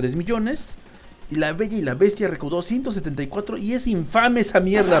 103 millones. Y La Bella y la Bestia recaudó 174, y es infame esa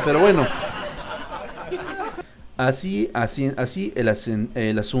mierda, pero bueno. Así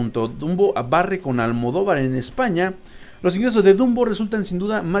el asunto. Dumbo barre con Almodóvar en España. Los ingresos de Dumbo resultan sin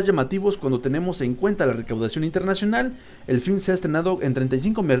duda más llamativos cuando tenemos en cuenta la recaudación internacional. El film se ha estrenado en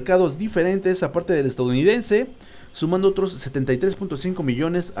 35 mercados diferentes, aparte del estadounidense, sumando otros 73.5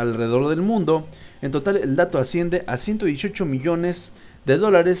 millones alrededor del mundo. En total, el dato asciende a $118 millones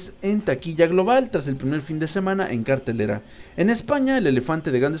en taquilla global tras el primer fin de semana en cartelera. En España, El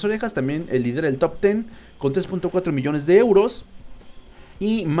elefante de grandes orejas también lidera el top 10 con 3.4 millones de euros.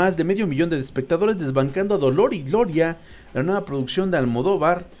 Y más de medio millón de espectadores, desbancando a Dolor y Gloria, la nueva producción de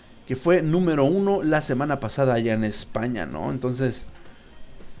Almodóvar, que fue número 1 la semana pasada allá en España, ¿no? Entonces,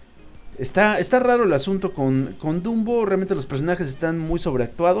 está raro el asunto con Dumbo. Realmente los personajes están muy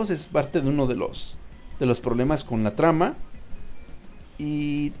sobreactuados, es parte de uno de los problemas con la trama.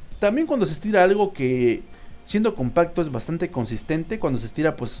 Y también cuando se estira algo que, siendo compacto, es bastante consistente, cuando se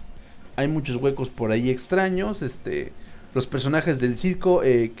estira, pues, hay muchos huecos por ahí extraños, los personajes del circo,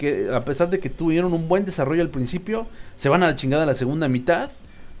 que a pesar de que tuvieron un buen desarrollo al principio, se van a la chingada la segunda mitad.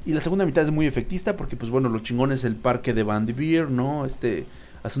 Y la segunda mitad es muy efectista porque, pues bueno, lo chingón es el parque de Bandbeer, ¿no?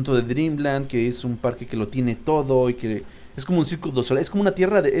 Asunto de Dreamland, que es un parque que lo tiene todo y que es como un circo del sol. Es como una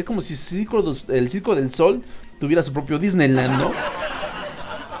tierra es como si el Circo del Sol tuviera su propio Disneyland, ¿no?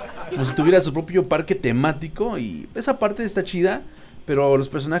 Como si tuviera su propio parque temático. Y esa parte está chida, pero los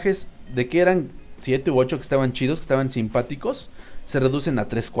personajes, de que eran 7 u 8 que estaban chidos, que estaban simpáticos, se reducen a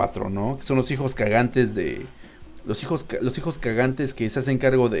 3, 4, ¿no? Que son los hijos cagantes los hijos cagantes que se hacen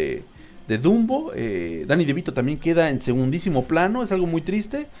cargo de Dumbo. Danny DeVito también queda en segundísimo plano. Es algo muy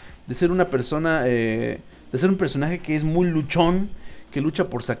triste de ser una persona, de ser un personaje que es muy luchón, que lucha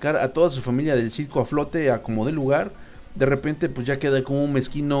por sacar a toda su familia del circo a flote a como de lugar. De repente pues ya queda como un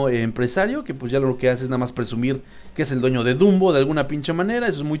mezquino empresario que pues ya lo que hace es nada más presumir que es el dueño de Dumbo de alguna pinche manera.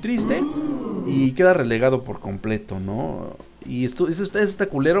 Eso es muy triste y queda relegado por completo, ¿no? Y esto está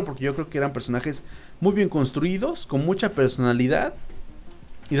culero porque yo creo que eran personajes muy bien construidos, con mucha personalidad,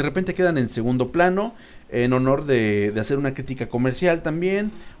 y de repente quedan en segundo plano, en honor de hacer una crítica comercial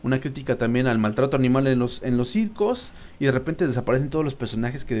también, una crítica también al maltrato animal en los circos, y de repente desaparecen todos los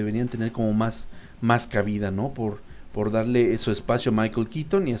personajes que deberían tener como más cabida, ¿no? Por darle su espacio a Michael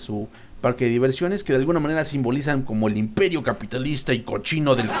Keaton y a su parque de diversiones, que de alguna manera simbolizan como el imperio capitalista y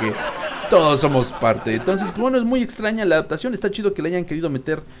cochino del que todos somos parte. Entonces, pues bueno, es muy extraña la adaptación. Está chido que le hayan querido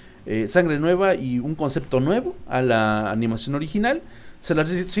meter sangre nueva y un concepto nuevo a la animación original. Se las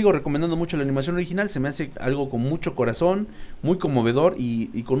sigo recomendando mucho la animación original, se me hace algo con mucho corazón, muy conmovedor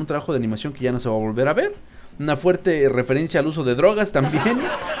y con un trabajo de animación que ya no se va a volver a ver. Una fuerte referencia al uso de drogas también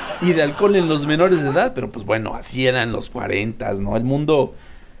y de alcohol en los menores de edad, pero pues bueno, así eran los 40, ¿no? El mundo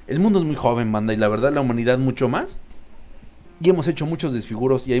es muy joven, banda, y la verdad la humanidad mucho más. Y hemos hecho muchos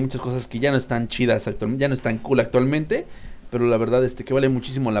desfiguros y hay muchas cosas que ya no están chidas actualmente, ya no están cool actualmente, pero la verdad que vale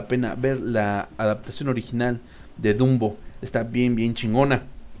muchísimo la pena ver la adaptación original de Dumbo. Está bien, bien chingona.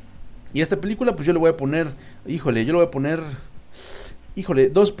 Y a esta película pues yo le voy a poner,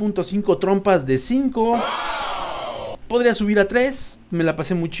 2.5 trompas de 5. Podría subir a 3, me la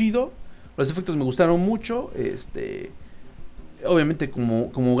pasé muy chido. Los efectos me gustaron mucho. Obviamente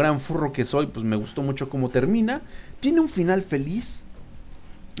como gran furro que soy, pues me gustó mucho cómo termina. Tiene un final feliz.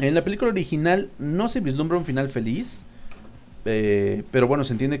 En la película original no se vislumbra un final feliz. Pero bueno,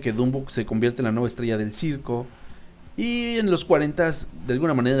 se entiende que Dumbo se convierte en la nueva estrella del circo. Y en los 40s, de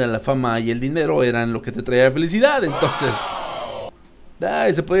alguna manera, la fama y el dinero eran lo que te traía felicidad. Entonces,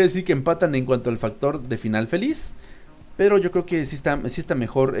 se puede decir que empatan en cuanto al factor de final feliz. Pero yo creo que sí está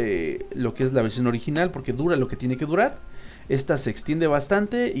mejor lo que es la versión original, porque dura lo que tiene que durar. Esta se extiende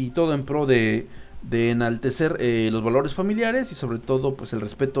bastante y todo en pro de enaltecer los valores familiares y sobre todo pues el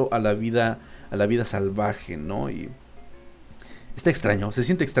respeto a la vida salvaje, ¿no? Y está extraño, se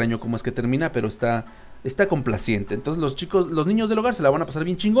siente extraño cómo es que termina, pero está complaciente. Entonces los niños del hogar se la van a pasar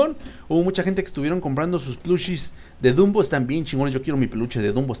bien chingón. Hubo mucha gente que estuvieron comprando sus plushies de Dumbo, están bien chingones. Yo quiero mi peluche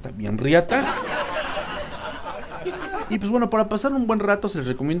de Dumbo, está bien riata. Y pues bueno, para pasar un buen rato se les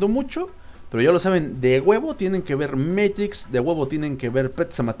recomiendo mucho. Pero ya lo saben, de huevo tienen que ver Matrix, de huevo tienen que ver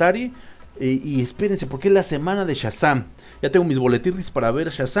Pet Sematary. Y espérense, porque es la semana de Shazam. Ya tengo mis boletirris para ver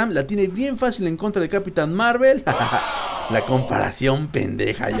Shazam. La tiene bien fácil en contra de Capitán Marvel. La comparación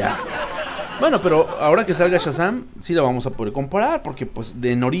pendeja ya. Bueno, pero ahora que salga Shazam, sí la vamos a poder comparar. Porque pues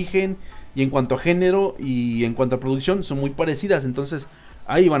en origen y en cuanto a género y en cuanto a producción son muy parecidas. Entonces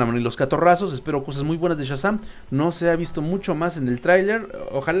ahí van a venir los catorrazos. Espero cosas muy buenas de Shazam. No se ha visto mucho más en el tráiler.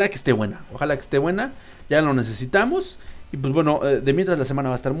 Ojalá que esté buena. Ya lo necesitamos. Y pues bueno, de mientras la semana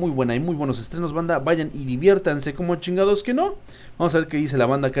va a estar muy buena y muy buenos estrenos, banda. Vayan y diviértanse como chingados que no. Vamos a ver qué dice la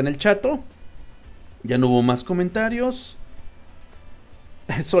banda acá en el chato. Ya no hubo más comentarios.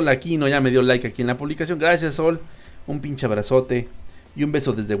 Sol Aquino ya me dio like aquí en la publicación. Gracias, Sol. Un pinche abrazote. Y un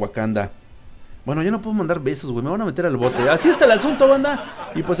beso desde Wakanda. Bueno, ya no puedo mandar besos, güey. Me van a meter al bote. Así está el asunto, banda.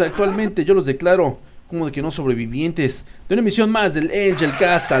 Y pues actualmente yo los declaro como de que no sobrevivientes de una emisión más del Angel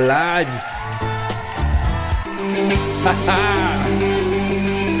Cast Alive.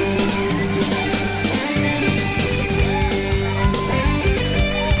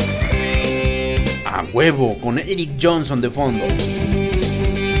 A huevo, con Eric Johnson de fondo.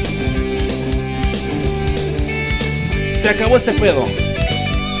 Se acabó este pedo.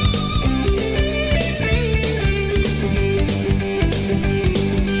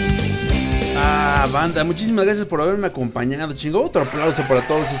 Banda, muchísimas gracias por haberme acompañado, chingo. Otro aplauso para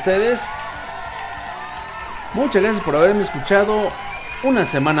todos ustedes. Muchas gracias por haberme escuchado una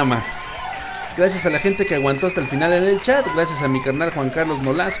semana más. Gracias a la gente que aguantó hasta el final en el chat. Gracias a mi carnal Juan Carlos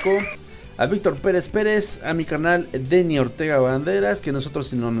Nolasco, a Víctor Pérez, a mi carnal Denny Ortega Banderas, que nosotros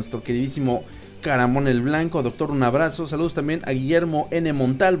sino nuestro queridísimo Caramón el Blanco. Doctor, un abrazo. Saludos también a Guillermo N.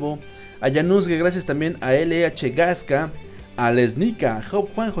 Montalvo, a Yanusgue, gracias también a LH Gasca, a Lesnica, a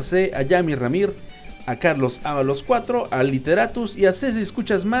Juan José, a Yami Ramir, a Carlos Ábalos 4, a Literatus y a Ceci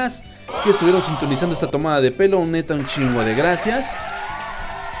Escuchas Más, que estuvieron sintonizando esta tomada de pelo. Neta, un chingo de gracias.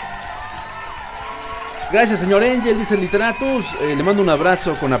 Gracias, señor Angel, dice Literatus. Le mando un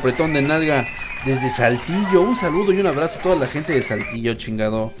abrazo con apretón de nalga desde Saltillo. Un saludo y un abrazo a toda la gente de Saltillo,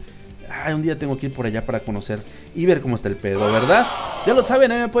 chingado. Un día tengo que ir por allá para conocer y ver cómo está el pedo, ¿verdad? Ya lo saben,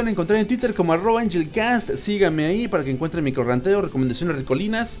 ahí me pueden encontrar en Twitter como @AngelCast. Síganme ahí para que encuentren microranteo, recomendaciones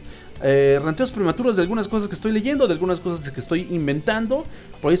ricolinas, ranteos prematuros de algunas cosas que estoy leyendo, de algunas cosas que estoy inventando.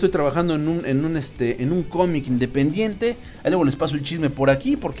 Por ahí estoy trabajando en un cómic independiente. Ahí luego les paso el chisme por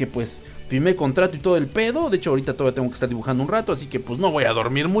aquí porque pues firmé contrato y todo el pedo. De hecho ahorita todavía tengo que estar dibujando un rato, así que pues no voy a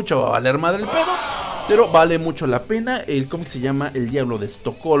dormir mucho, va a valer madre el pedo. Pero vale mucho la pena. El cómic se llama El Diablo de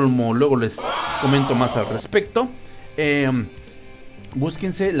Estocolmo. Luego les comento más al respecto.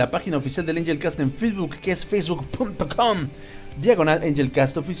 Búsquense la página oficial del Angelcast en Facebook, que es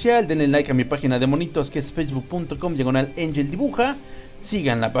facebook.com/Angelcast oficial. Denle like a mi página de monitos, que es facebook.com/Angeldibuja.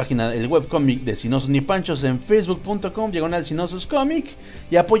 Sigan la página del webcomic de Sinosos Ni Panchos en facebook.com/Sinososcomic.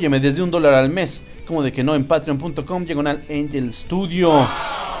 Y apóyeme desde $1 al mes, como de que no, en patreon.com/Angelstudio.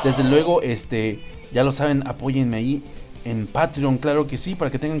 Desde luego, ya lo saben, apóyenme ahí en Patreon, claro que sí,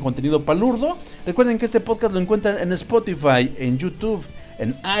 para que tengan contenido palurdo. Recuerden que este podcast lo encuentran en Spotify, en YouTube,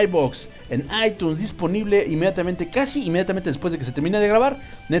 en iVoox, en iTunes, disponible casi inmediatamente después de que se termine de grabar.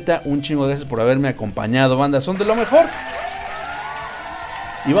 Neta, un chingo de gracias por haberme acompañado, banda, son de lo mejor.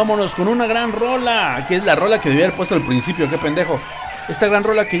 Y vámonos con una gran rola, que es la rola que debía haber puesto al principio, qué pendejo. Esta gran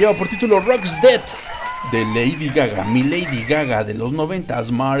rola que lleva por título Rock's Dead, de Lady Gaga, mi Lady Gaga de los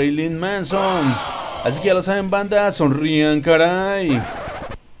 90s, Marilyn Manson. Así que ya lo saben, banda, sonrían, caray,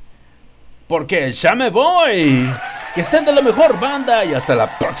 porque ya me voy. Que estén de lo mejor, banda, y hasta la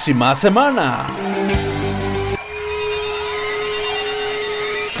próxima semana.